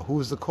video.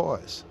 Who's the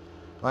cause,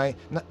 right?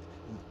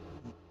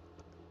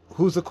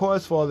 Who's the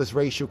cause for all this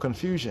racial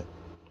confusion,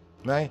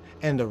 right?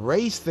 And the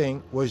race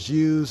thing was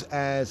used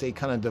as a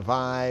kind of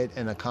divide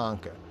and a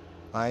conquer,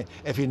 right?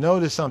 If you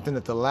notice something,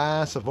 that the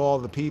last of all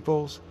the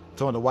peoples,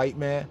 talking the white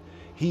man,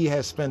 he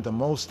has spent the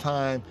most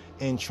time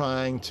in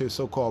trying to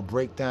so-called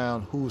break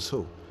down who's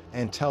who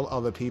and tell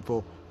other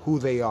people who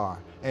they are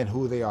and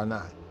who they are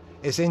not.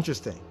 It's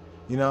interesting.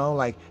 You know,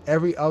 like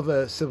every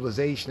other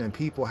civilization and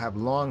people have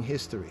long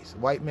histories.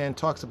 White man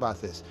talks about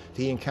this.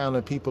 He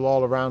encountered people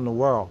all around the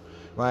world,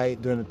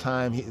 right? During the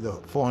time, the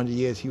 400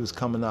 years he was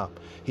coming up.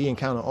 He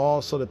encountered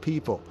all sort of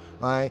people,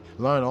 right?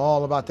 Learned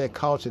all about their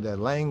culture, their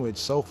language,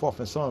 so forth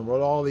and so on.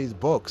 Wrote all these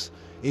books.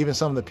 Even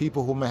some of the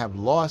people who may have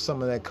lost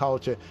some of their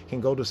culture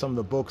can go to some of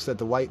the books that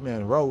the white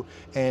man wrote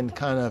and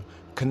kind of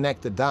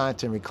connect the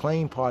dots and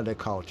reclaim part of their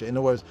culture. In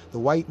other words, the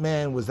white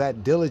man was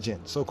that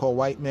diligent, so-called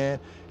white man,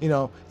 you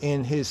know,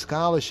 in his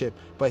scholarship,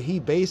 but he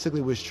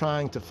basically was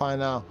trying to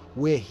find out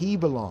where he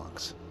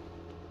belongs.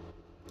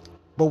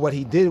 But what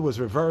he did was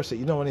reverse it.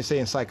 You know, when they say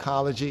in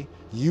psychology,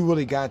 you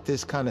really got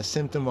this kind of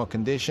symptom or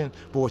condition,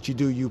 but what you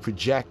do, you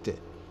project it.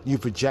 You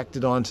project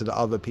it onto the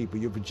other people.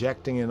 You're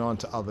projecting it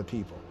onto other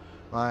people,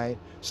 right?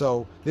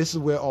 So this is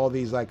where all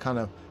these like kind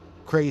of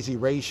crazy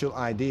racial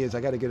ideas,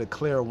 I got to get a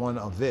clearer one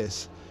of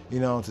this, you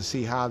know, to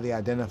see how they're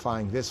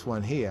identifying this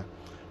one here,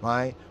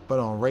 right? But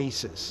on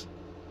races,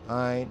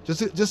 right?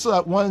 Just so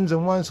that ones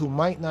who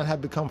might not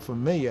have become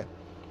familiar,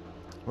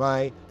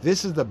 right?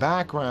 This is the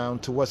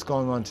background to what's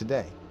going on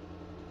today.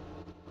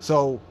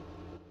 So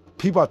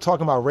people are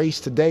talking about race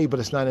today, but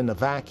it's not in a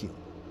vacuum.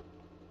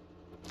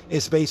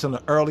 It's based on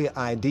the earlier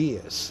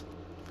ideas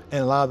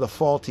and a lot of the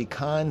faulty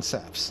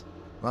concepts,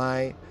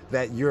 right?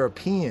 That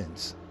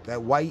Europeans,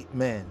 that white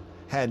men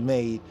had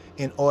made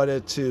in order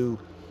to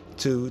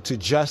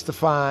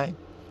justify,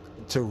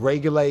 to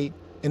regulate,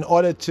 in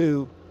order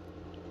to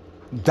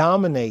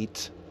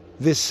dominate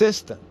this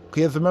system.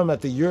 You have to remember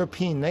that the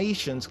European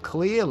nations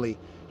clearly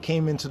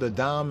came into the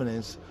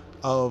dominance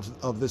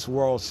of this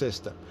world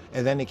system.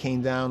 And then it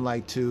came down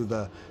like to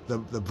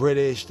the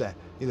British, that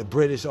the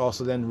British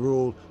also then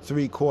ruled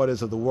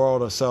 3/4 of the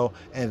world or so.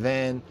 And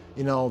then,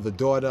 you know, the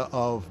daughter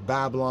of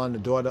Babylon, the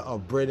daughter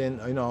of Britain,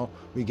 you know,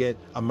 we get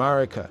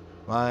America,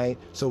 right?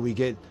 So we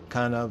get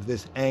kind of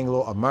this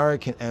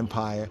Anglo-American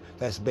empire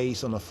that's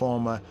based on the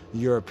former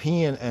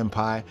European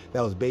empire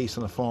that was based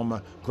on the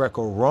former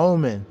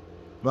Greco-Roman,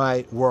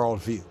 right,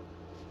 worldview.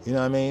 You know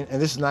what I mean? And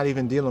this is not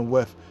even dealing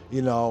with,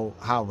 you know,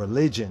 how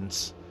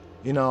religions,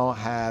 you know,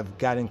 have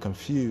gotten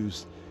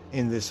confused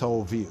in this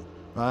whole view,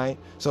 right?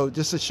 So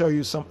just to show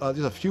you some, just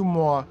a few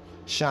more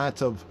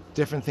shots of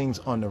different things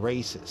on the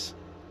races,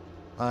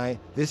 right?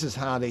 This is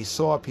how they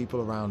saw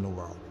people around the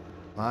world,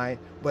 right?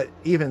 But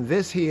even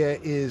this here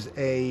is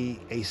a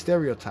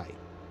stereotype.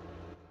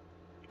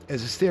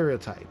 It's a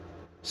stereotype.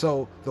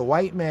 So the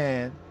white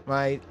man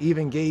right,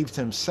 even gave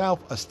to himself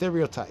a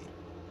stereotype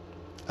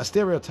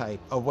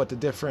of what the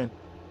different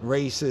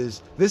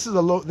races. This is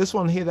this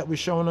one here that we're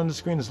showing on the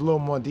screen is a little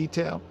more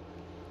detailed,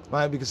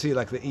 right? We can see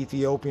like the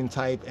Ethiopian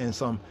type and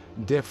some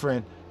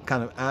different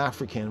kind of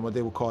African, what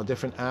they would call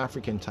different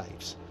African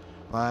types,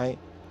 right?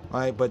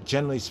 Right, but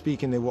generally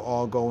speaking, they will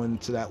all go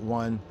into that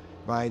one,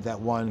 right? That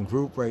one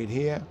group right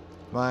here,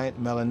 right?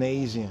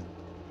 Melanesian,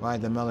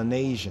 right? The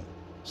Melanesian.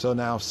 So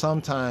now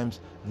sometimes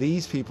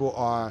these people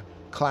are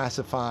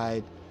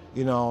classified,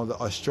 you know, the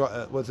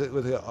astroloid, what they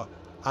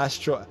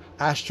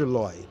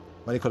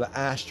call the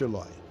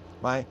astroloid,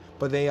 right?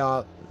 But they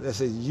are, they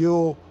say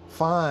you'll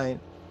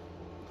find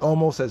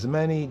almost as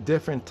many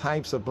different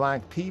types of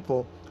black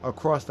people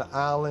across the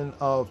island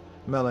of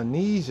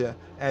Melanesia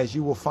as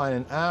you will find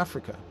in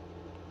Africa,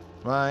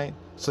 right?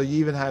 So you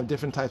even have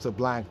different types of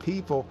black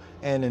people,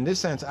 and in this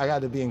sense, I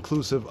got to be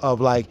inclusive of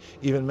like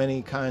even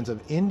many kinds of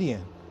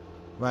Indian,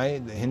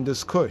 right? The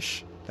Hindus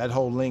Kush, that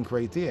whole link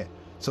right there.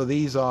 So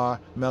these are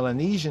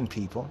Melanesian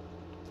people,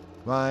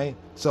 right?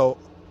 So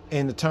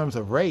in the terms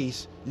of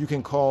race, you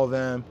can call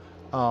them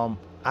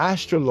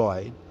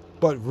astroloid,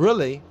 but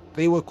really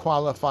they would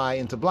qualify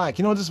into black.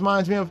 You know what this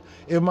reminds me of?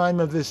 It reminds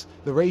me of this,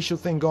 the racial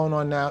thing going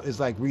on now is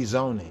like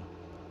rezoning.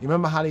 You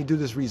remember how they do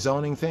this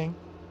rezoning thing?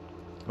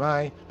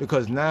 Right?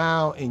 Because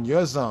now in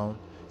your zone,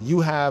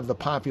 you have the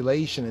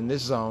population in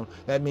this zone.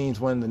 That means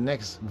when the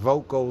next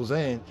vote goes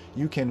in,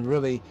 you can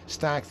really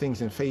stack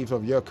things in favor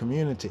of your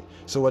community.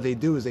 So what they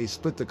do is they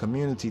split the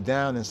community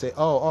down and say,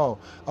 oh,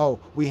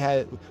 we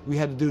had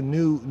to do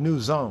new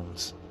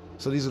zones.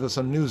 So these are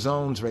some new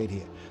zones right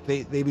here.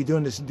 They be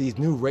doing these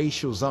new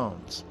racial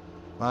zones,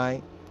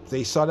 right?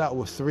 They started out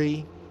with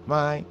 3,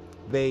 right?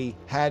 They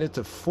had it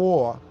to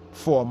 4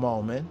 for a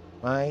moment,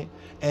 right?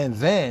 And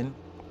then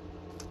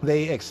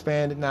they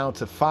expanded now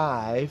to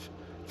 5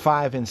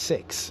 and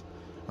 6,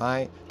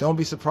 right? Don't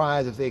be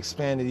surprised if they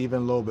expanded even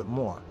a little bit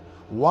more.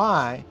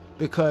 Why?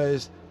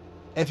 Because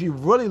if you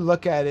really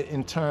look at it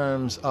in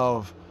terms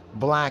of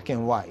black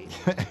and white,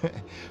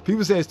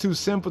 people say it's too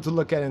simple to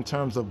look at it in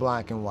terms of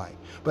black and white.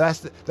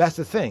 But that's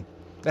the thing.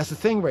 That's the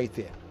thing right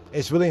there.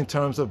 It's really in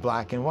terms of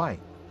black and white,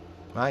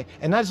 right?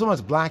 And not so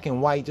much black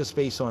and white just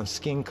based on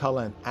skin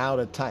color and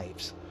outer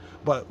types,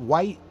 but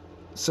white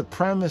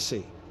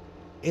supremacy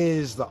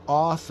is the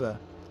author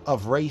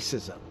of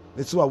racism.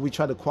 This is why we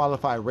try to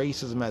qualify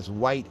racism as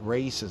white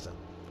racism.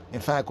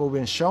 In fact, what we've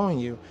been showing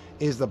you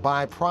is the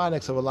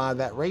byproducts of a lot of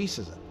that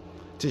racism,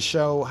 to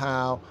show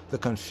how the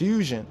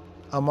confusion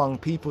among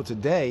people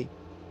today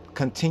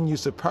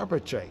continues to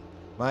perpetrate,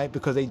 right?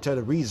 Because they try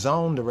to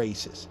rezone the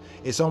races.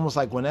 It's almost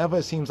like whenever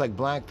it seems like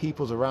black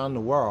peoples around the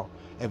world,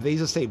 if they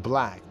just say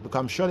black, because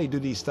I'm sure they do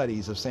these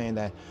studies of saying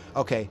that,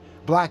 okay,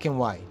 black and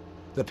white,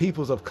 the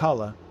peoples of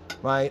color,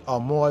 right, are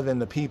more than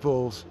the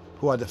peoples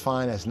who are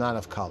defined as not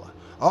of color.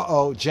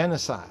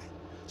 Genocide.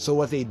 So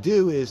what they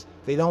do is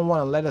they don't want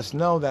to let us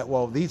know that,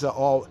 well, these are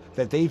all,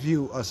 that they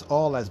view us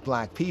all as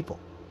black people.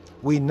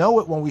 We know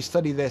it when we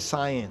study their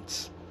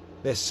science,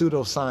 their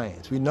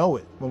pseudoscience. We know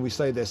it when we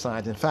study their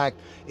science. In fact,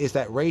 it's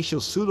that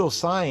racial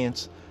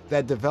pseudoscience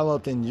that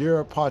developed in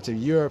Europe, parts of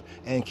Europe,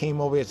 and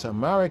came over here to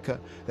America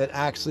that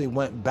actually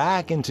went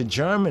back into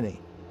Germany.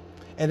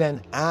 And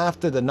then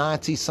after the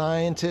Nazi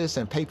scientists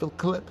and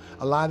paperclip,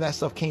 a lot of that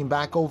stuff came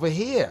back over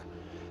here.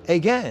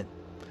 Again,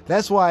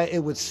 that's why it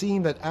would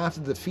seem that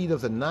after the defeat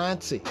of the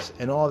Nazis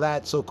and all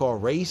that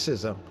so-called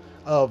racism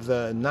of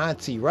the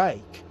Nazi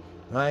Reich,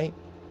 right,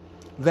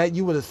 that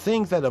you would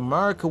think that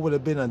America would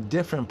have been a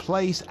different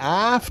place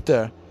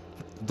after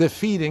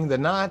defeating the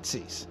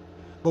Nazis.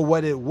 But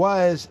what it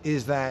was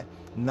is that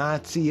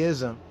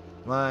Nazism,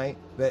 right,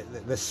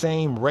 the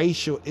same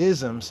racial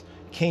isms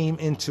came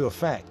into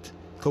effect.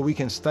 So we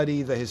can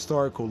study the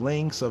historical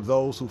links of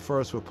those who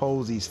first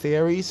proposed these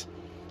theories,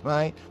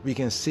 right? We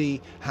can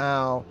see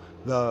how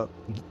the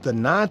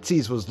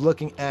Nazis was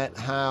looking at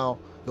how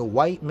the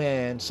white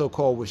man,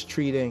 so-called, was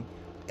treating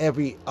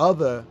every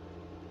other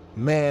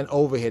man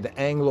over here, the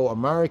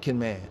Anglo-American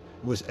man,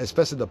 was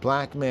especially the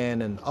black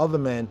man and other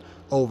men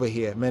over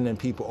here, men and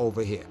people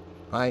over here,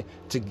 right?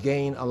 To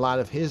gain a lot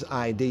of his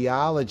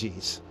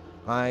ideologies,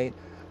 right?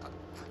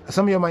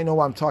 Some of you might know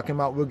what I'm talking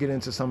about. We'll get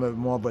into some of it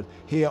more, but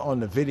here on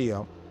the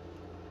video,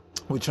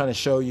 we're trying to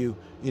show you,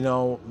 you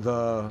know,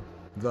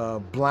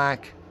 the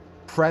black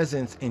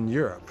presence in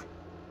Europe.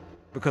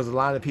 Because a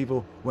lot of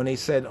people, when they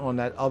said on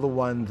that other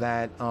one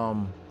that,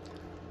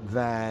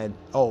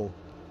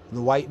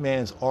 the white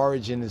man's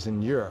origin is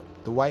in Europe.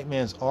 The white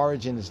man's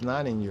origin is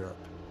not in Europe.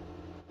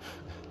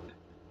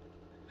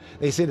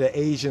 They say the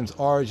Asian's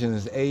origin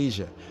is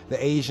Asia.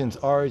 The Asian's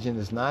origin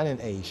is not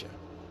in Asia.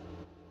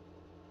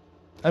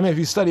 I mean, if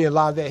you study a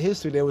lot of their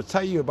history, they would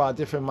tell you about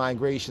different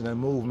migration and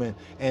movement,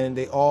 and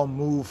they all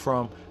move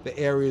from the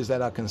areas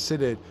that are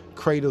considered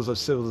cradles of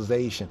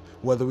civilization.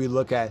 Whether we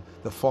look at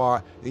the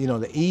far, you know,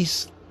 the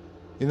east,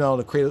 you know,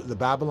 the cradle, the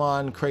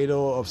Babylon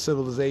cradle of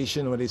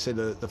civilization, where they say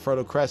the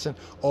Fertile Crescent,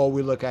 or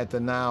we look at the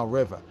Nile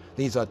River.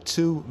 These are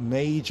two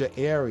major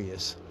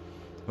areas,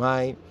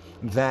 right,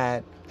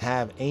 that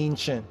have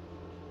ancient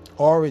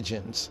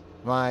origins,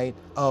 right,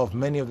 of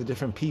many of the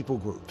different people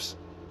groups,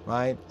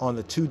 right, on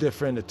the two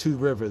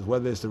rivers,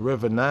 whether it's the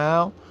River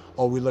Nile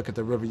or we look at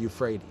the River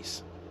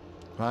Euphrates,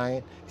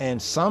 right?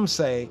 And some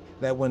say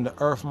that when the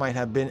earth might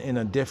have been in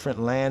a different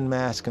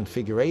landmass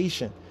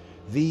configuration,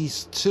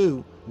 these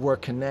two were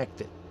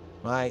connected,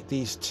 right?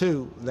 These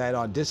two that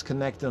are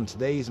disconnected on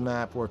today's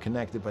map were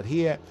connected. But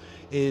here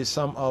is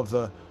some of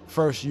the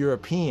first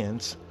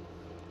Europeans,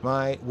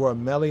 right, were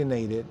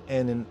melanated,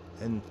 and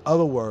in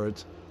other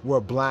words,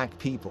 were black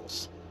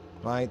peoples,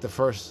 right? The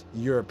first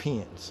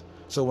Europeans.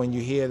 So when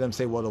you hear them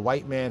say, well, the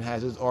white man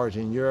has his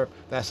origin in Europe,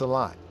 that's a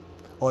lie.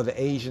 Or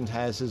the Asian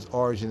has his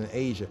origin in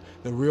Asia.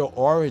 The real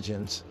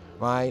origins,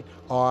 right,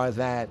 are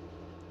that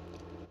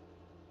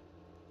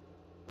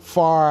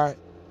far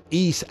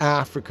East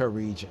Africa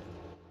region.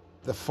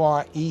 The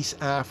Far East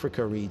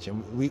Africa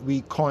region.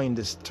 We coined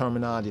this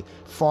terminology,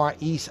 Far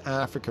East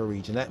Africa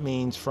region. That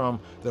means from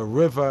the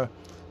river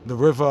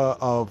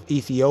of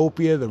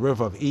Ethiopia, the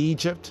river of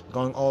Egypt,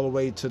 going all the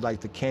way to like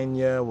the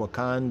Kenya,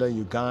 Wakanda,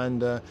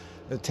 Uganda,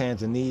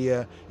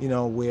 Tanzania, you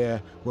know,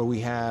 where we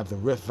have the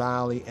Rift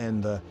Valley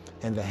and the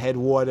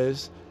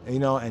headwaters, you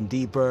know, and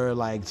deeper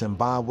like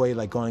Zimbabwe,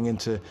 like going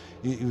into,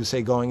 you would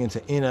say going into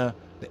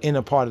the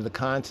inner part of the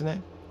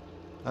continent,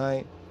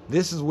 right?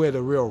 This is where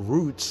the real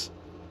roots,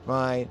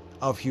 right,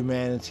 of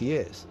humanity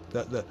is.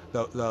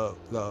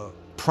 The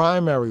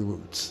primary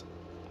roots,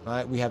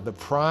 right? We have the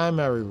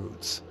primary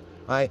roots,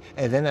 right?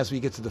 And then as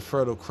we get to the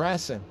Fertile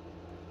Crescent,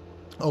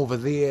 over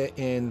there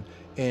in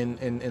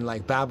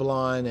like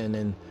Babylon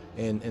and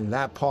in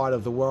that part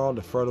of the world,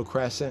 the Fertile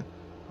Crescent,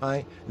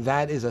 right?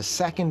 That is a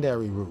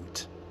secondary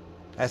root.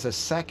 That's a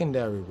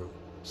secondary root.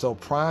 So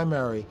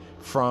primary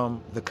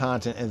from the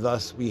continent, and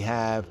thus we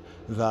have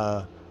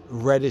the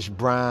reddish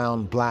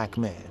brown black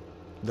man.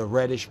 The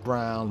reddish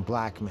brown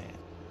black man.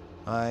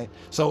 All right.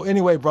 So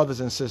anyway,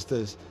 brothers and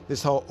sisters,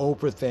 this whole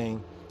Oprah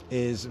thing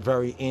is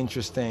very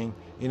interesting.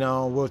 You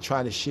know, we'll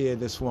try to share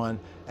this one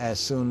as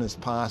soon as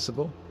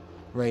possible.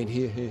 Right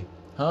here.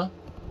 Huh?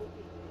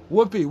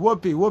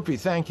 Whoopi.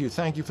 Thank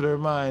you for the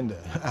reminder.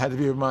 I had to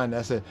be reminded.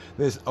 I said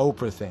this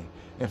Oprah thing.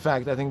 In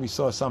fact, I think we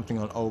saw something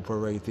on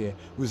Oprah right there.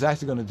 We was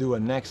actually going to do a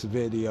next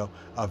video,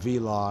 a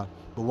vlog,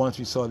 but once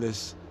we saw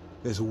this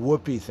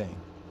Whoopi thing,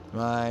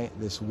 right?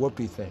 This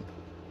Whoopi thing.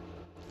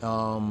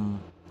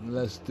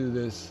 Let's do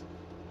this.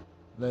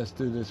 Let's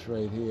do this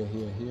right here.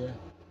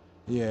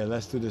 Yeah,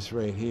 let's do this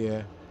right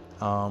here.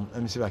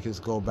 Let me see if I can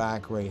just go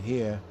back right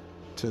here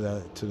to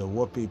the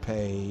Whoopi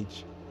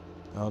page.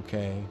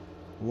 Okay,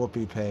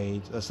 Whoopi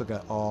page. Let's look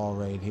at all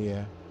right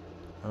here.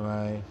 All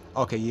right.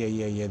 Okay.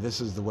 Yeah.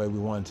 This is the way we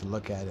wanted to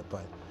look at it,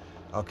 but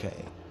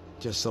okay,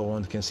 just so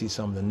one can see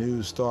some of the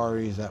news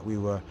stories that we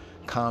were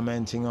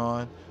commenting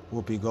on.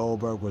 Whoopi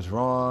Goldberg was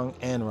wrong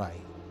and right.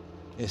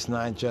 It's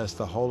not just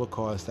the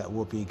Holocaust that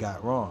Whoopi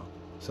got wrong.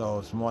 So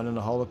it's more than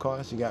the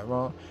Holocaust you got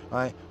wrong,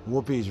 right?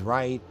 Whoopi's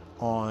right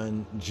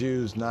on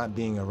Jews not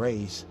being a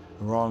race,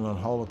 wrong on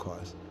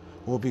Holocaust.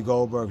 Whoopi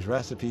Goldberg's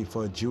recipe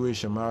for a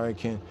Jewish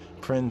American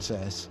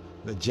princess,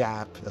 the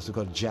JAP, that's what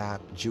we call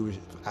JAP, Jewish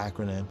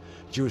acronym,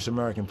 Jewish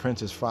American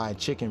Princess Fried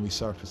Chicken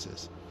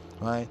resurfaces,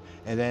 right?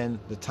 And then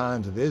the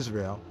Times of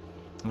Israel,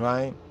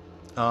 right?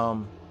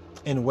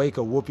 In wake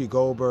of Whoopi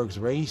Goldberg's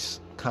race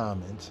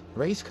comment,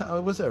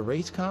 was it a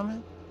race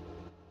comment?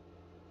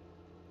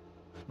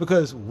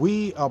 Because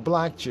we are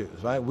black Jews,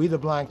 right? We the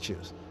black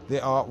Jews.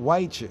 There are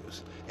white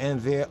Jews,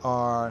 and there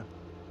are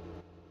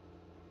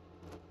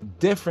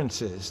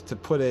differences, to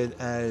put it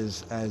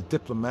as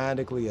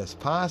diplomatically as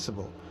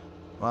possible,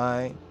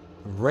 right?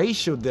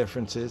 Racial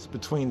differences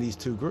between these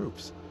two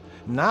groups,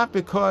 not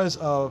because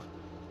of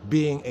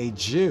being a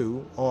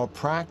Jew or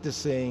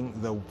practicing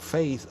the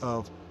faith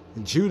of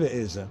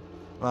Judaism,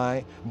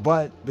 right?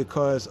 But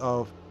because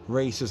of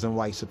racism,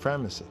 white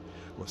supremacy.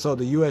 So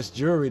the U.S.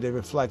 jury, they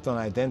reflect on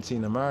identity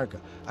in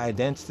America.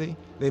 Identity,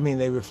 they mean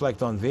they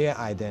reflect on their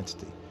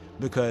identity,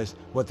 because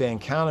what they're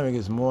encountering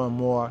is more and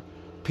more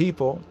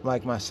people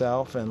like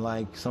myself and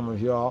like some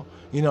of y'all,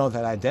 you know,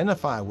 that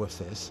identify with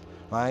this,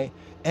 right?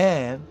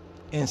 And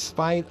in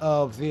spite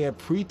of their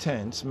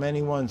pretense,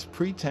 many one's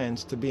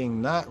pretense to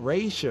being not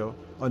racial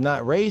or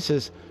not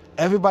racist,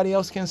 everybody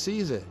else can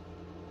seize it,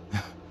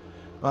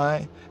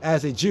 right?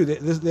 As a Jew,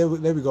 there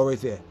we go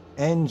right there,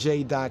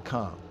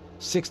 NJ.com.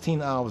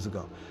 16 hours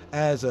ago.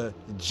 As a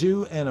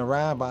Jew and a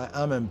rabbi,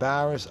 I'm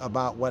embarrassed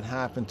about what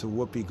happened to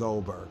Whoopi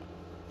Goldberg.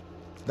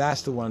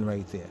 That's the one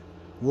right there.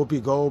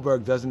 Whoopi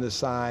Goldberg doesn't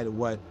decide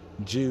what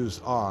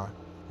Jews are.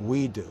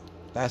 We do.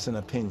 That's an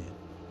opinion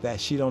that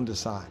she don't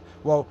decide.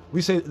 Well,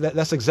 we say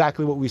that's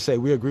exactly what we say.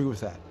 We agree with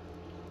that.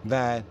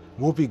 That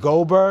Whoopi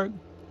Goldberg,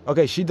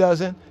 okay, she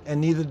doesn't,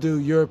 and neither do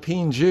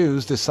European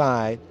Jews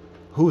decide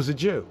who's a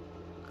Jew.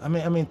 I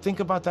mean, think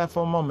about that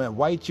for a moment.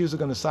 White Jews are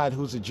going to decide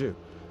who's a Jew.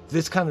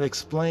 This kind of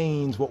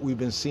explains what we've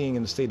been seeing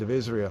in the state of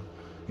Israel.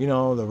 You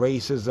know, the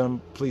racism,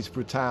 police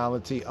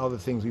brutality, other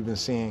things we've been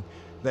seeing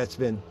that's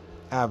been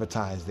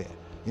advertised there.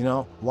 You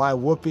know, why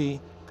Whoopi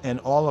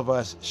and all of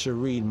us should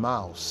read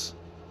Mouse.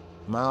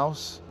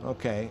 Mouse,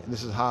 okay,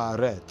 this is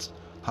Haaretz.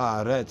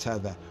 Haaretz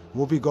had that.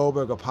 Whoopi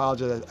Goldberg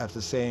apologized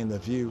after saying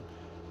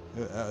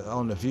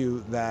on the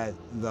View that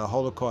the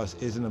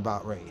Holocaust isn't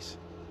about race,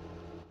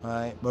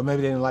 right? But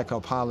maybe they didn't like her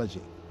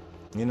apology,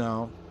 you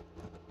know,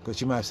 because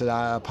she might have said,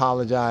 I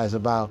apologize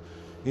about,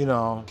 you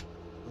know,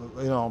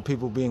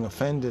 people being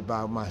offended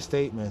by my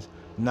statements,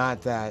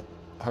 not that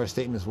her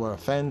statements were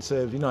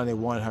offensive, and they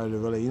want her to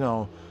really,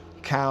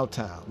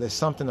 kowtow. There's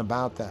something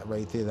about that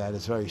right there that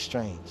is very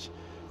strange,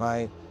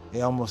 right? It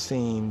almost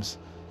seems,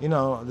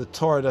 the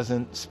Torah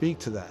doesn't speak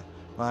to that,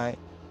 right?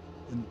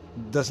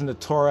 Doesn't the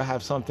Torah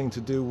have something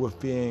to do with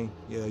being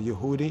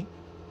Yehudi?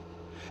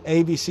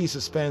 ABC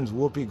suspends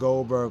Whoopi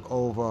Goldberg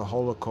over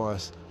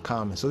Holocaust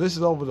comments. So this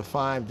is over the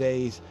 5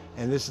 days,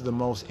 and this is the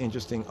most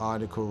interesting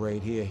article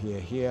right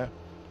here.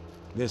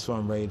 This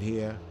one right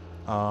here.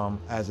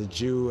 As a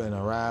Jew and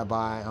a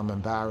rabbi, I'm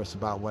embarrassed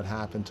about what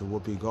happened to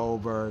Whoopi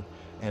Goldberg,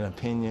 an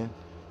opinion,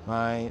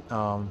 right?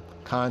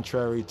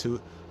 Contrary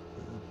to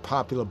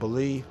popular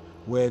belief,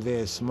 where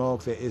there's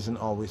smoke, there isn't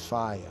always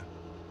fire,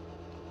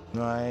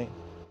 right?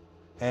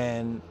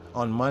 And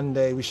on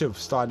Monday, we should have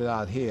started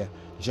out here,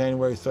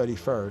 January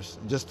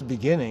 31st, just at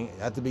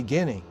the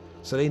beginning.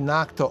 So they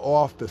knocked her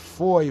off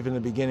before even the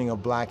beginning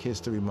of Black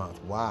History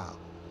Month. Wow.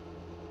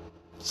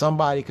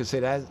 Somebody could say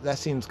that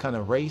seems kind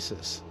of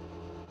racist.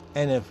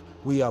 And if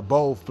we are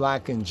both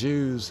Black and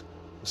Jews,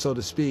 so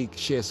to speak,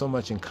 share so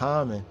much in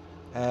common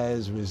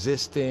as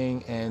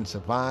resisting and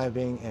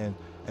surviving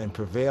and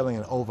prevailing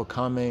and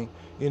overcoming,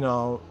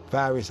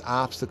 various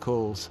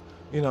obstacles,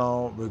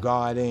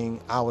 regarding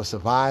our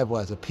survival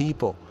as a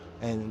people,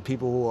 and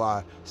people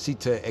who seek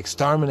to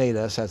exterminate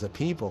us as a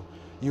people,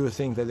 you would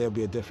think that there'll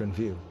be a different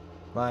view,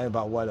 right,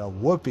 about what a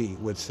Whoopi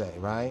would say,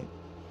 right?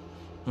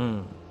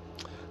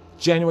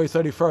 January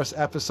 31st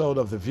episode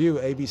of The View,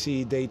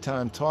 ABC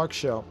daytime talk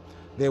show,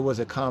 there was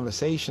a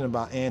conversation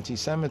about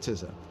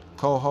anti-Semitism.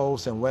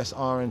 Co-host and West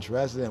Orange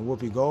resident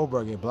Whoopi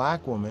Goldberg, a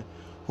Black woman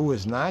who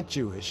is not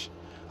Jewish,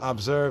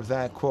 observed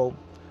that, quote,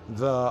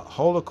 the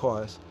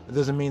Holocaust, it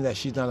doesn't mean that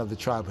she's not of the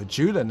tribe of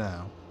Judah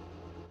now.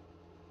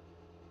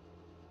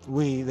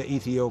 We, the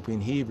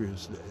Ethiopian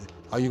Hebrews,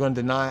 are you going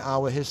to deny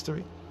our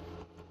history?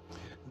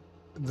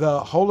 The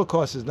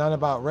Holocaust is not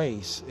about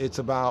race. It's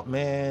about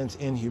man's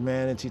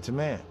inhumanity to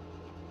man.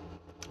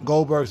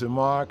 Goldberg's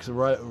remarks,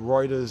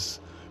 Reuters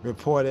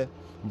reported,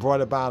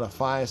 brought about a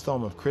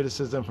firestorm of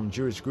criticism from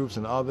Jewish groups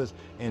and others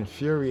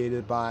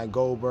infuriated by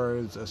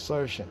Goldberg's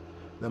assertion.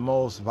 The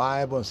most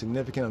viable and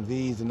significant of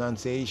these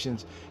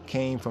denunciations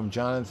came from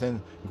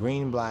Jonathan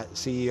Greenblatt,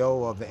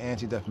 CEO of the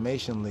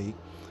Anti-Defamation League,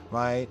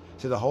 right?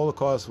 So the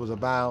Holocaust was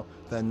about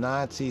the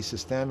Nazi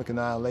systemic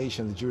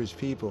annihilation of the Jewish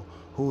people,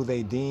 who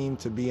they deemed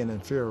to be an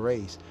inferior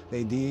race.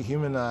 They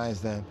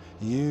dehumanized them,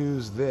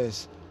 used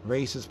this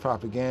racist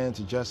propaganda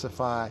to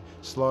justify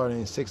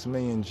slaughtering 6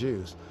 million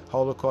Jews.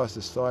 Holocaust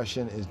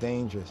distortion is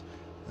dangerous.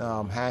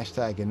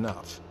 Hashtag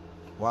enough.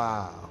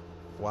 Wow.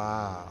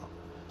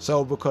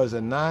 So because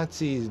the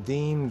Nazis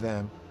deemed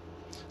them,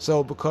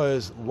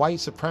 because white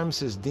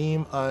supremacists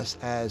deem us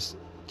as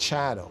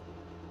chattel,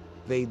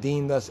 they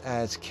deemed us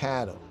as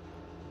cattle.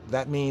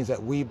 That means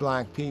that we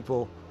Black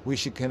people, we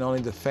can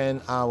only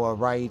defend our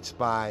rights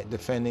by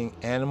defending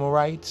animal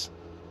rights?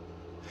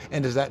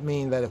 And does that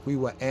mean that if we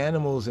were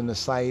animals in the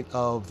sight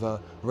of the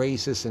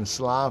racists and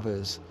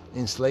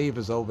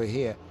enslavers over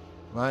here,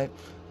 right?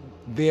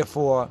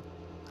 Therefore,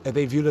 if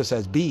they viewed us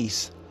as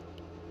beasts,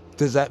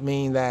 does that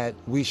mean that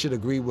we should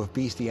agree with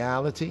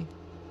bestiality?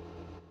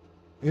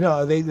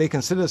 They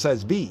consider us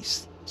as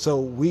beasts. So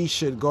we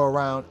should go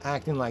around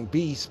acting like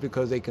beasts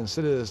because they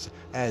consider us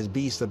as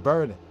beasts of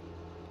burden.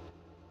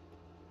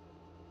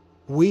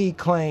 We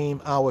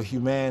claim our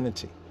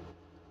humanity,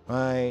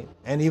 right?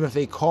 And even if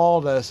they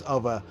called us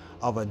of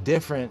a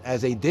different,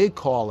 as they did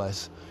call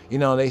us,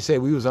 they say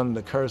we was under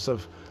the curse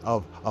of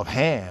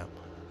Ham,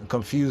 and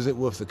confuse it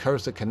with the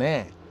curse of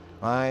Canaan,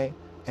 right?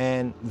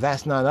 And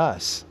that's not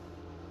us,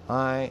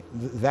 right?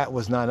 That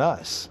was not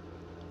us,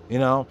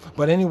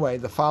 But anyway,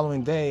 the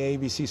following day,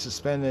 ABC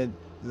suspended,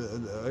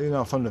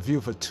 from The View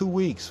for 2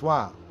 weeks.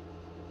 Wow.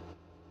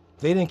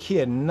 They didn't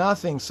care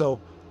nothing. So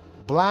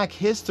Black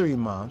History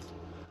Month,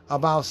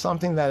 about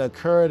something that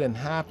occurred and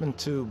happened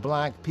to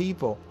Black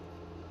people,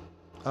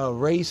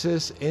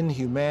 racist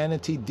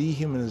inhumanity,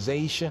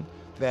 dehumanization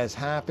that's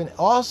happened.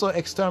 Also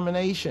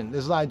extermination.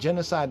 There's a lot of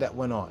genocide that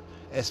went on,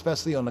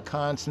 especially on the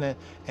continent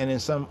and in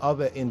some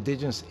other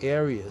indigenous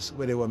areas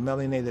where there were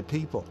melanated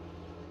people.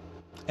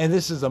 And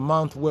this is a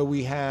month where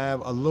we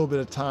have a little bit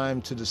of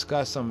time to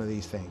discuss some of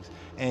these things.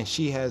 And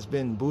she has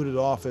been booted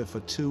off it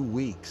for 2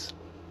 weeks.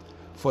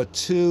 For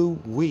 2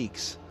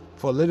 weeks.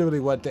 For literally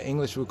what the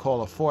English would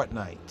call a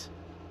fortnight.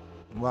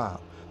 Wow.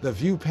 The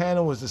View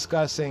panel was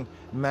discussing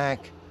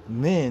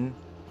McMinn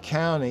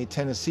County,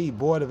 Tennessee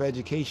Board of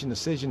Education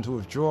decision to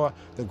withdraw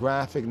the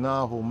graphic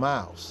novel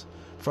Mouse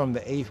from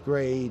the 8th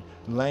grade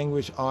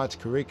language arts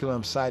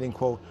curriculum, citing,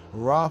 quote,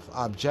 rough,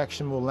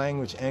 objectionable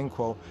language, end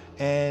quote,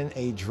 and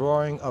a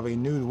drawing of a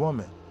nude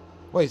woman.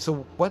 Wait,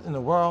 so what in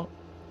the world?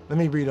 Let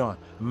me read on.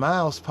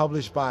 Mouse,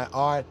 published by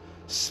Art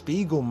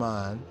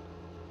Spiegelman,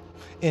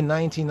 in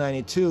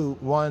 1992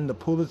 won the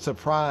Pulitzer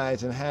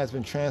Prize and has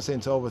been translated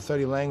into over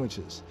 30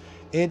 languages.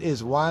 It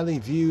is widely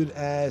viewed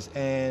as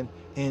an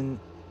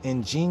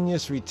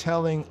ingenious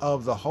retelling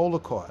of the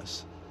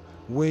Holocaust,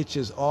 which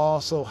is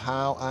also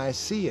how I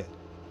see it.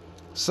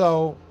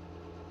 So,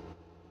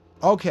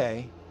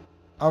 okay,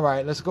 all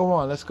right, let's go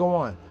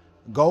on.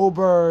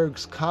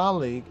 Goldberg's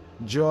colleague,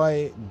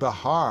 Joy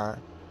Behar,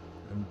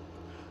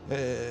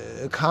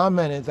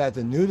 commented that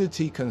the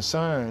nudity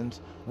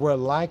concerns were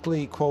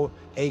likely, quote,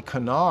 a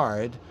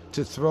canard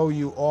to throw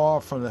you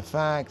off from the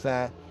fact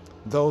that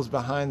those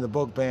behind the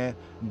book ban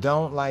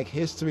don't like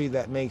history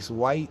that makes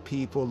white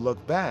people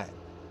look bad.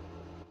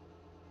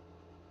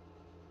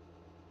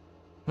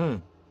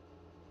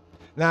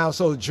 Now,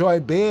 so Joy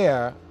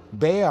Behar,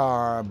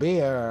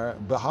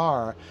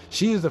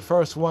 she is the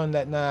first one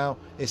that now,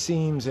 it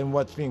seems in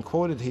what's being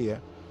quoted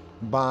here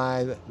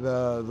by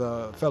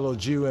the fellow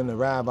Jew and the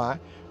rabbi,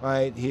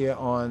 right here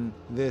on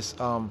this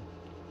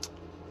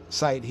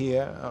site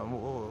here.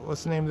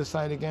 What's the name of the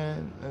site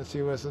again? Let's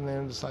see, what's the name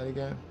of the site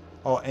again?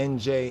 Oh,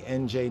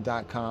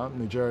 nj.com,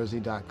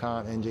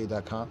 newjersey.com,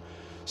 nj.com.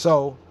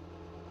 So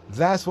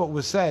that's what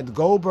was said.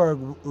 Goldberg,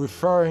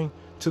 referring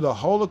to the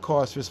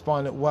Holocaust,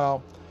 responded,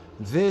 well,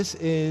 this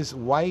is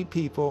white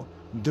people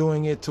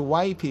doing it to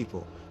white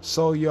people.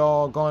 So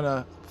y'all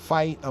gonna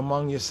fight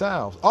among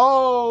yourselves.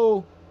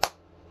 Oh,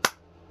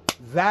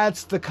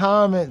 that's the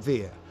comment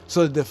there.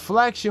 So the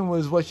deflection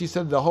was what she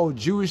said, the whole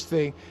Jewish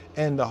thing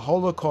and the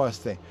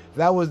Holocaust thing.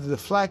 That was the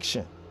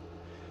deflection.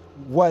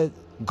 What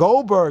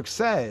Goldberg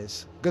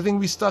says, good thing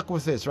we stuck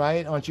with this,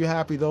 right? Aren't you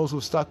happy, those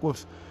who stuck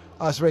with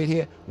us right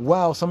here?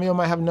 Well, some of you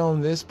might have known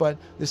this, but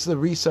this is a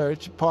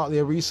research, partly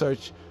a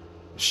research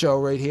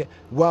show right here.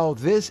 Well,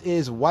 this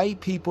is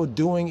white people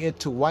doing it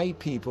to white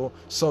people,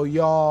 so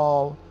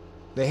y'all,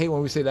 they hate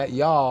when we say that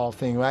y'all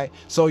thing, right?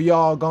 So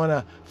y'all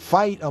gonna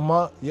fight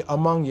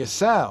among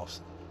yourselves.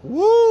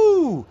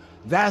 Woo!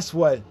 That's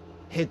what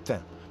hit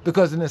them.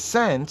 Because in a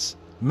sense,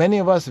 many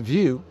of us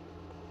view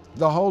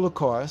the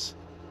Holocaust,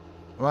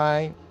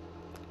 right,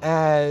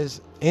 as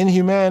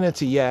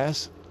inhumanity,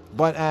 yes,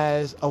 but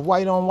as a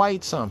white on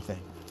white something.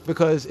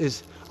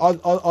 Because are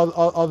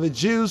the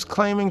Jews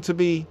claiming to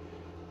be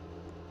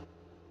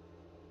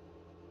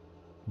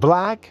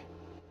black?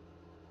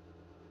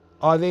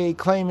 Are they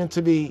claiming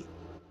to be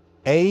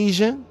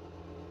Asian?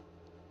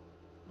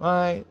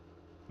 Right?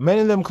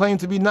 Many of them claim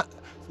to be not.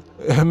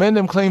 Many of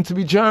them claim to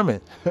be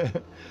German.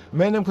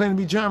 Many of them claim to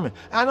be German.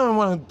 I don't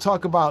want to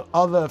talk about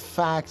other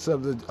facts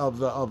of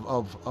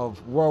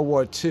World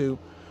War II,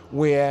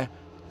 where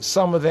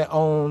some of their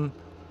own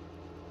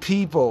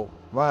people,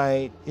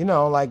 right? You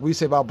know, like we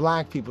say about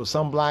black people.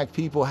 Some black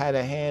people had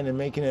a hand in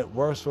making it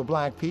worse for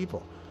black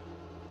people.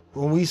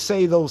 When we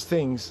say those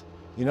things,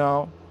 you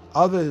know,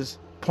 others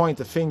point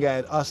the finger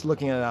at us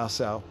looking at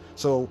ourselves.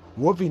 So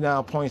Whoopi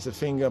now points the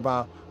finger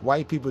about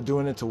white people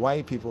doing it to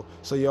white people,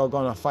 so you're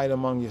going to fight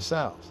among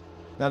yourselves.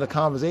 Now the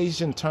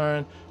conversation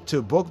turned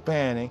to book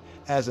banning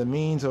as a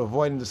means of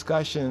avoiding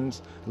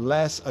discussions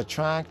less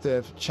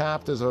attractive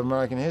chapters of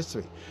American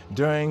history.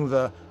 During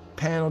the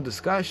panel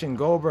discussion,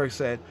 Goldberg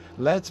said,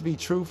 let's be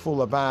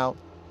truthful about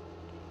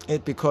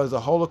it, because the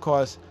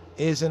Holocaust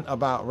isn't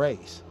about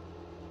race.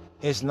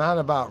 It's not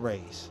about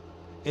race.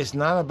 It's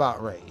not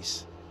about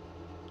race.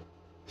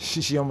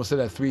 She almost said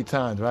that 3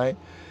 times, right?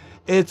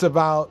 It's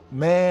about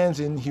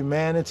man's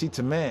inhumanity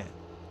to man.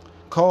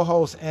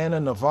 Co-host Anna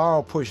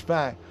Navarro pushed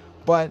back,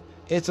 but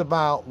it's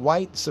about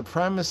white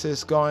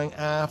supremacists going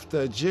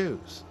after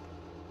Jews.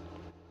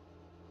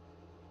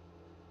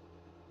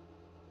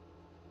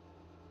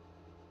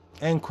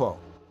 End quote.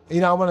 You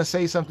know, I want to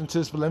say something to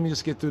this, but let me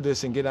just get through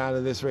this and get out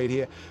of this right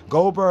here.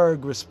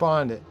 Goldberg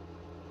responded,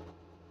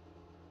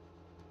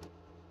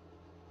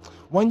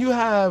 when you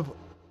have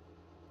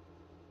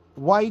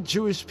white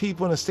Jewish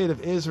people in the state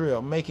of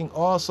Israel making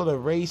all sort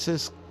of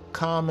racist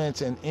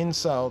comments and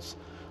insults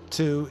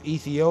to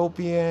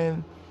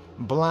Ethiopian,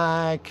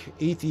 black,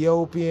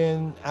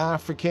 Ethiopian,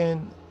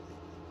 African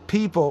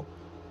people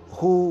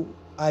who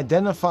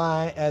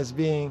identify as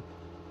being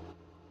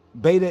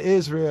Beta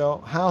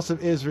Israel, House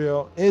of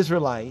Israel,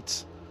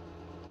 Israelites,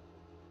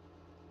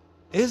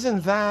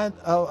 isn't that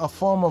a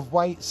form of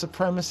white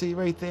supremacy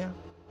right there?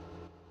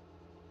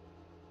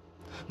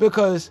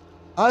 Because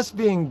us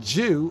being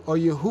Jew or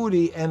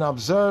Yehudi and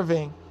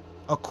observing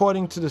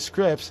according to the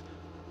scripts,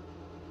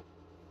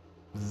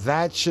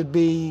 that should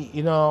be,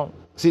 you know,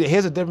 see,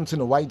 here's a difference between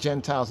the white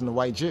Gentiles and the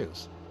white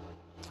Jews.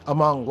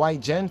 Among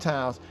white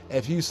Gentiles,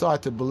 if you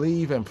start to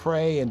believe and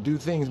pray and do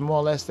things more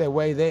or less their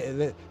way,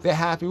 they're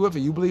happy with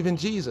it. You believe in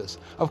Jesus.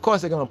 Of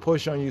course, they're going to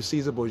push on you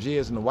Caesar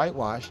Borgias and the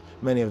whitewash,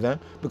 many of them,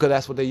 because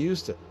that's what they're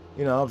used to.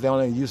 You know, if they're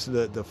only used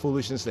to the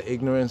foolishness, the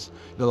ignorance,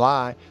 the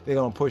lie, they're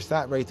going to push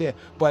that right there.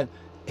 But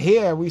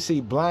here we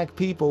see black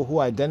people who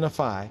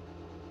identify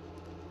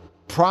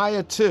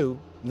prior to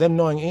them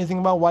knowing anything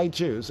about white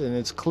Jews, and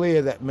it's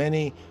clear that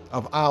many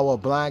of our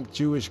black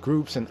Jewish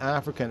groups in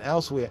Africa and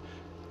elsewhere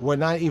were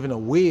not even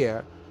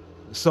aware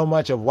so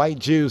much of white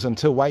Jews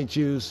until white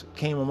Jews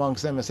came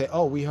amongst them and said,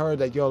 oh, we heard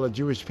that y'all are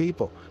Jewish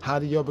people. How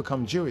did y'all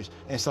become Jewish?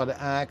 And started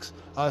to ask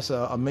us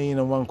a million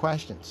and one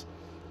questions.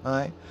 All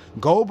right.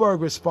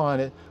 Goldberg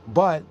responded,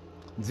 but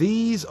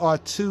these are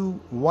two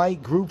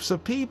white groups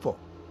of people.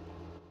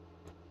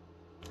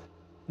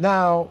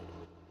 Now,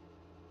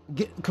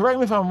 correct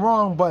me if I'm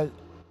wrong, but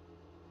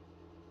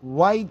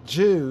white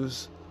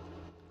Jews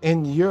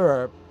in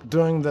Europe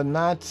during the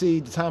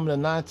time of the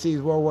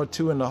Nazis, World War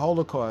II, and the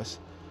Holocaust,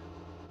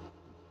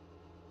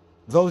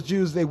 those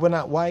Jews, they were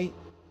not white.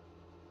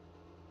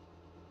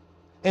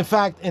 In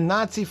fact, in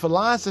Nazi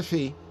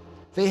philosophy,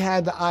 they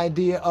had the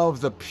idea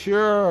of the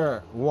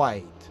pure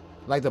white,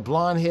 like the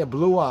blonde hair,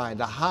 blue eye,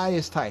 the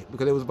highest type,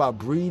 because it was about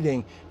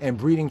breeding and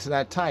breeding to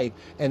that type.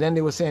 And then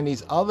they were saying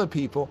these other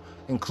people,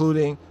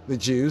 including the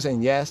Jews,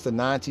 and yes, the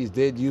Nazis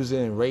did use it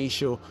in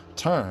racial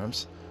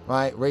terms,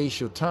 right?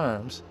 Racial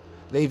terms.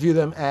 They view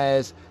them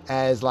as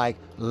like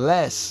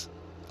less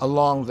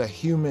along the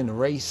human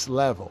race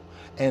level,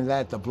 and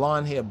that the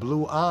blonde hair,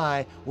 blue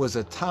eye was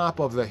the top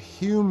of the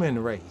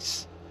human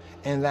race,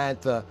 and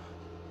that the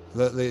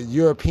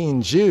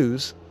European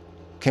Jews,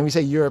 can we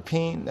say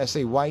European? Let's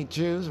say white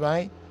Jews,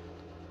 right?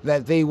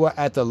 That they were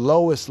at the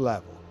lowest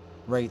level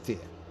right there.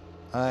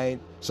 All right.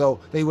 So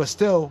they were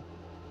still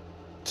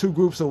two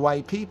groups of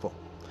white people.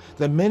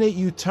 The minute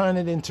you turn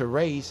it into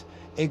race,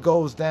 it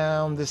goes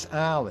down this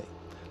alley.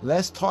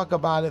 Let's talk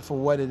about it for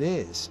what it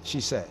is,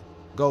 she said,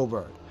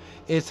 Goldberg.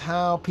 It's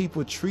how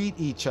people treat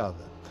each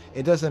other.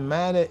 It doesn't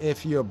matter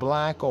if you're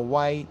black or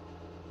white,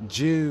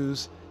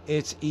 Jews,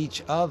 it's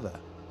each other.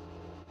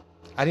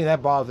 I think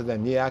that bothered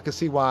them. Yeah, I can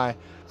see why.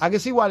 I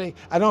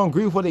don't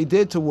agree with what they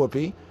did to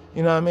Whoopi,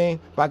 you know what I mean?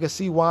 But I can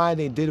see why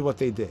they did what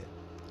they did.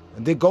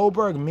 Did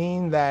Goldberg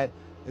mean that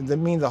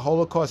the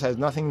Holocaust has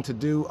nothing to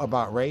do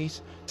about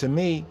race? To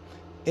me,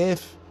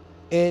 if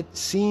it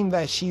seemed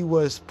that she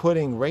was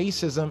putting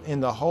racism in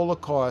the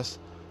Holocaust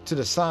to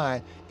the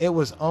side, it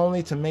was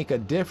only to make a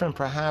different,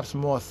 perhaps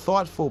more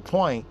thoughtful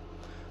point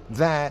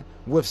that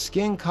with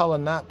skin color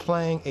not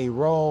playing a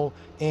role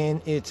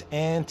in its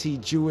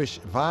anti-Jewish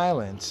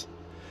violence,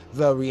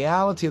 the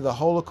reality of the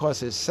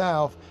Holocaust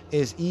itself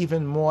is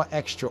even more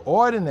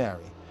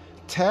extraordinary,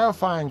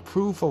 terrifying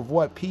proof of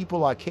what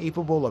people are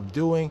capable of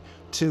doing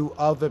to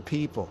other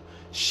people.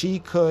 She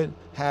could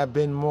have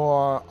been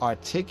more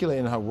articulate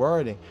in her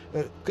wording.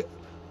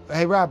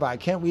 Hey, Rabbi,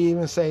 can't we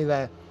even say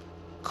that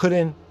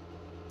couldn't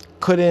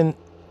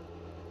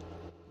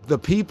the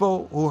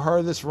people who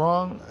heard this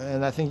wrong,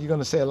 and I think you're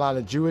going to say a lot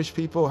of Jewish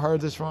people heard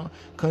this wrong,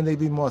 couldn't they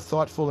be more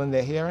thoughtful in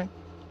their hearing?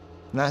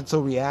 Not so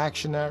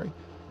reactionary,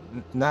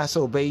 not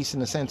so based in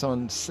the sense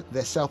on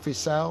their selfish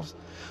selves?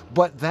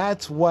 But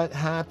that's what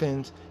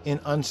happens in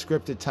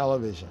unscripted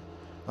television,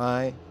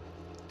 right?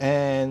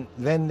 And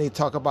then they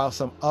talk about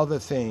some other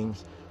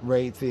things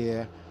right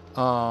there.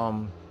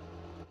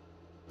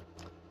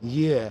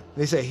 Yeah,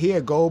 they say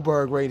here,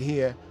 Goldberg right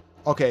here.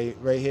 Okay,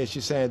 right here, she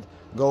said,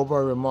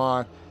 Goldberg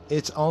remarked,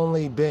 it's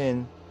only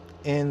been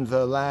in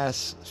the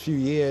last few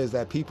years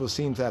that people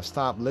seem to have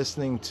stopped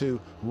listening to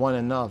one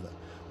another.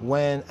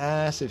 When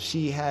asked if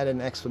she had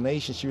an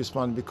explanation, she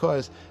responded,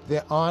 because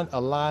there aren't a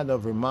lot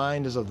of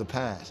reminders of the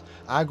past.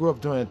 I grew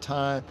up during a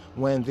time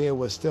when there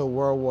was still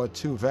World War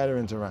II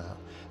veterans around.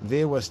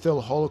 There were still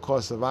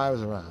Holocaust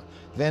survivors around.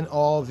 Then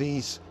all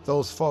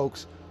those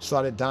folks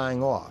started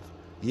dying off.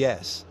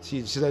 Yes,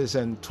 she said this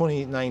in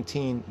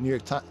 2019 New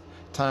York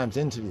Times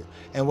interview.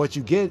 And what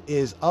you get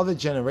is other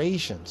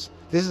generations.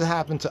 This has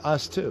happened to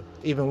us too.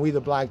 Even we, the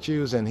black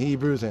Jews and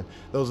Hebrews, and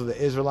those of the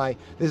Israelite,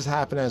 this has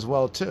happened as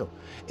well too.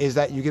 Is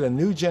that you get a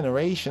new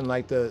generation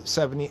like the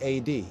 70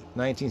 AD,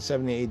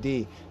 1970 AD,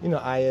 you know,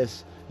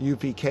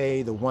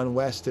 ISUPK, the One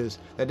Westers,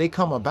 that they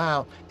come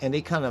about and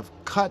they kind of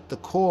cut the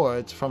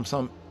cords from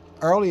some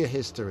earlier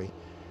history.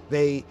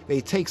 They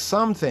take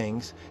some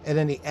things and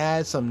then they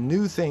add some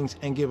new things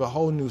and give a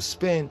whole new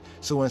spin.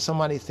 So when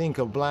somebody think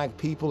of black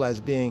people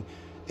as being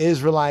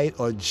Israelite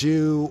or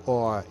Jew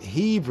or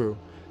Hebrew,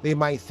 they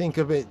might think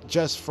of it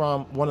just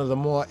from one of the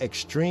more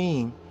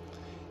extreme,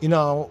 you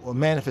know,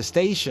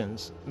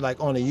 manifestations, like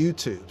on the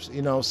YouTubes,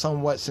 you know,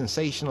 somewhat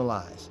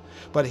sensationalized.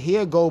 But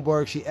here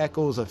Goldberg, she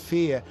echoes a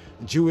fear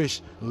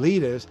Jewish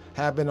leaders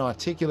have been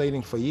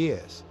articulating for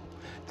years.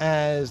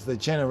 As the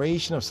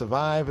generation of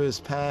survivors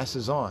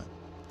passes on,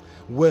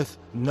 with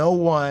no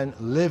one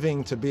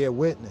living to bear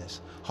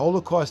witness,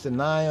 Holocaust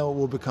denial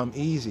will become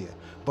easier.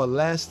 But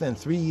less than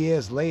 3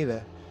 years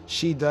later,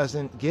 she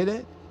doesn't get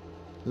it.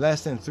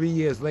 Less than 3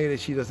 years later,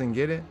 she doesn't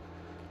get it.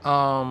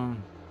 Okay,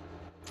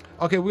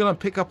 we're going to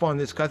pick up on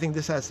this because I think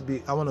this has to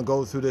be, I want to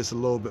go through this a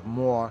little bit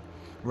more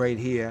right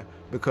here,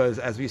 because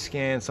as we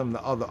scan some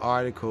of the other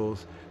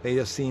articles, they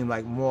just seem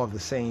like more of the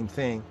same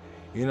thing.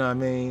 You know what I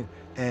mean?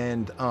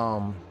 And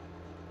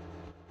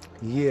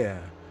yeah.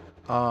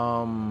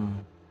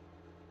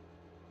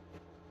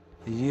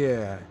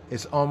 Yeah,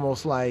 it's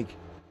almost like,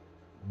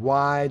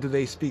 why do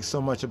they speak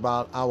so much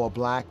about our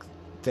black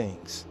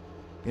things?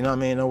 You know what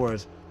I mean? In other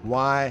words,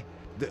 why,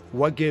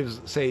 what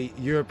gives, say,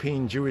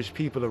 European Jewish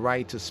people the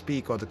right to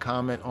speak or to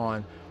comment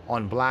on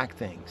on black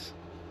things.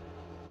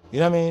 You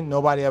know what I mean?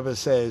 Nobody ever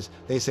says,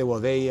 they say, well,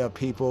 they are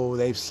people,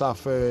 they've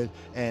suffered,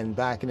 and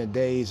back in the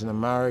days in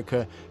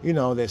America, you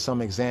know, there's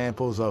some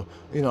examples of,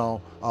 you know,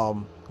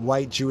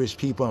 white Jewish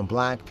people and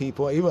black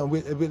people. Even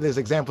there's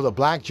examples of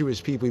black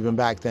Jewish people even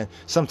back then.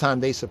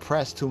 Sometimes they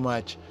suppressed too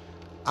much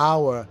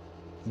our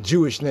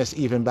Jewishness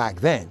even back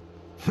then.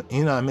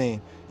 You know what I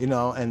mean? You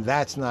know, and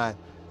that's not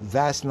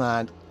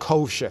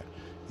kosher.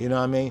 You know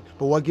what I mean?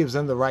 But what gives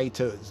them the right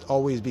to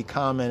always be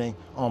commenting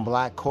on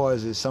black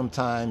causes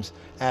sometimes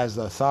as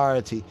the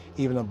authority,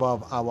 even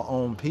above our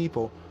own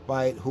people,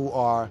 right, who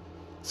are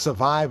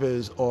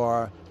survivors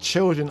or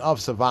children of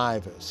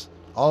survivors.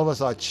 All of us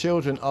are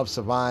children of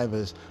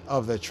survivors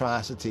of the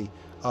atrocity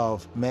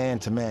of man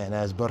to man.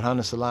 As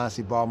Burhan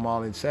Selassie Bob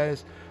Marley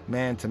says,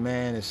 man to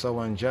man is so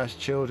unjust,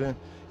 children.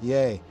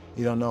 Yay,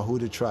 you don't know who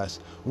to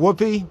trust.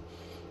 Whoopi?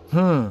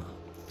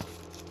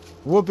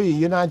 Whoopi,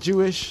 you're not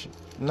Jewish?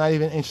 Not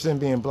even interested in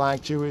being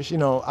black Jewish? You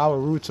know, our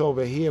roots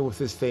over here with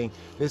this thing,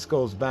 this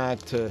goes back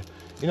to,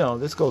 you know,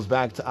 this goes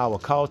back to our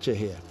culture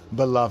here,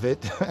 beloved.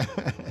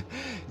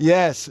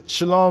 Yes,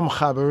 shalom,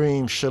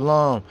 chabarim,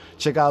 shalom.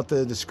 Check out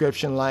the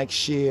description, like,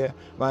 share,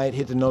 right?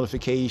 Hit the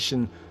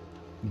notification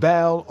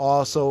bell.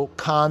 Also,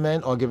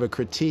 comment or give a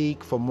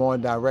critique for more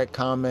direct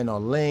comment or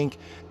link,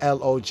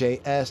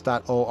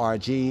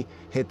 lojs.org.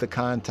 Hit the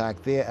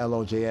contact there,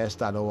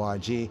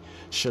 lojs.org.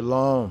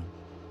 Shalom.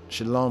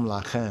 Shalom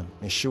lachem.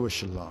 Yeshua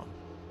shalom.